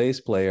out to the bass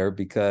player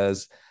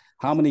because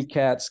how many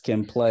cats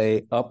can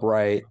play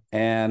upright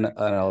and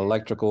an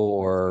electrical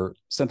or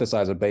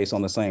synthesizer bass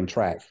on the same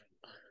track?"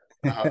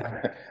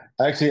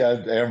 Actually,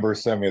 Amber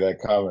sent me that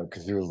comment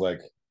because he was like,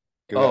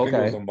 because I Oh, think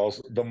it was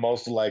okay. the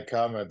most liked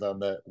comment on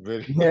that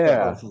video.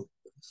 Yeah.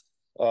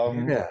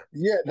 Yeah.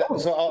 Yeah. Oh,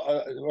 So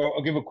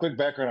I'll give a quick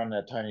background on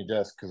that tiny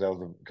desk because that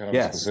was a kind of a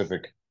yes.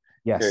 specific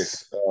Yes.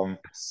 case.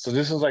 So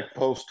this is like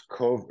post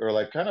COVID or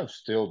like kind of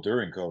still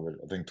during COVID.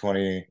 I think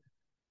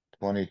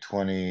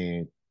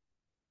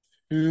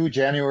 2022,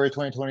 January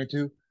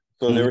 2022.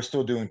 So they Mm-hmm. were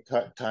still doing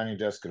tiny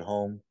desk at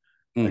home.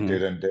 Like Mm-hmm. they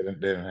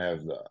didn't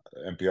have the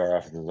NPR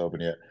offices open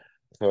yet.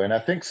 So and I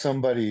think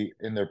somebody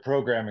in their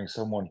programming,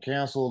 someone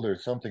canceled or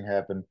something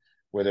happened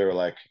where they were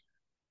like,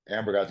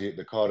 Amber got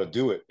the call to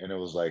do it, and it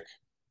was like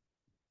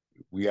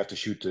we have to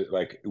shoot the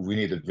like we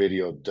need the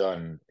video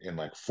done in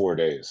like 4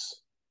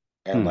 days.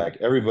 And Hmm. like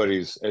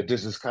everybody's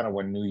this is kind of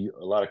when a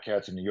lot of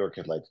cats in New York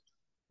had like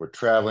were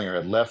traveling or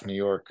had left New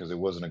York because it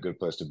wasn't a good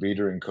place to be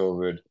during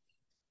COVID.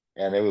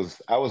 And it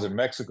was I was in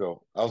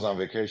Mexico. I was on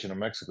vacation in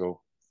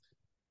Mexico,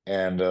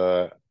 and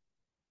I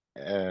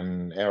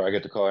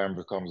get to call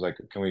Amber comes like,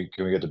 can we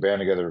get the band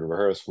together to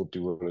rehearse? We'll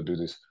do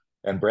this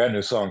and brand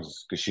new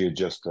songs because she had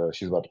just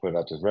she's about to put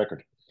out this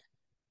record.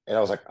 And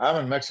I was like, I'm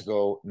in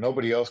Mexico.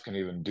 Nobody else can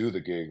even do the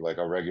gig like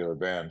our regular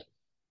band.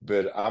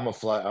 But I'm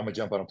gonna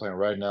jump on a plane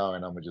right now,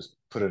 and I'm gonna just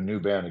put a new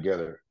band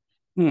together.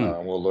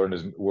 Hmm. We'll learn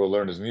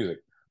his music.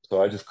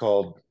 So I just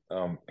called,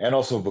 and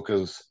also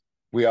because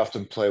we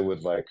often play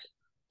with like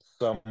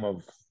some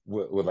of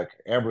with like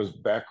Amber's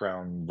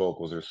background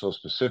vocals are so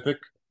specific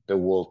that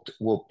we'll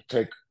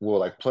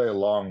like play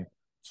along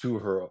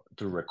to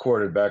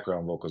recorded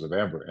background vocals of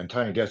Amber. And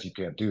Tiny Desk you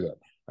can't do that.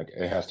 Like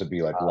it has to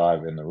be like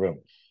live in the room.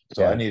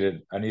 So Yeah.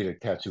 I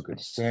needed cats who could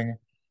sing.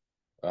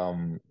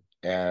 Um,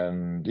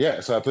 and yeah,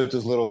 so I put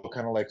this little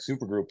kind of like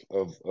super group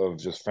of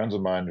just friends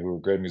of mine who were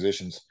great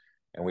musicians,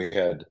 and we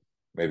had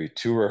maybe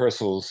two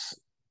rehearsals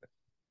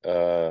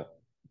uh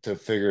to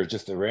figure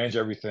just arrange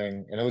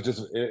everything, and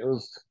it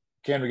was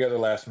came together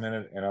last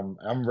minute, and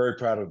I'm very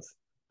proud of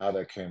how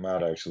that came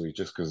out actually,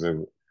 just because it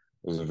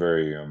was a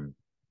very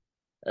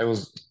it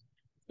was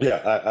yeah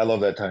I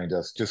love that tiny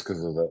desk just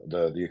because of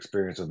the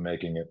experience of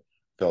making it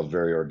felt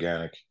very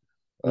organic.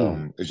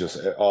 Hmm. It's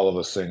just all of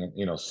us singing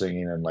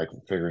and like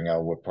figuring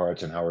out what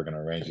parts and how we're going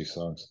to arrange these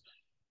songs.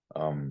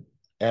 Um,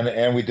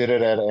 and we did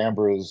it at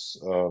Amber's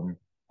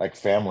like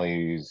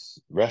family's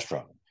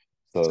restaurant.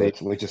 So See,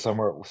 it's which is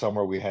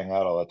somewhere we hang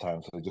out all the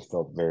time. So it just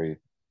felt very,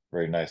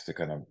 very nice to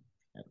kind of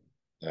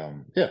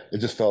yeah, it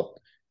just felt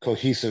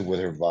cohesive with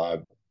her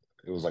vibe.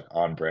 It was like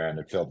on brand.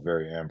 It felt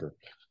very Amber.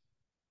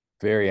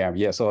 very Amber.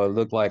 Yeah. So it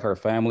looked like her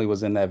family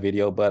was in that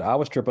video, but I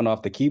was tripping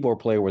off the keyboard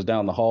player was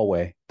down the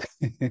hallway.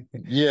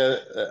 Yeah,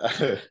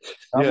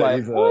 I'm yeah, like,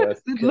 he's what?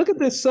 Look at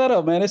this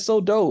setup, man. It's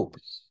so dope.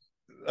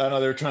 I know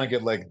they're trying to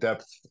get like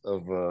depth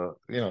of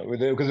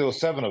because there was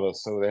seven of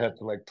us, so they had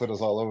to like put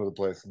us all over the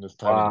place in this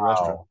tiny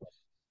restaurant. Wow.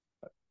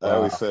 I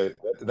always Wow. say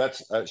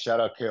that's shout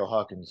out Kale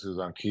Hawkins who's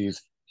on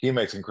keys. He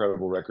makes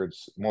incredible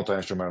records,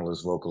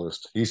 multi-instrumentalist,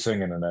 vocalist. He's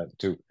singing in that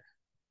too.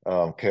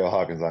 Kale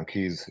Hawkins on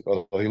keys.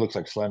 Although he looks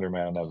like Slender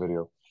Man in that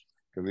video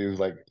because he was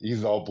like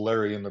he's all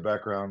blurry in the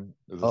background.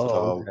 There's this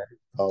Oh,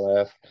 tall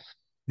ass.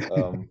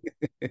 Um,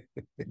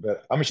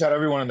 but I'm gonna shout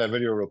everyone in that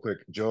video real quick.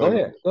 go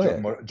ahead. Go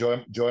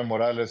ahead. Joy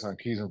Morales on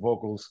keys and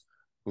vocals,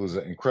 who's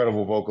an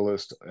incredible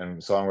vocalist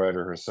and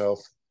songwriter herself.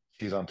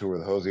 She's on tour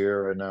with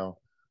Hosier right now.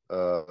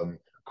 Um,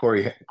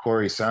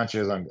 Corey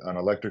Sanchez on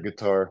electric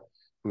guitar,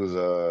 who's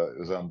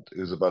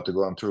about to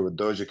go on tour with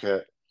Doja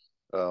Cat.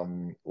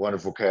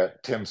 Wonderful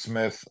cat. Tim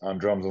Smith on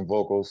drums and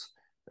vocals.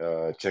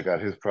 Check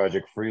out his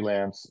project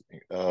Freelance.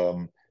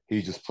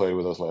 He just played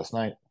with us last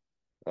night.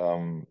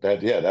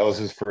 That was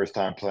his first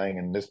time playing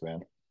in this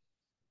band.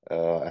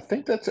 I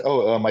think that's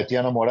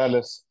Maitiana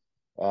Morales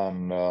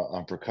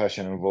on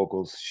percussion and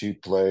vocals. She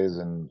plays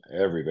in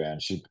every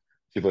band. She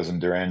plays in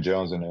Duran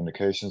Jones and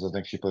Indications. I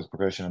think she plays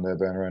percussion in that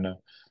band right now.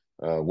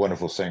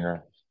 Wonderful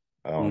singer.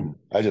 Mm.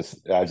 I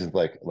just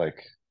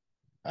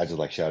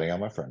like shouting out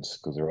my friends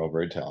because they're all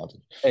very talented.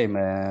 Hey,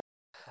 man.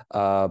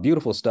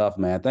 Beautiful stuff,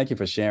 man. Thank you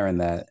for sharing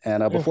that.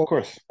 And Yeah, of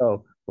course.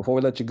 before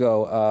we let you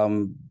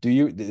go,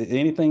 did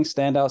anything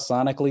stand out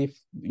sonically?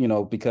 You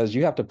know, because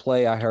you have to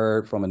play. I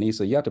heard from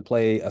Anissa, you have to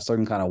play a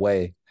certain kind of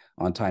way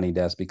on Tiny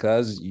Desk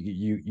because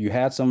you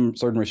had some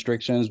certain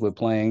restrictions with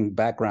playing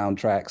background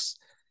tracks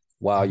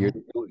while you're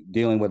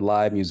dealing with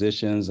live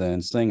musicians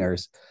and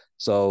singers.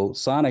 So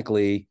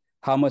sonically,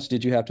 how much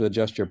did you have to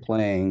adjust your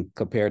playing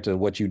compared to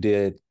what you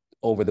did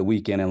over the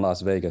weekend in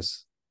Las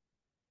Vegas?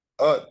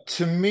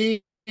 To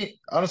me,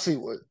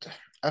 honestly,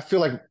 I feel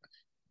like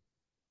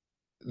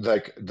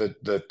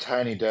the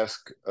tiny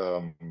desk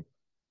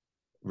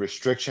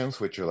restrictions,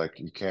 which are like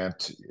you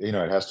can't, it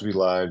has to be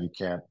live. You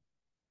can't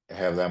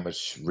have that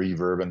much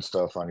reverb and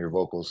stuff on your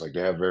vocals. Like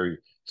they have very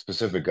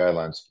specific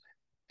guidelines.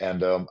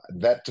 And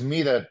that to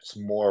me, that's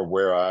more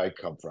where I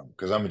come from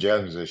because I'm a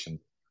jazz musician,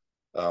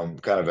 kind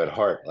of at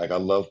heart. Like I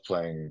love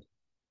playing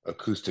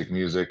acoustic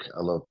music.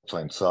 I love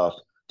playing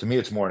soft. To me,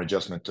 it's more an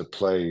adjustment to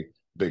play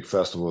big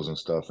festivals and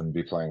stuff and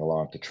be playing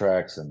along to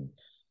tracks and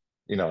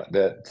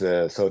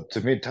that. So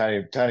to me,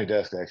 Tiny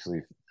Desk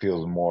actually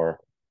feels more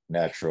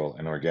natural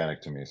and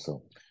organic to me.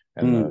 So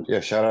and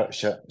yeah, shout out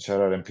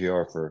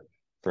NPR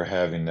for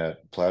having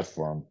that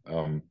platform.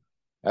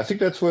 I think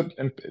that's what,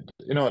 and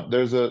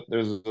there's a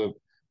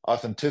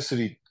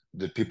authenticity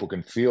that people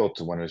can feel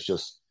to when it's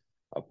just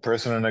a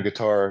person and a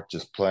guitar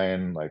just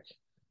playing. Like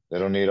they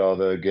don't need all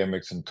the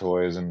gimmicks and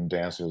toys and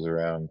dancers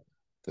around.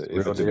 If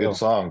Real it's a good deal.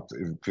 song,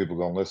 people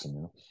gonna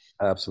listen.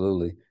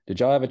 Absolutely. Did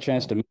y'all have a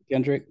chance to meet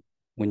Kendrick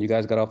when you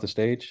guys got off the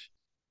stage?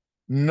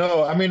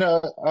 No, I mean,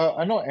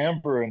 I know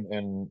Amber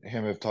and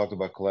him have talked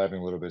about collabing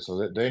a little bit,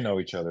 so they know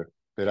each other.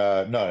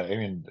 But no, I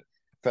mean,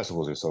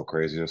 festivals are so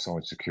crazy. There's so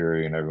much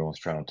security, and everyone's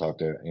trying to talk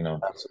to, so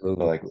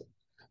Absolutely. like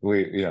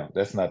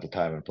that's not the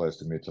time and place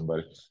to meet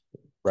somebody. So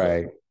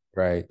Right,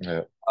 right.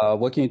 yeah.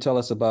 What can you tell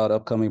us about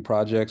upcoming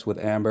projects with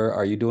Amber?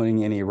 Are you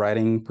doing any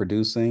writing,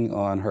 producing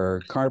on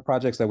her current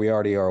projects that we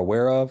already are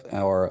aware of,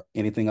 or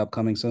anything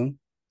upcoming soon?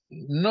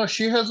 No,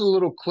 she has a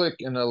little clique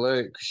in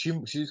LA.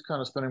 She's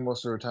kind of spending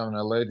most of her time in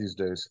LA these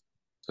days.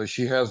 So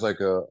she has like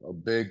a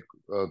big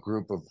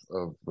group of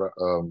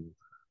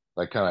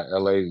like kind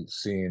of LA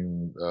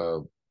scene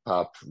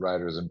pop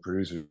writers and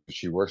producers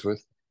she works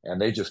with, and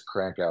they just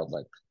crank out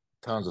like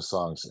tons of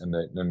songs and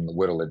then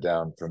whittle it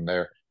down from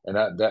there. And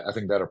that I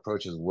think that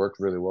approach has worked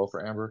really well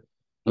for Amber.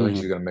 So I think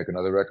Mhm. she's gonna make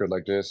another record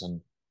like this.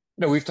 And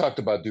we've talked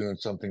about doing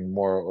something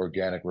more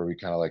organic where we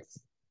kind of like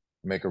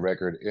make a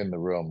record in the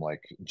room,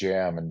 like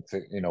jam and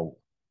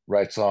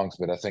write songs.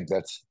 But I think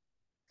that's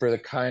for the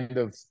kind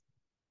of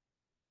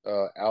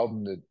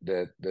album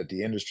that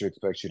the industry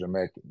expects you to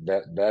make.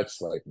 That's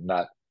like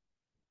not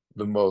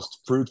the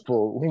most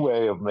fruitful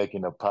way of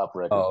making a pop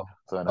record. Oh,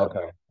 So no,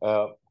 okay.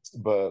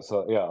 but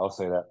so yeah, I'll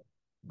say that.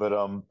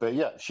 But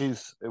yeah,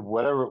 she's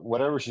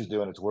whatever she's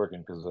doing, it's working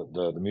because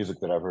the music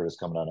that I've heard is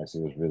coming out next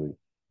year is really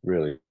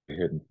really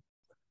hitting.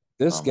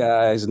 This Um,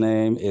 guy's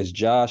name is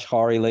Josh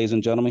Hari, ladies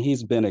and gentlemen.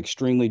 He's been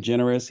extremely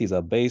generous. He's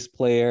a bass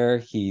player.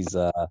 He's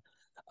a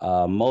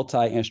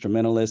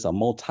multi-instrumentalist, a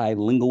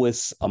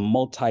multilinguist, a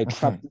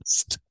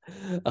multi-trumpist.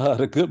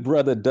 The good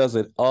brother does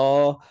it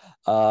all.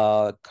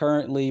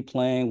 Currently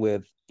playing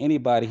with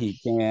anybody he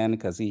can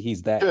because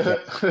he's that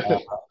guy. Uh,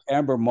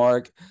 Amber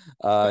Mark,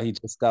 he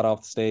just got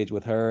off the stage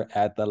with her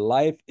at the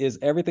Life is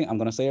Everything. I'm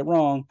going to say it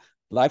wrong.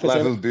 Life is Life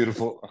Every- is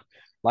beautiful.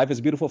 Life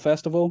is Beautiful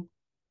Festival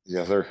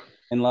Yes, sir.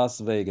 in Las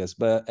Vegas.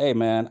 But hey,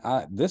 man,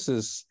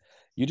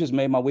 you just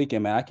made my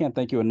weekend, man. I can't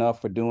thank you enough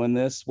for doing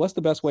this. What's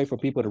the best way for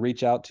people to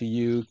reach out to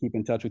you, keep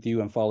in touch with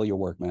you, and follow your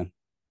work, man?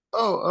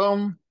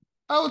 Oh,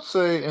 I would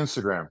say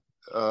Instagram.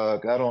 I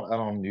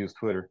don't use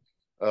Twitter.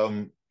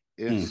 Um,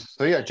 Mm. it's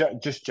so yeah,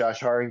 just Josh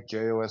Hari,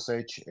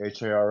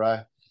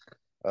 JoshHari,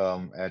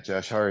 at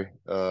Josh Hari.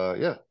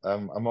 Yeah,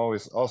 I'm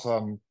always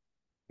also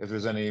if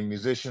there's any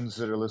musicians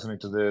that are listening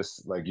to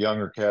this, like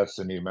younger cats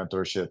that need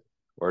mentorship,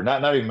 or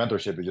not even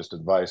mentorship, but just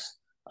advice.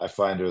 I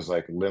find there's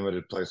like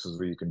limited places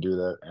where you can do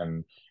that,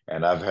 and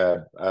I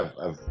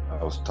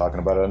was talking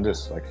about it on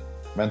this. Like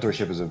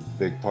mentorship is a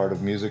big part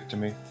of music to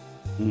me.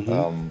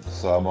 Hmm.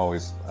 So I'm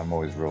always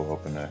real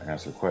open to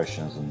answer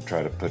questions and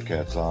try to put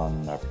cats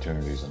on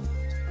opportunities and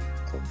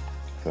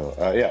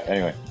yeah.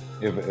 Anyway,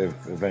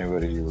 if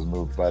anybody was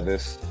moved by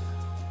this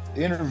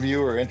interview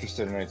or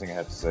interested in anything I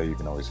had to say, you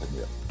can always hit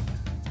me up.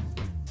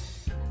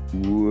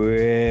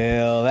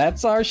 Well,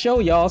 that's our show,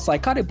 y'all.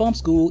 Psychotic Bump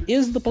School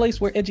is the place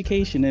where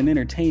education and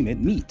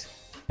entertainment meet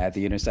at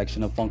the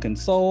intersection of funk and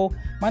soul.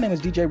 My name is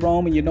DJ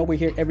Rome, and we're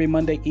here every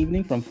Monday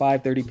evening from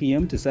 5:30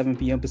 p.m. to 7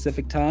 p.m.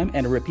 Pacific time,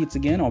 and it repeats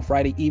again on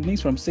Friday evenings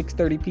from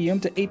 6:30 p.m.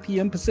 to 8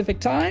 p.m. Pacific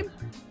time.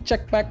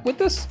 Check back with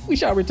us. We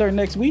shall return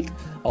next week.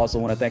 Also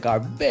want to thank our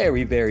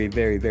very, very,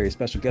 very, very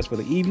special guest for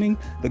the evening,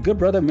 the good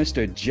brother,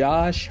 Mr.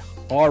 Josh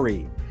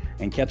Hari.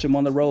 And catch him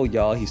on the road,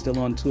 y'all. He's still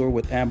on tour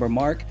with Amber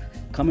Mark,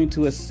 coming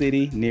to a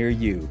city near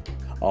you.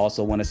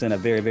 Also want to send a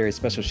very, very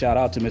special shout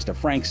out to Mr.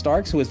 Frank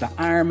Starks, who is the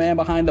Iron Man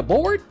behind the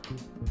board.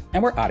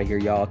 And we're out of here,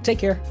 y'all. Take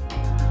care.